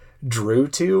like drew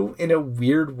to in a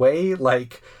weird way.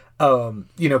 Like,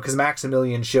 because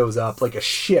Maximilian shows up, like a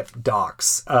ship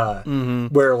docks,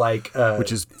 where like,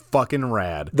 which is fucking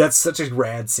rad. That's such a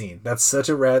rad scene.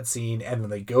 And then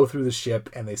they go through the ship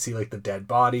and they see like the dead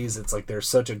bodies. It's like, there's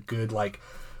such a good like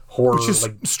horror, which is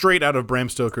like straight out of Bram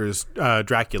Stoker's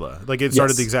Dracula. Like, it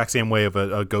started the exact same way of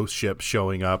a ghost ship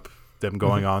showing up, them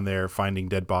going on there, finding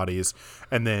dead bodies,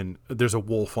 and then there's a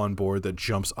wolf on board that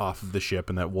jumps off of the ship,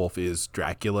 and that wolf is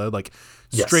Dracula. Like,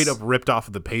 straight up ripped off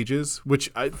of the pages,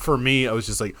 which for me, I was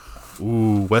just like,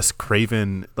 ooh, Wes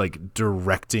Craven, like,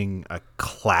 directing a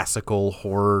classical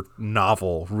horror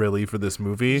novel, really, for this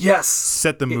movie. Yes.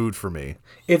 Set the mood for me.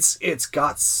 It's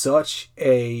got such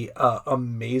a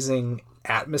amazing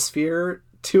atmosphere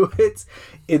to it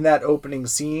in that opening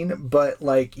scene, but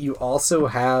like you also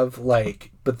have the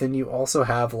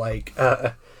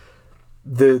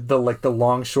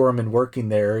longshoreman working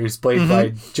there, who's played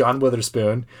by John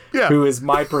Witherspoon, who is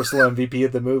my personal MVP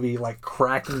of the movie, like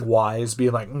cracking wise,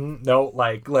 being like, no,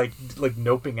 like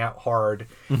noping out hard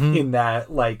in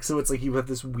that, like, so it's like you have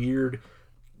this weird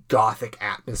gothic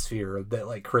atmosphere that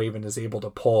like Craven is able to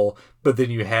pull, but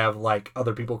then you have like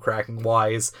other people cracking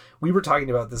wise. We were talking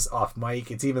about this off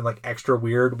mic. It's even like extra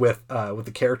weird with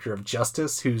the character of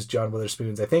Justice, who's John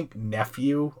Witherspoon's, I think,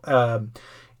 nephew,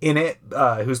 in it,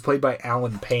 who's played by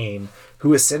Alan Payne,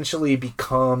 who essentially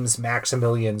becomes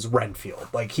Maximilian's Renfield.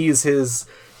 Like, he's his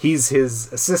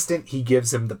assistant. He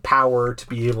gives him the power to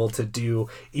be able to do,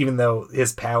 even though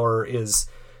his power is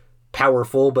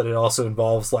powerful, but it also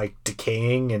involves like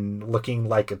decaying and looking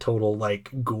like a total like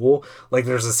ghoul. Like,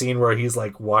 there's a scene where he's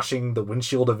like washing the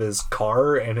windshield of his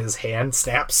car and his hand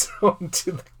snaps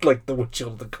onto like the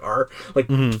windshield of the car, like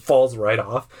falls right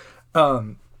off.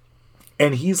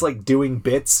 And he's like doing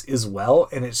bits as well,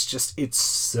 and it's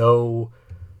so,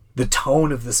 the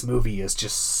tone of this movie is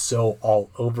just so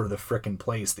all over the frickin'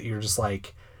 place that you're just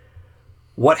like,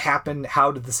 what happened?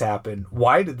 How did this happen?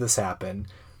 Why did this happen?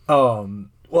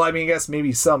 Well, I mean, I guess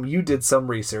maybe you did some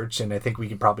research, and I think we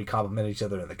could probably compliment each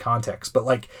other in the context, but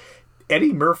like,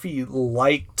 Eddie Murphy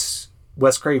liked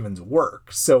Wes Craven's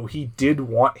work, so he did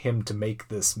want him to make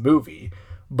this movie,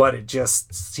 but it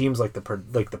just seems like the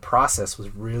process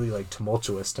was really like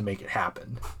tumultuous to make it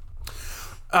happen.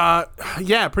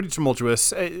 Yeah, pretty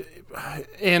tumultuous.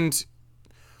 And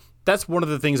that's one of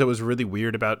the things that was really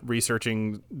weird about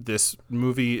researching this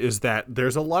movie, is that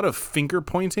there's a lot of finger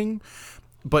pointing,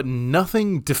 but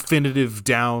nothing definitive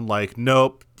down, like,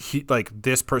 nope, like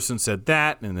this person said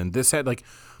that, and then this had, like,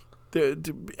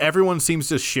 everyone seems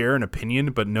to share an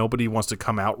opinion, but nobody wants to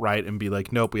come out right and be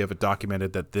like, nope, we have it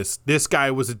documented that this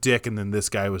guy was a dick and then this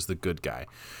guy was the good guy.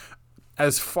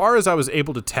 As far as I was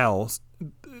able to tell,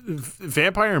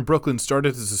 Vampire in Brooklyn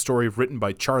started as a story written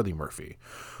by Charlie Murphy,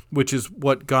 which is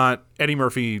what got Eddie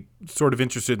Murphy sort of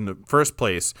interested in the first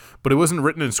place. But it wasn't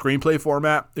written in screenplay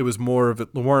format. It was more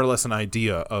or less an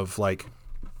idea of like,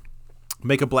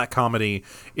 make a black comedy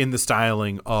in the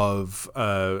styling of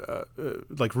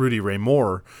like Rudy Ray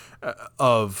Moore,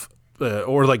 or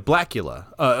like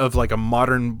Blackula, of like a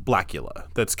modern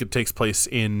Blackula that takes place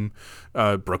in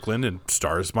Brooklyn and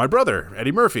stars my brother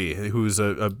Eddie Murphy, who's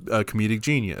a comedic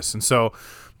genius. And so,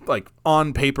 like,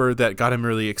 on paper that got him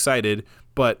really excited,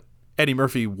 but Eddie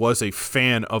Murphy was a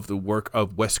fan of the work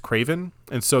of Wes Craven,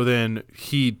 and so then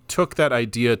he took that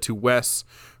idea to Wes,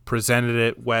 presented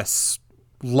it. Wes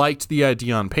liked the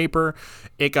idea on paper.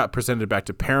 It got presented back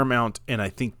to Paramount, and I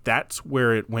think that's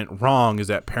where it went wrong, is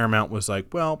that Paramount was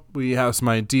like, well, we have some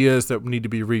ideas that need to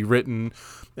be rewritten,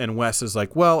 and Wes is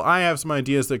like, well, I have some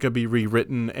ideas that could be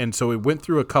rewritten. And so it went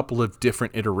through a couple of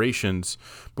different iterations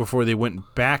before they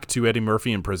went back to Eddie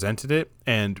Murphy and presented it.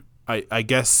 And I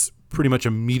guess pretty much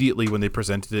immediately when they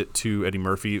presented it to Eddie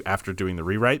Murphy after doing the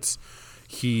rewrites,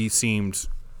 he seemed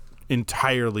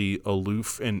entirely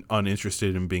aloof and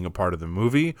uninterested in being a part of the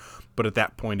movie. But at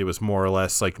that point, it was more or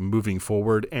less like moving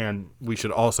forward. And we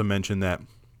should also mention that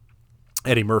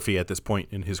Eddie Murphy at this point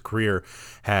in his career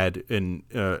had an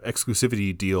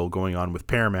exclusivity deal going on with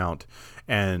Paramount,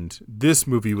 and this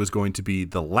movie was going to be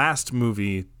the last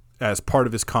movie as part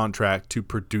of his contract to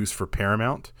produce for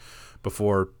Paramount.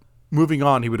 Before moving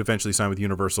on, he would eventually sign with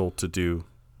Universal to do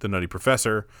The Nutty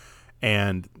Professor,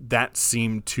 and that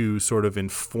seemed to sort of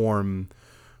inform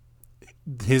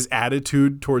his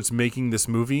attitude towards making this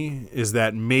movie, is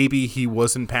that maybe he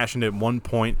wasn't passionate at one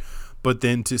point, but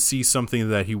then to see something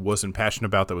that he wasn't passionate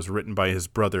about that was written by his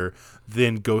brother,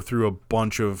 then go through a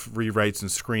bunch of rewrites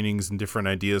and screenings and different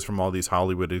ideas from all these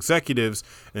Hollywood executives,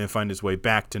 and then find his way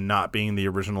back to not being the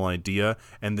original idea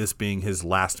and this being his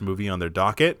last movie on their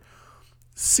docket.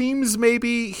 Seems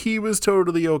maybe he was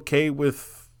totally okay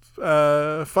with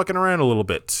fucking around a little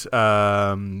bit,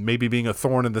 maybe being a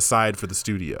thorn in the side for the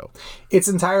studio. It's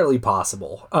entirely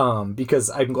possible,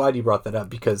 because I'm glad you brought that up,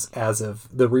 because as of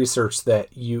the research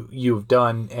that you've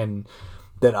done and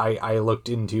that I looked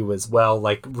into as well,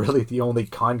 like, really the only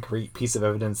concrete piece of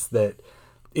evidence that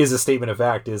is a statement of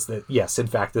fact is that, yes, in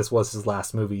fact, this was his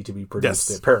last movie to be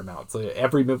produced at Paramount. So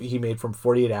every movie he made from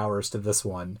 48 Hours to this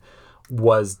one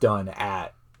was done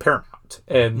at Paramount.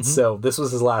 And so this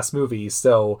was his last movie,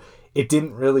 so it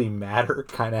didn't really matter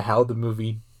kind of how the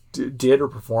movie did or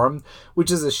performed,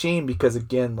 which is a shame, because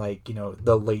again, like, you know,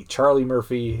 the late Charlie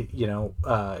Murphy, you know,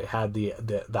 had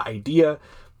the idea,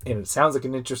 and it sounds like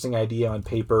an interesting idea on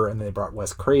paper, and they brought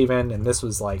Wes Craven, and this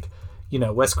was like, you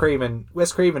know, Wes Craven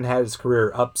had his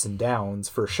career ups and downs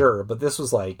for sure, but this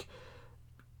was like,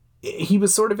 he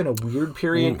was sort of in a weird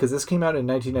period, because this came out in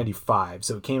 1995,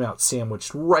 so it came out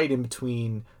sandwiched right in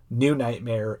between New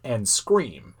Nightmare and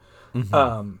Scream.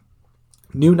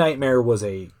 New Nightmare was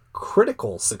a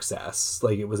critical success,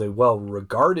 like, it was a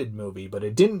well-regarded movie, but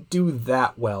it didn't do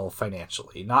that well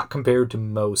financially, not compared to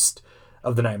most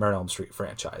of the Nightmare on Elm Street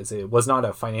franchise. It was not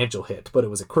a financial hit, but it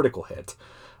was a critical hit.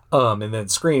 And then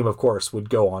Scream, of course, would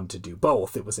go on to do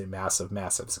both. It was a massive,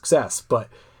 massive success, but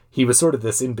he was sort of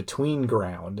this in-between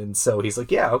ground. And so he's like,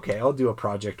 yeah, okay, I'll do a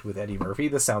project with Eddie Murphy.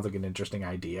 This sounds like an interesting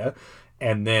idea.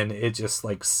 And then it just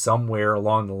like somewhere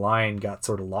along the line got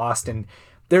sort of lost. And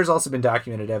there's also been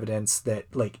documented evidence that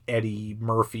like Eddie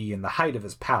Murphy in the height of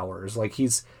his powers, like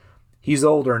he's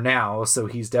older now, so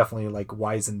he's definitely like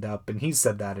wizened up, and he's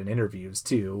said that in interviews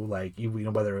too, like you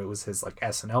know, whether it was his like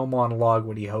SNL monologue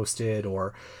when he hosted,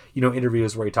 or you know,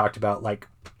 interviews where he talked about like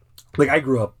I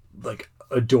grew up like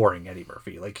adoring Eddie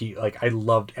Murphy, like I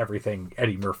loved everything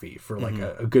Eddie Murphy for like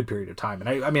a good period of time, and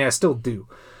I mean I still do.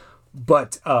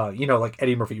 But, you know, like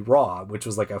Eddie Murphy Raw, which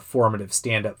was like a formative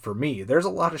stand-up for me, there's a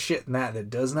lot of shit in that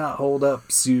does not hold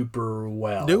up super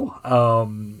well.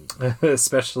 No.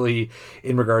 Especially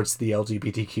in regards to the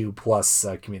LGBTQ plus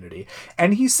community.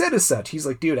 And he said as such, he's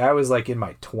like, dude, I was like in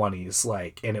my 20s,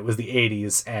 like, and it was the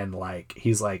 80s, and like,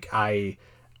 he's like, I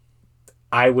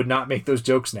would not make those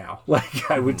jokes now.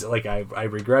 Like, I would, like, I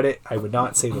regret it. I would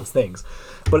not say those things.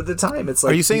 But at the time, it's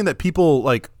like... Are you saying that people,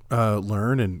 like,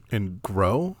 learn and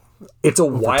grow? It's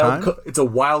a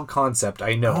wild concept,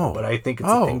 I know, but I think it's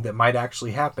a thing that might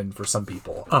actually happen for some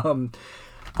people.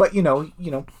 But you know,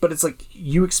 but it's like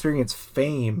you experience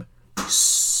fame,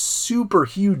 super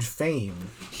huge fame,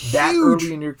 that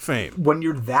early in your fame when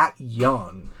you're that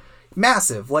young,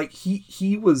 massive. Like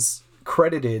he was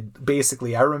credited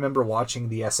basically. I remember watching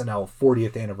the SNL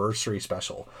 40th anniversary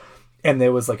special, and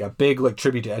there was like a big like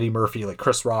tribute to Eddie Murphy, like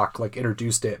Chris Rock like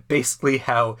introduced it, basically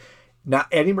how. Now,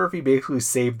 Eddie Murphy basically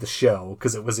saved the show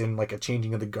because it was in like a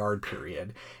changing of the guard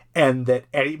period. And that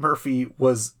Eddie Murphy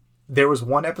there was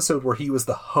one episode where he was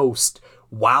the host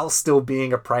while still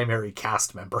being a primary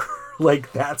cast member.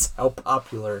 Like, that's how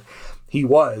popular he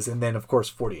was. And then, of course,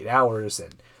 48 Hours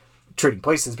and Trading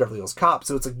Places, Beverly Hills Cop.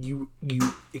 So it's like you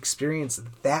experience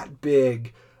that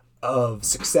big of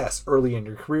success early in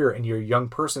your career, and you're a young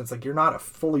person. It's like you're not a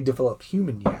fully developed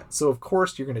human yet. So, of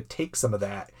course, you're going to take some of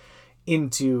that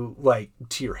into like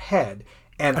to your head.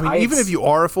 And I mean, even if you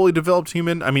are a fully developed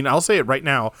human, I mean, I'll say it right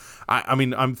now. I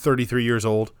mean, I'm 33 years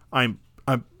old. I'm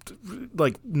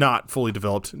like not fully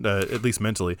developed, at least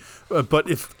mentally. But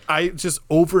if I just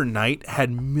overnight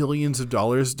had millions of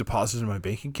dollars deposited in my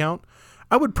bank account,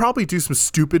 I would probably do some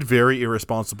stupid, very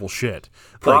irresponsible shit.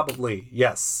 Probably,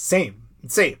 yes. Same.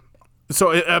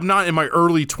 So I'm not in my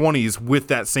early 20s with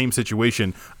that same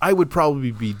situation. I would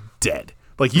probably be dead.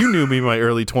 Like, you knew me in my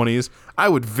early 20s. I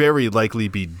would very likely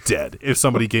be dead if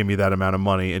somebody gave me that amount of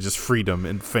money and just freedom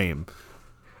and fame.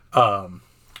 I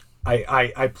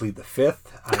plead the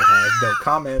fifth. I have no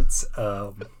comments.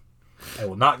 I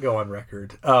will not go on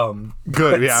record.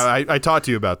 Good. Yeah, I talked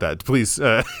to you about that. Please,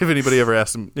 if anybody ever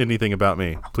asks anything about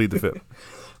me, plead the fifth.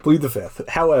 Plead the fifth.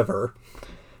 However,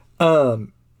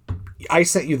 I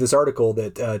sent you this article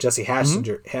that Jesse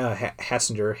Hasinger,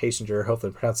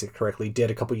 hopefully I pronounced it correctly, did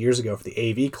a couple years ago for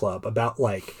the AV Club about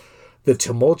like the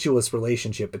tumultuous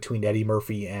relationship between Eddie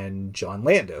Murphy and John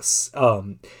Landis.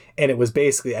 And it was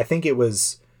basically, I think it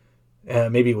was,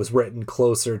 maybe it was written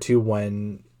closer to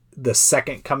when the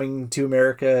second Coming to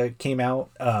America came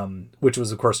out, which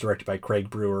was of course directed by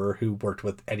Craig Brewer, who worked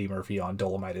with Eddie Murphy on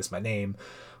Dolomite Is My Name.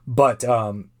 But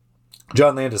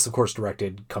John Landis, of course,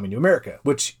 directed Coming to America,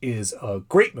 which is a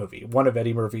great movie. One of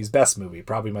Eddie Murphy's best movie.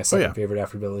 Probably my second favorite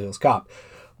after Beverly Hills Cop.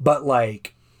 But,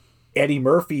 like, Eddie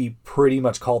Murphy pretty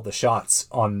much called the shots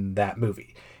on that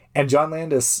movie. And John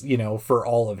Landis, you know, for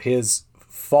all of his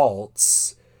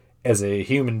faults as a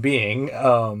human being,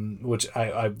 which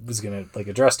I was going to, like,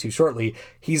 address to shortly,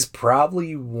 he's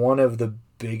probably one of the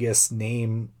biggest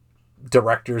name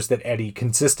directors that Eddie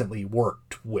consistently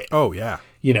worked with. Oh, yeah.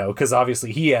 You know, because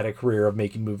obviously he had a career of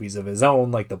making movies of his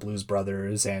own, like The Blues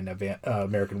Brothers and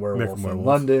American Werewolf in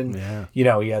London. Yeah. You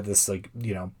know, he had this, like,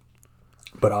 you know,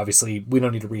 but obviously we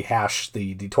don't need to rehash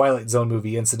the Twilight Zone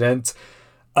movie incident.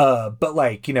 But,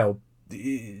 like, you know,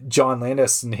 John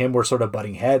Landis and him were sort of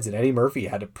butting heads, and Eddie Murphy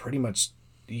had to pretty much,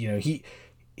 you know,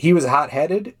 he was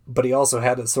hot-headed, but he also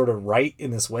had it sort of right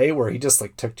in this way where he just,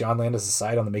 like, took John Landis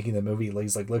aside on the making of the movie.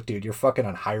 He's like, look, dude, you're fucking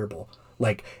unhireable.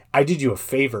 Like, I did you a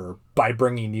favor by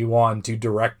bringing you on to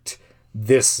direct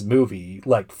this movie,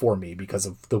 like, for me because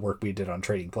of the work we did on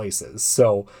Trading Places.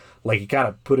 So, like, he kind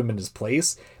of put him in his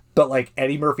place. But, like,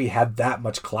 Eddie Murphy had that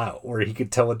much clout where he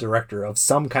could tell a director of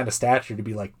some kind of stature to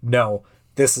be like, no,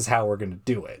 this is how we're going to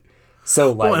do it.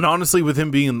 So, like, well, and honestly, with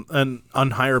him being an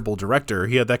unhireable director,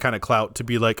 he had that kind of clout to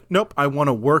be like, nope, I want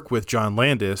to work with John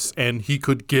Landis, and he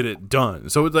could get it done.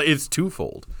 So it's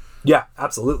twofold. Yeah,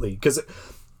 absolutely. Because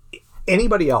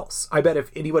anybody else, I bet if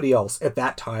anybody else at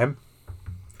that time,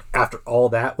 after all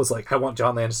that, was like, I want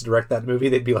John Landis to direct that movie,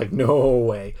 they'd be like, no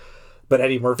way. But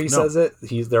Eddie Murphy says it.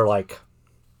 They're like,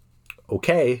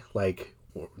 okay, like,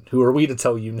 who are we to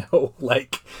tell you no?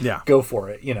 Like, yeah, go for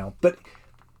it, But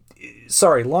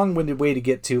sorry, long-winded way to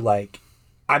get to, like,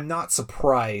 I'm not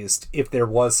surprised if there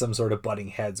was some sort of butting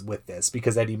heads with this,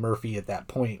 because Eddie Murphy at that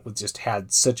point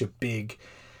had such a big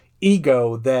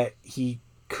ego that he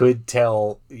could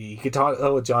tell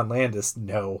John Landis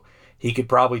no. He could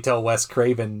probably tell Wes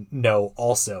Craven no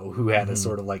also, who had a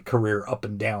sort of like career up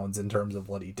and downs in terms of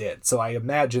what he did. So I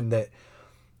imagine that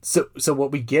so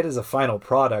what we get is a final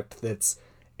product that's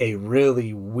a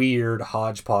really weird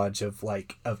hodgepodge of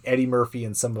Eddie Murphy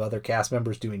and some other cast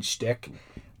members doing shtick,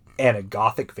 and a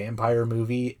gothic vampire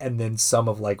movie, and then some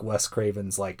of like Wes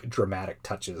Craven's like dramatic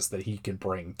touches that he can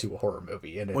bring to a horror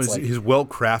movie. And it's his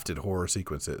well-crafted horror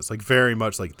sequences, like very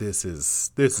much like this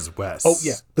is Wes. Oh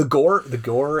yeah, the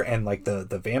gore and like the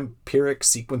vampiric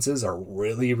sequences are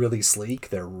really, really sleek.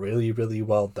 They're really, really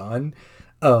well done.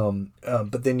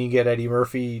 But then you get Eddie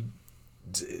Murphy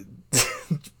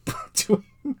doing,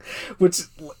 which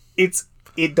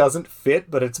it doesn't fit,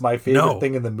 but it's my favorite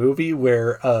thing in the movie,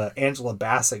 where Angela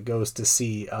Bassett goes to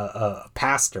see a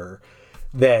pastor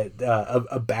that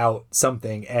about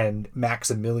something, and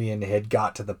Maximilian had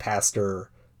got to the pastor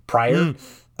prior,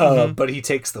 but he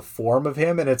takes the form of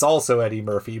him, and it's also Eddie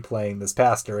Murphy playing this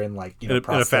pastor in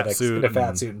prosthetics, in a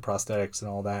fat suit and prosthetics and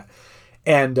all that.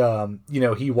 And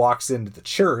he walks into the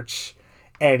church,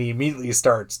 and he immediately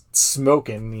starts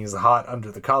smoking. He's hot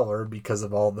under the collar because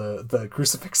of all the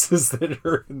crucifixes that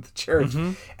are in the church.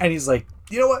 And he's like,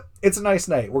 you know what? It's a nice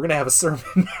night. We're going to have a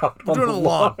sermon out on the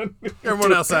lawn.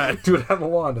 Everyone outside. Do it on the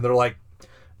lawn. And they're like,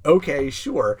 okay,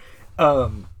 sure.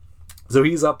 So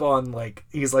he's up on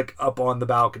up on the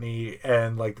balcony,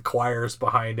 and like the choir's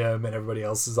behind him, and everybody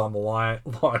else is on the lawn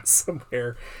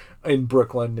somewhere in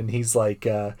Brooklyn. And he's like,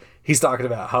 he's talking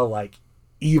about how like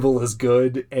evil is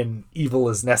good and evil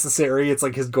is necessary. It's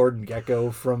like his Gordon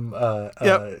Gekko from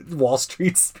Wall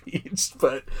Street speech,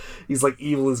 but he's like,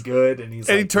 evil is good, and he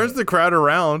turns the crowd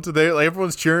around.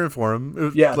 Everyone's cheering for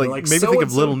him. Maybe think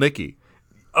of Little Nicky.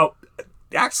 Oh,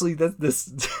 actually,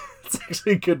 it's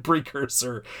actually a good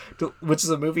precursor to, which is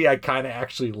a movie I kind of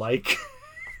actually like.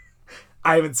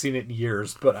 I haven't seen it in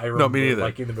years, but I remember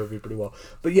liking the movie pretty well.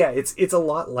 But yeah, it's a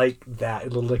lot like that in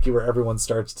Little Nicky, where everyone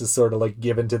starts to sort of like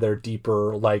give into their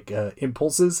deeper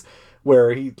impulses,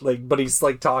 where he's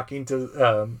like talking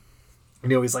to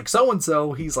he's like, so and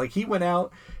so, he's like, he went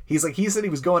out, he's like, he said he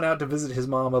was going out to visit his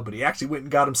mama, but he actually went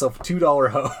and got himself a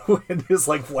 $2 hoe, and his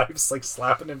like wife's like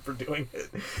slapping him for doing it,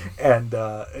 and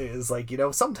is like,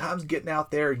 sometimes getting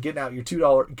out there and getting out your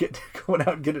going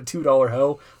out and get a $2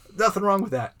 hoe, nothing wrong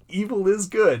with that. Evil is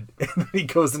good. And then he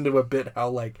goes into a bit how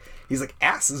like he's like,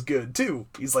 ass is good too.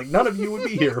 He's like, none of you would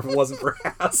be here if it wasn't for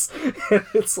ass. And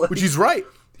it's like, which he's right.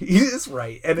 He is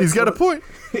right, and he's got a point.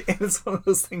 And it's one of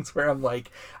those things where I'm like,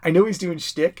 I know he's doing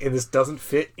shtick, and this doesn't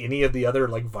fit any of the other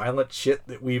like violent shit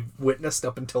that we've witnessed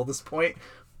up until this point,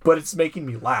 but it's making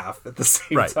me laugh at the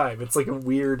same time. It's like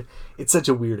it's such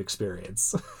a weird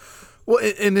experience. Well,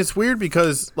 and it's weird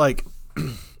because like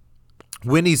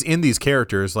when he's in these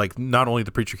characters, like not only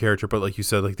the preacher character, but like you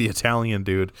said, like the Italian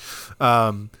dude,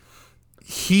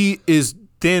 he is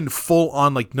then full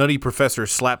on like Nutty Professor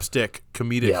slapstick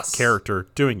comedic character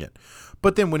doing it.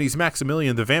 But then when he's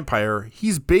Maximilian the vampire,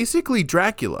 he's basically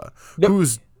Dracula,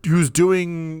 who's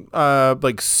doing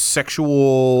like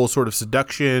sexual sort of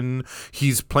seduction.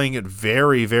 He's playing it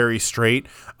very, very straight,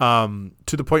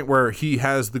 to the point where he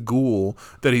has the ghoul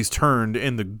that he's turned,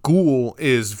 and the ghoul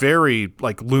is very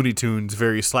like Looney Tunes,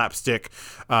 very slapstick.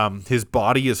 His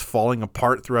body is falling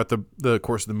apart throughout the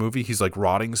course of the movie. He's like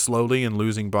rotting slowly and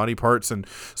losing body parts, and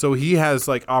so he has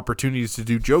like opportunities to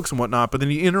do jokes and whatnot, but then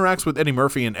he interacts with Eddie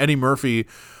Murphy, and Eddie Murphy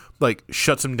like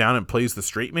shuts him down and plays the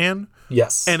straight man.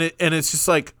 Yes. And it's just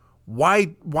like,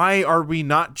 why are we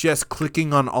not just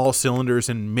clicking on all cylinders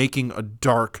and making a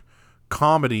dark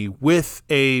comedy with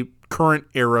a current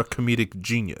era comedic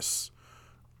genius?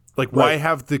 Like, why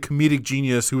have the comedic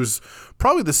genius, who is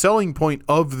probably the selling point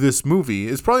of this movie,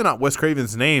 is probably not Wes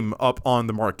Craven's name up on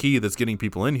the marquee that's getting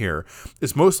people in here.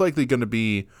 It's most likely going to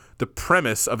be the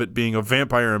premise of it being a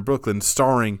vampire in Brooklyn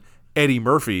starring Eddie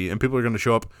Murphy, and people are going to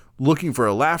show up looking for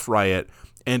a laugh riot,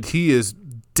 and he is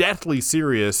deathly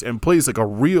serious and plays like a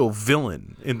real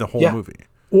villain in the whole movie.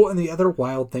 Well, and the other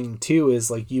wild thing too is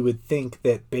like, you would think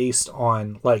that based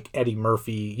on like Eddie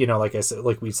Murphy, like I said,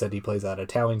 like we said, he plays that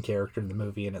Italian character in the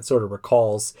movie, and it sort of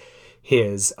recalls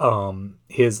his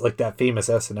like that famous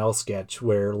SNL sketch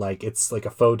where like it's like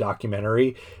a faux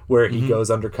documentary where he goes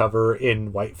undercover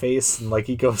in whiteface, and like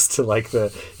he goes to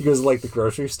the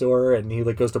grocery store, and he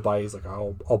like goes to buy, he's like,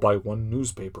 I'll buy one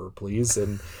newspaper please,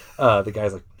 and the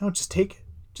guy's like, no, just take it.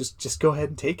 just go ahead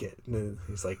and take it. And then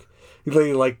he's like, he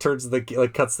like turns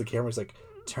cuts the camera. He's like,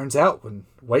 turns out when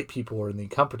white people are in the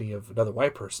company of another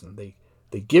white person, they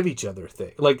give each other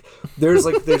things. Like there's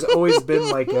always been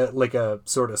like a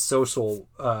sort of social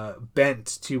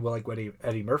bent to like what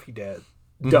Eddie Murphy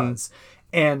does.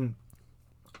 And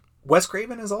Wes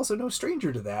Craven is also no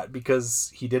stranger to that,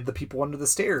 because he did The People Under the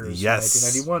Stairs in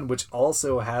 1991, which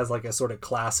also has like a sort of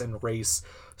class and race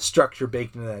structure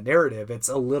baked into that narrative. It's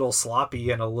a little sloppy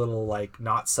and a little like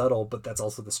not subtle, but that's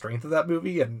also the strength of that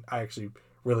movie. And I actually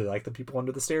really like The People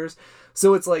Under the Stairs.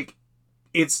 So it's like,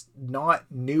 it's not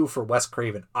new for Wes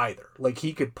Craven either. Like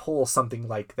he could pull something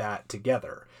like that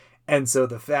together. And so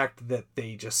the fact that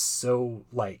they just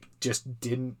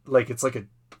didn't, like, it's like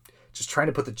just trying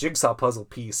to put the jigsaw puzzle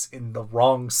piece in the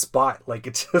wrong spot. Like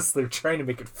they're trying to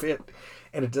make it fit.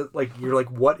 And it does, like, you're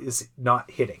like, what is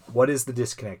not hitting? What is the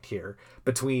disconnect here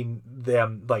between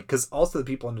them? Like, cause also The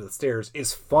People Under the Stairs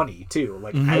is funny too.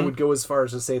 Like I would go as far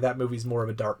as to say that movie's more of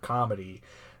a dark comedy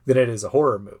than it is a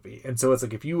horror movie. And so it's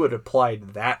like, if you would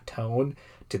applied that tone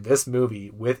to this movie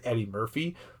with Eddie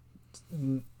Murphy,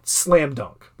 slam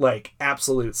dunk, like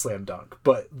absolute slam dunk.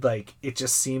 But like, it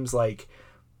just seems like,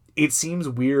 it seems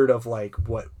weird of like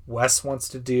what Wes wants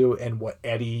to do and what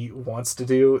Eddie wants to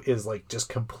do is like just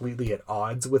completely at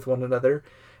odds with one another.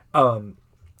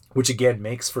 Which again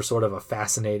makes for sort of a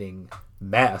fascinating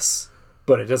mess,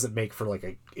 but it doesn't make for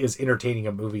like as entertaining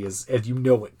a movie as you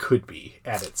know it could be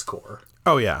at its core.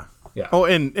 Oh yeah. Yeah. Oh,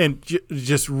 and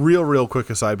just real quick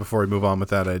aside before we move on with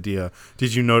that idea,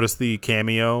 did you notice the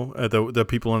cameo, the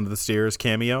People Under the Stairs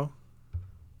cameo?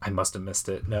 I must have missed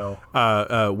it. No.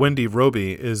 Wendy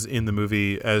Roby is in the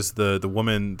movie as the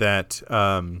woman that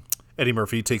Eddie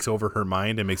Murphy takes over her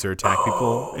mind and makes her attack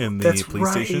people in the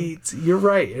police station. You're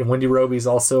right. And Wendy Roby's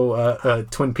also a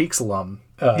Twin Peaks alum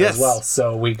as well.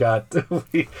 So we got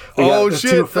we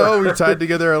tied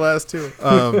together our last two.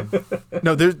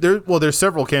 No, there's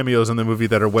several cameos in the movie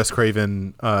that are Wes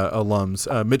Craven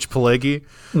alums. Mitch Pileggi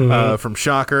from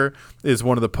Shocker is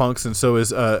one of the punks, and so is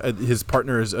his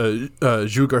partner is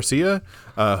Zhu Garcia,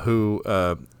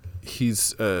 who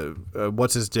he's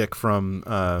what's his dick from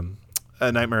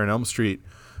A Nightmare on Elm Street.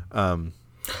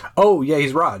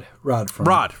 He's Rod. Rod.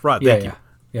 Thank you.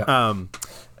 Yeah.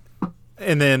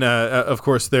 And then, of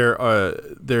course,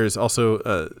 there's also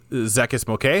Zakis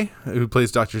Moquet, who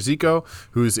plays Dr. Zico,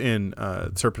 who's in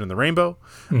Serpent and the Rainbow.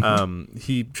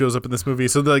 He shows up in this movie.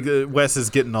 So like Wes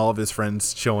is getting all of his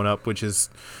friends showing up, which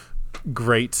is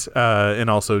great, and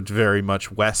also very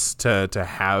much Wes to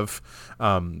have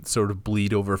sort of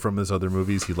bleed over from his other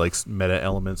movies. He likes meta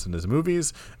elements in his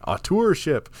movies,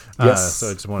 auteurship. Yes. So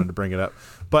I just wanted to bring it up.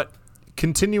 But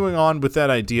continuing on with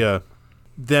that idea,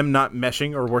 them not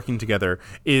meshing or working together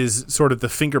is sort of the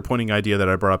finger pointing idea that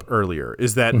I brought up earlier,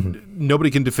 is that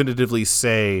nobody can definitively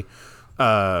say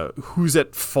who's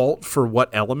at fault for what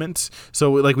element.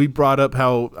 So like we brought up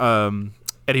how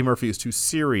Eddie Murphy is too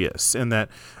serious, and that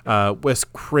Wes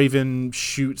Craven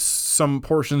shoots some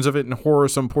portions of it in horror,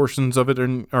 some portions of it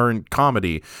are in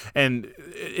comedy, and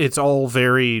it's all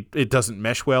it doesn't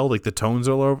mesh well. Like the tones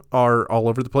are all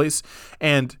over the place,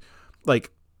 and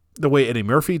like the way Eddie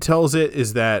Murphy tells it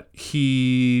is that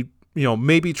he,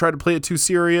 maybe tried to play it too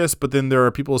serious, but then there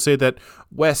are people who say that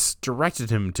Wes directed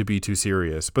him to be too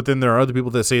serious, but then there are other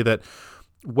people that say that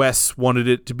Wes wanted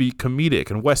it to be comedic,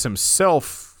 and Wes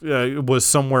himself was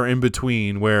somewhere in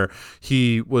between, where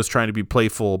he was trying to be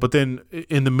playful. But then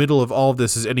in the middle of all of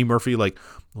this is Eddie Murphy like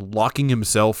locking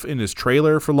himself in his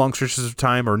trailer for long stretches of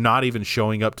time, or not even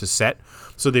showing up to set.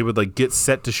 So they would like get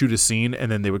set to shoot a scene,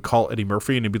 and then they would call Eddie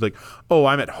Murphy and he'd be like, "Oh,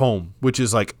 I'm at home," which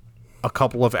is like a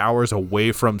couple of hours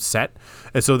away from set.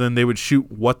 And so then they would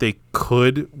shoot what they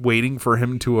could waiting for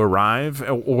him to arrive,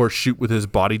 or shoot with his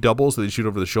body double, so they shoot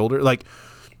over the shoulder. Like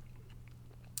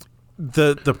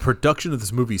the production of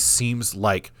this movie seems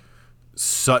like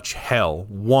such hell.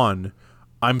 One,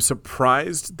 I'm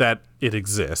surprised that it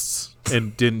exists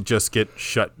and didn't just get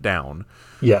shut down.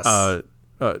 Yes.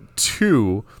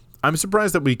 Two, I'm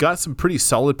surprised that we got some pretty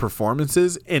solid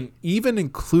performances, and even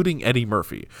including Eddie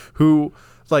Murphy, who,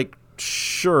 like,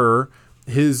 sure,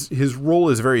 his role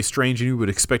is very strange and you would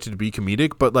expect it to be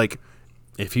comedic, but like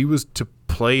if he was to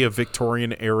play a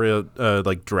Victorian era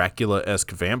like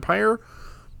Dracula-esque vampire,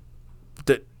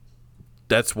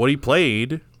 that's what he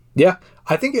played. Yeah,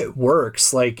 I think it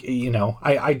works. Like,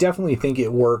 I definitely think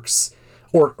it works,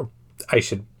 or I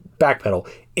should backpedal.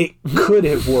 It could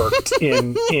have worked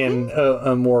in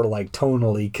a more like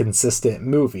tonally consistent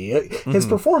movie. His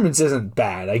performance isn't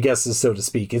bad, I guess, so to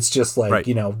speak. It's just like, right.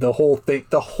 The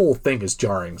whole thing is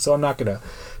jarring. So I'm not going to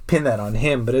pin that on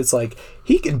him, but it's like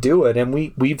he can do it, and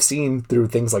we've seen through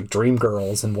things like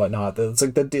Dreamgirls and whatnot that it's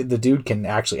like the dude can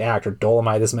actually act. Or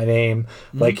Dolomite Is My Name.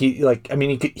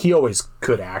 Mm-hmm. He always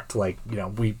could act. Like, you know,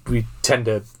 we tend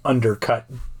to undercut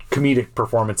comedic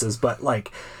performances, but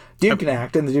like dude can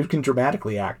act, and the dude can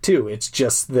dramatically act too. It's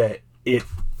just that it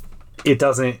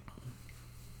doesn't.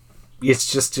 It's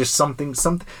just something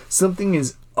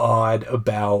is odd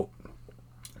about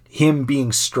him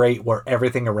being straight, where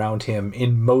everything around him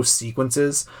in most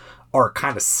sequences are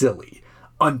kind of silly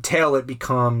until it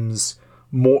becomes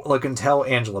more like, until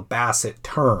Angela Bassett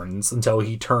turns, until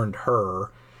he turned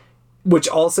her, which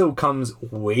also comes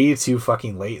way too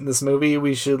fucking late in this movie.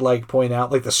 We should like point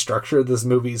out, like, the structure of this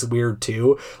movie is weird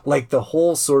too. Like, the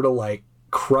whole sort of like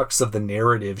crux of the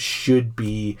narrative should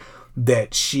be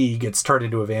that she gets turned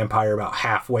into a vampire about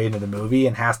halfway into the movie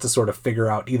and has to sort of figure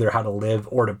out either how to live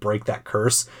or to break that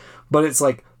curse. But it's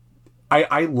like,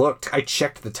 I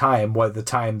checked the time,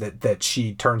 that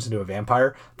she turns into a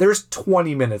vampire. There's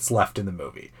 20 minutes left in the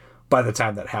movie by the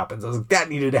time that happens. I was like, that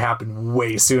needed to happen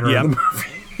way sooner in the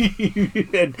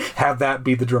movie. And have that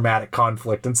be the dramatic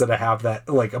conflict instead of have that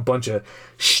like a bunch of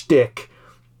shtick,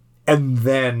 and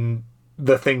then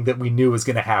the thing that we knew was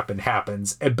going to happen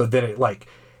happens, but then it like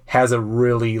has a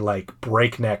really like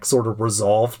breakneck sort of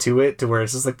resolve to it, to where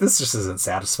it's just like, this just isn't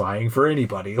satisfying for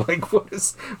anybody. Like, what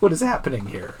is happening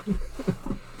here?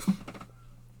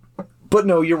 But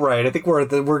no, you're right. I think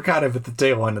we're kind of at the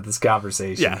tail end of this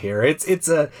conversation here. It's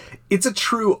a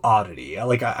true oddity.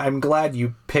 Like, I'm glad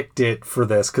you picked it for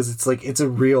this, because it's like, it's a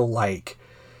real like,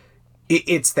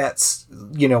 it's that,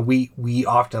 you know, we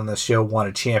often on this show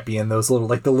want to champion those little,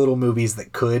 like the little movies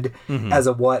that could as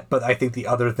a what, but I think the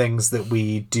other things that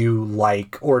we do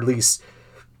like, or at least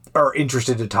are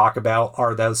interested to talk about,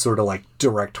 are those sort of like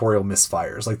directorial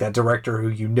misfires, like that director who,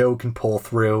 you know, can pull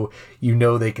through, you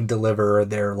know, they can deliver,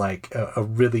 they're like a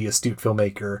really astute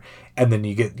filmmaker, and then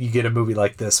you get a movie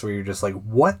like this where you're just like,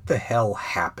 what the hell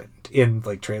happened in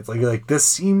like translate? Like, this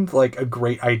seemed like a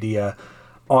great idea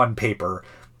on paper,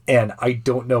 and I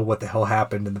don't know what the hell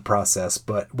happened in the process,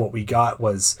 but what we got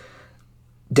was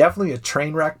definitely a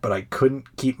train wreck, but I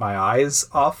couldn't keep my eyes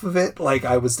off of it. Like,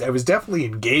 I was definitely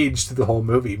engaged through the whole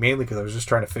movie, mainly because I was just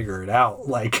trying to figure it out,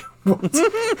 like what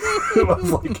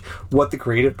the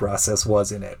creative process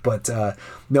was in it. But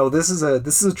no, this is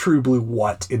a true blue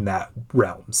what in that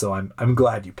realm. So I'm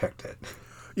glad you picked it.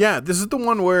 Yeah, this is the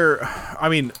one where, I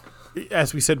mean,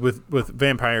 as we said with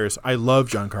vampires, I love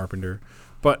John Carpenter.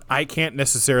 But I can't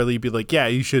necessarily be like, yeah,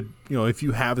 you should, you know, if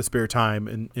you have the spare time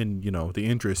and you know, the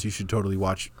interest, you should totally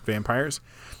watch Vampires.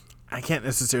 I can't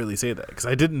necessarily say that, because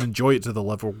I didn't enjoy it to the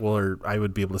level where I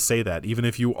would be able to say that, even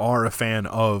if you are a fan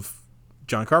of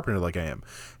John Carpenter like I am.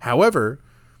 However,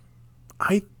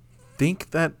 I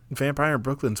think that Vampire in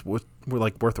Brooklyn's were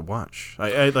like worth a watch.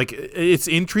 I like, it's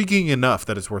intriguing enough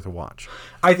that it's worth a watch.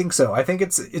 I think so. I think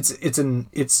it's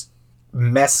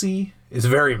messy. It's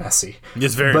very messy.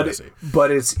 It's very messy.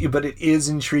 But it is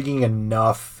intriguing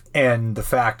enough, and the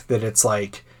fact that it's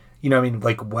like, you know, I mean,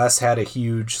 like, Wes had a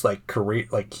huge like career,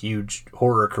 like huge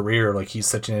horror career, like he's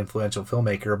such an influential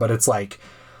filmmaker, but it's like,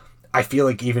 I feel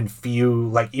like even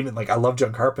I love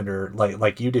John Carpenter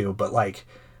like you do, but like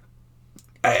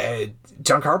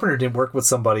John Carpenter didn't work with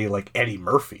somebody like Eddie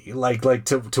Murphy, like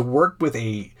to work with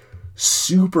a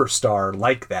superstar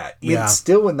like that. It's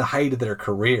still in the height of their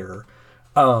career.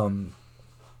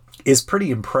 Is pretty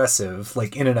impressive,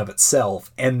 like, in and of itself.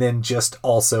 And then just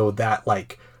also that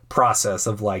like process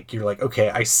of like, you're like, okay,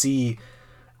 I see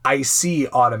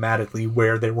automatically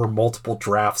where there were multiple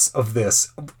drafts of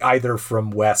this, either from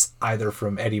Wes, either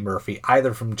from Eddie Murphy,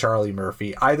 either from Charlie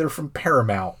Murphy, either from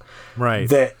Paramount,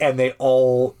 right? And they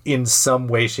all, in some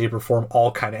way, shape, or form,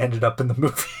 all kind of ended up in the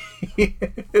movie.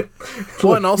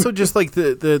 Well, and also just like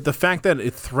the fact that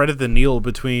it threaded the needle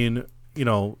between, you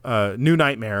know, New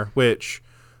Nightmare, which,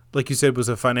 like you said, was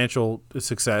a financial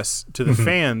success to the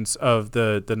fans of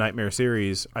the Nightmare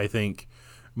series. I think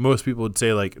most people would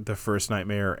say like the first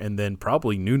Nightmare, and then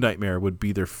probably New Nightmare would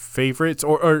be their favorites,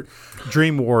 or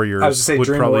Dream Warriors. I was going to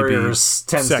say Dream Warriors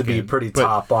tends second, to be pretty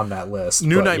top on that list.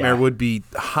 New Nightmare would be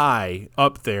high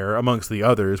up there amongst the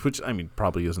others, which, I mean,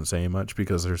 probably isn't saying much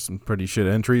because there's some pretty shit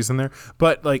entries in there.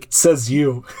 But like, says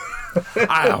you.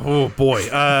 Oh boy,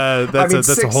 that's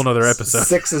a whole nother episode.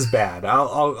 6 is bad.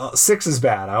 6 is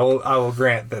bad. I will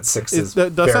grant that 6 is.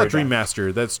 That's very not Dream bad.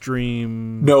 Master. That's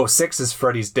Dream. No, 6 is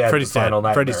Freddy's Dead. Freddy's the Final Dead.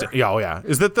 Nightmare. Freddy's Dead. Yeah, oh yeah.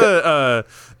 Is that the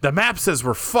map says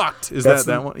we're fucked? Is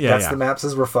that one? Yeah, that's the map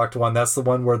says we're fucked one. That's the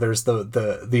one where there's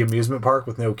the amusement park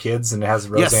with no kids and it has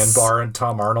Roseanne Barr and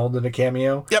Tom Arnold in a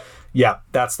cameo. Yep. Yeah,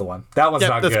 that's the one. That one's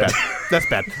not that's good. Bad. That's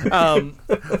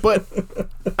bad. But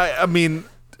I mean,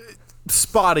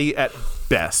 spotty at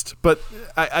best. But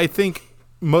I think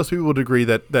most people would agree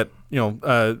that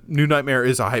New Nightmare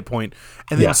is a high point,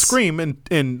 and then Scream in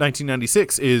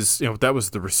 1996 is that was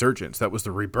the resurgence, that was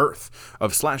the rebirth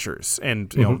of slashers,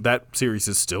 and that series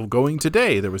is still going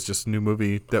today. There was just a new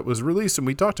movie that was released, and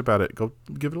we talked about it. Go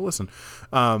give it a listen.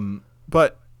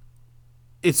 But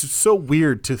it's so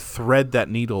weird to thread that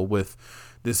needle with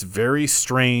this very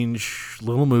strange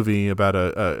little movie about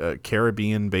a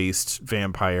Caribbean-based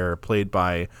vampire played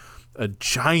by a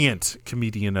giant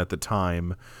comedian at the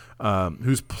time,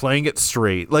 who's playing it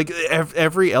straight. Like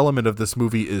every element of this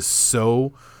movie is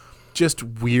so just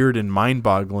weird and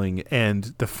mind-boggling,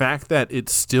 and the fact that it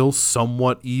still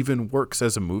somewhat even works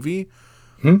as a movie,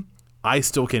 I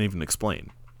still can't even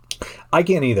explain. I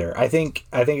can't either. I think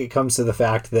it comes to the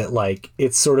fact that like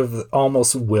it's sort of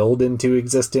almost willed into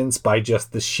existence by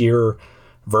just the sheer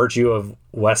virtue of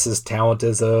Wes's talent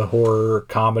as a horror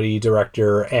comedy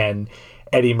director and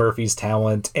Eddie Murphy's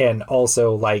talent, and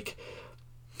also like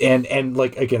and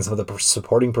like again some of the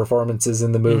supporting performances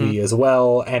in the movie as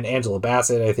well. And Angela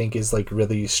Bassett, I think, is like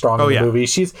really strong in the movie.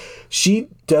 She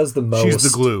does the most.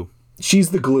 She's the glue.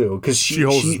 She's the glue because she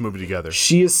holds this movie together.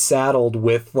 She is saddled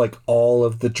with like all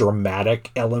of the dramatic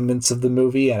elements of the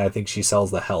movie, and I think she sells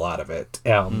the hell out of it.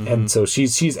 And so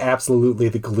she's absolutely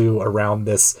the glue around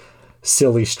this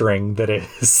silly string that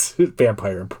is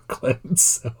Vampire in Brooklyn.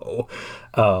 So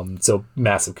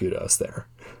massive kudos there.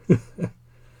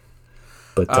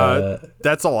 But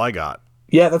that's all I got.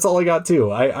 Yeah, that's all I got too.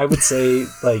 I would say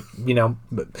like,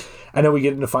 I know we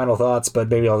get into final thoughts, but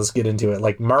maybe I'll just get into it.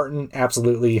 Like Martin,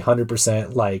 absolutely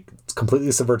 100%, like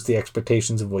completely subverts the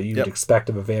expectations of what you'd expect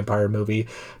of a vampire movie.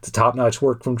 It's a top-notch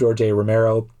work from George A.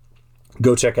 Romero.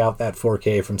 Go check out that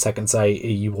 4K from Second Sight.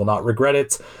 You will not regret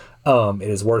it. It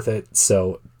is worth it.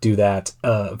 So do that.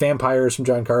 Vampires from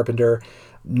John Carpenter.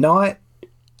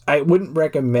 I wouldn't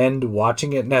recommend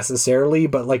watching it necessarily,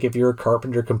 but like if you're a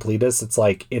Carpenter completist, it's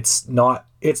like it's not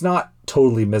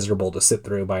totally miserable to sit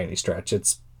through by any stretch.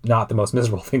 It's not the most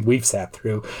miserable thing we've sat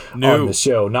through on the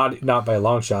show, not by a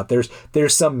long shot.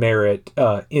 There's some merit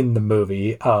in the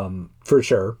movie, for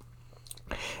sure.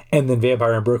 And then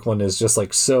Vampire in Brooklyn is just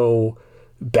like so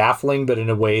baffling, but in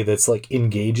a way that's like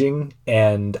engaging,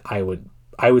 and I would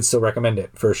still recommend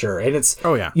it for sure. And it's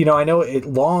I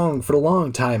know for a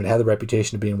long time it had the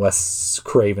reputation of being Wes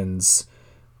Craven's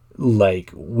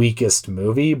like weakest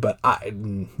movie, but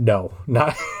I'm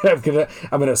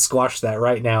gonna squash that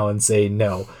right now and say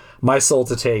no. My Soul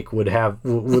to Take would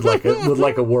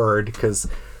like a word, because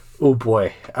oh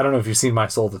boy, I don't know if you've seen My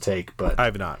Soul to Take, but I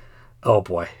have not. Oh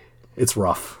boy, it's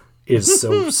rough. It is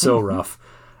so rough.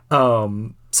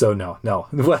 So no,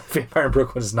 Vampire in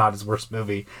Brooklyn is not his worst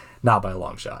movie. Not by a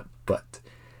long shot, but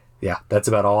yeah, that's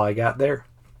about all I got there.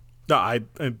 No,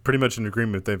 I'm pretty much in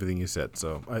agreement with everything you said.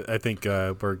 So I think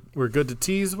we're good to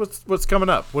tease what's coming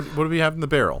up. What do we have in the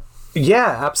barrel?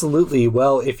 Yeah, absolutely.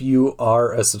 Well, if you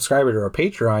are a subscriber to our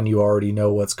Patreon, you already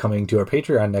know what's coming to our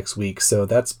Patreon next week. So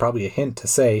that's probably a hint to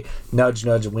say, nudge,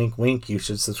 nudge, wink, wink. You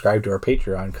should subscribe to our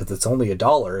Patreon because it's only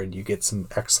 $1 and you get some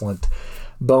excellent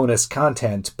bonus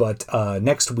content. But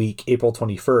next week, April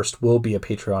 21st, will be a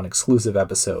Patreon exclusive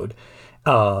episode,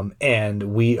 and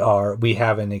we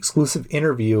have an exclusive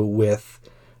interview with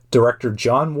director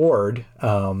John Ward,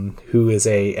 who is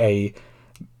a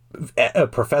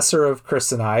professor of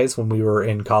Chris and I's when we were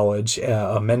in college,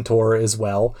 a mentor as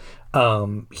well.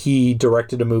 He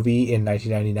directed a movie in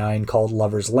 1999 called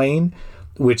Lover's Lane,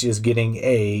 which is getting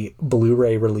a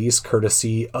Blu-ray release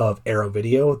courtesy of Arrow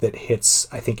Video that hits,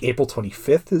 I think, April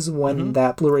 25th is when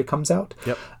that Blu-ray comes out.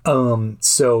 Yep.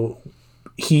 So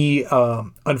he,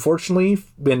 unfortunately,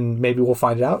 and maybe we'll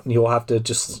find it out, and you'll have to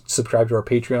just subscribe to our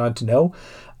Patreon to know.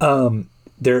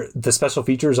 The special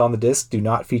features on the disc do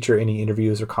not feature any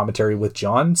interviews or commentary with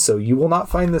John, so you will not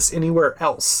find this anywhere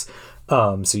else.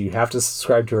 So you have to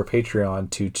subscribe to our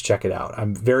Patreon to check it out.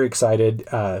 I'm very excited.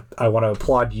 I want to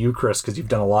applaud you, Chris, because you've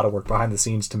done a lot of work behind the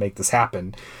scenes to make this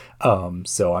happen.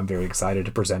 So I'm very excited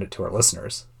to present it to our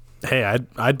listeners. Hey,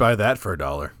 I'd buy that for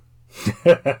 $1.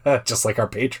 Just like our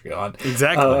Patreon.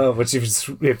 Exactly. Which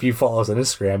if you follow us on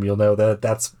Instagram, you'll know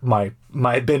that's my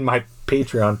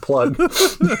Patreon plug.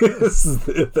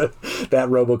 That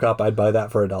RoboCop, I'd buy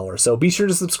that for $1. So be sure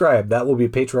to subscribe. That will be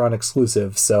Patreon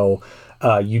exclusive. So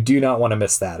you do not want to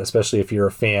miss that, especially if you're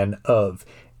a fan of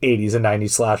 80s and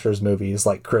 90s slashers movies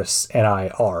like Chris and I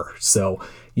are. So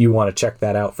you want to check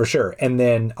that out for sure. And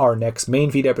then our next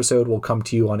main feed episode will come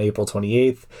to you on April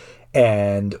 28th.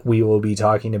 And we will be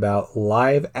talking about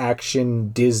live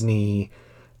action Disney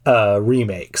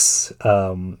remakes.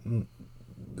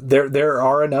 There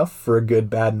are enough for a good,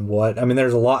 bad, and what. I mean,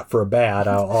 there's a lot for a bad.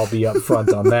 I'll be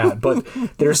upfront on that, but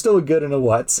there's still a good and a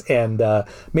what's. And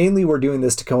mainly, we're doing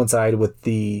this to coincide with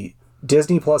the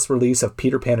Disney Plus release of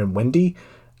Peter Pan and Wendy,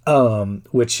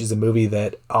 which is a movie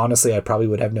that honestly I probably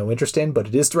would have no interest in, but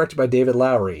it is directed by David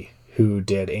Lowery, who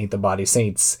did Ain't the Body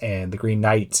Saints and The Green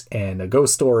Knight and A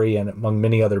Ghost Story and among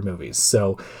many other movies.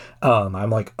 So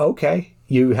I'm like, okay,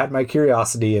 you had my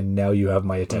curiosity and now you have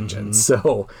my attention.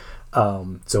 So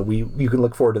you can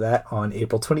look forward to that on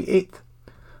April 28th.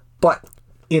 But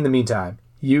in the meantime,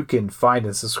 you can find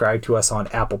and subscribe to us on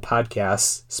Apple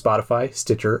Podcasts, Spotify,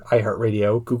 Stitcher,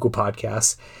 iHeartRadio, Google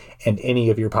Podcasts, and any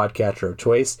of your podcatcher of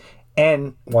choice.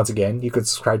 And once again, you can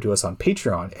subscribe to us on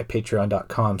Patreon at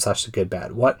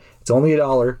patreon.com/thegoodbadwhat. It's only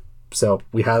 $1, so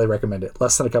we highly recommend it.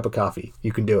 Less than a cup of coffee.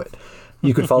 You can do it.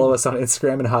 You can follow us on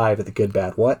Instagram and Hive at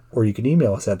thegoodbadwhat, or you can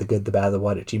email us at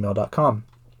thegoodthebadthewhat@gmail.com.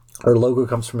 Our logo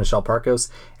comes from Michelle Parkos,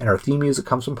 and our theme music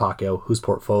comes from Paco, whose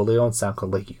portfolio and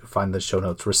SoundCloud link you can find in the show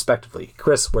notes, respectively.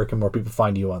 Chris, where can more people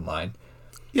find you online?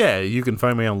 Yeah, you can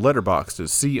find me on Letterboxd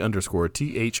as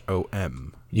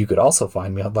C_THOM. You could also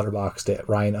find me on Letterboxd at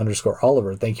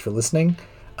Ryan_Oliver. Thank you for listening.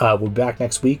 We'll be back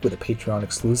next week with a Patreon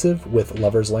exclusive with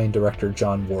Lover's Lane director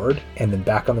John Ward, and then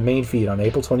back on the main feed on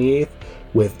April 28th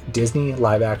with Disney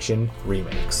live-action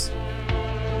remakes.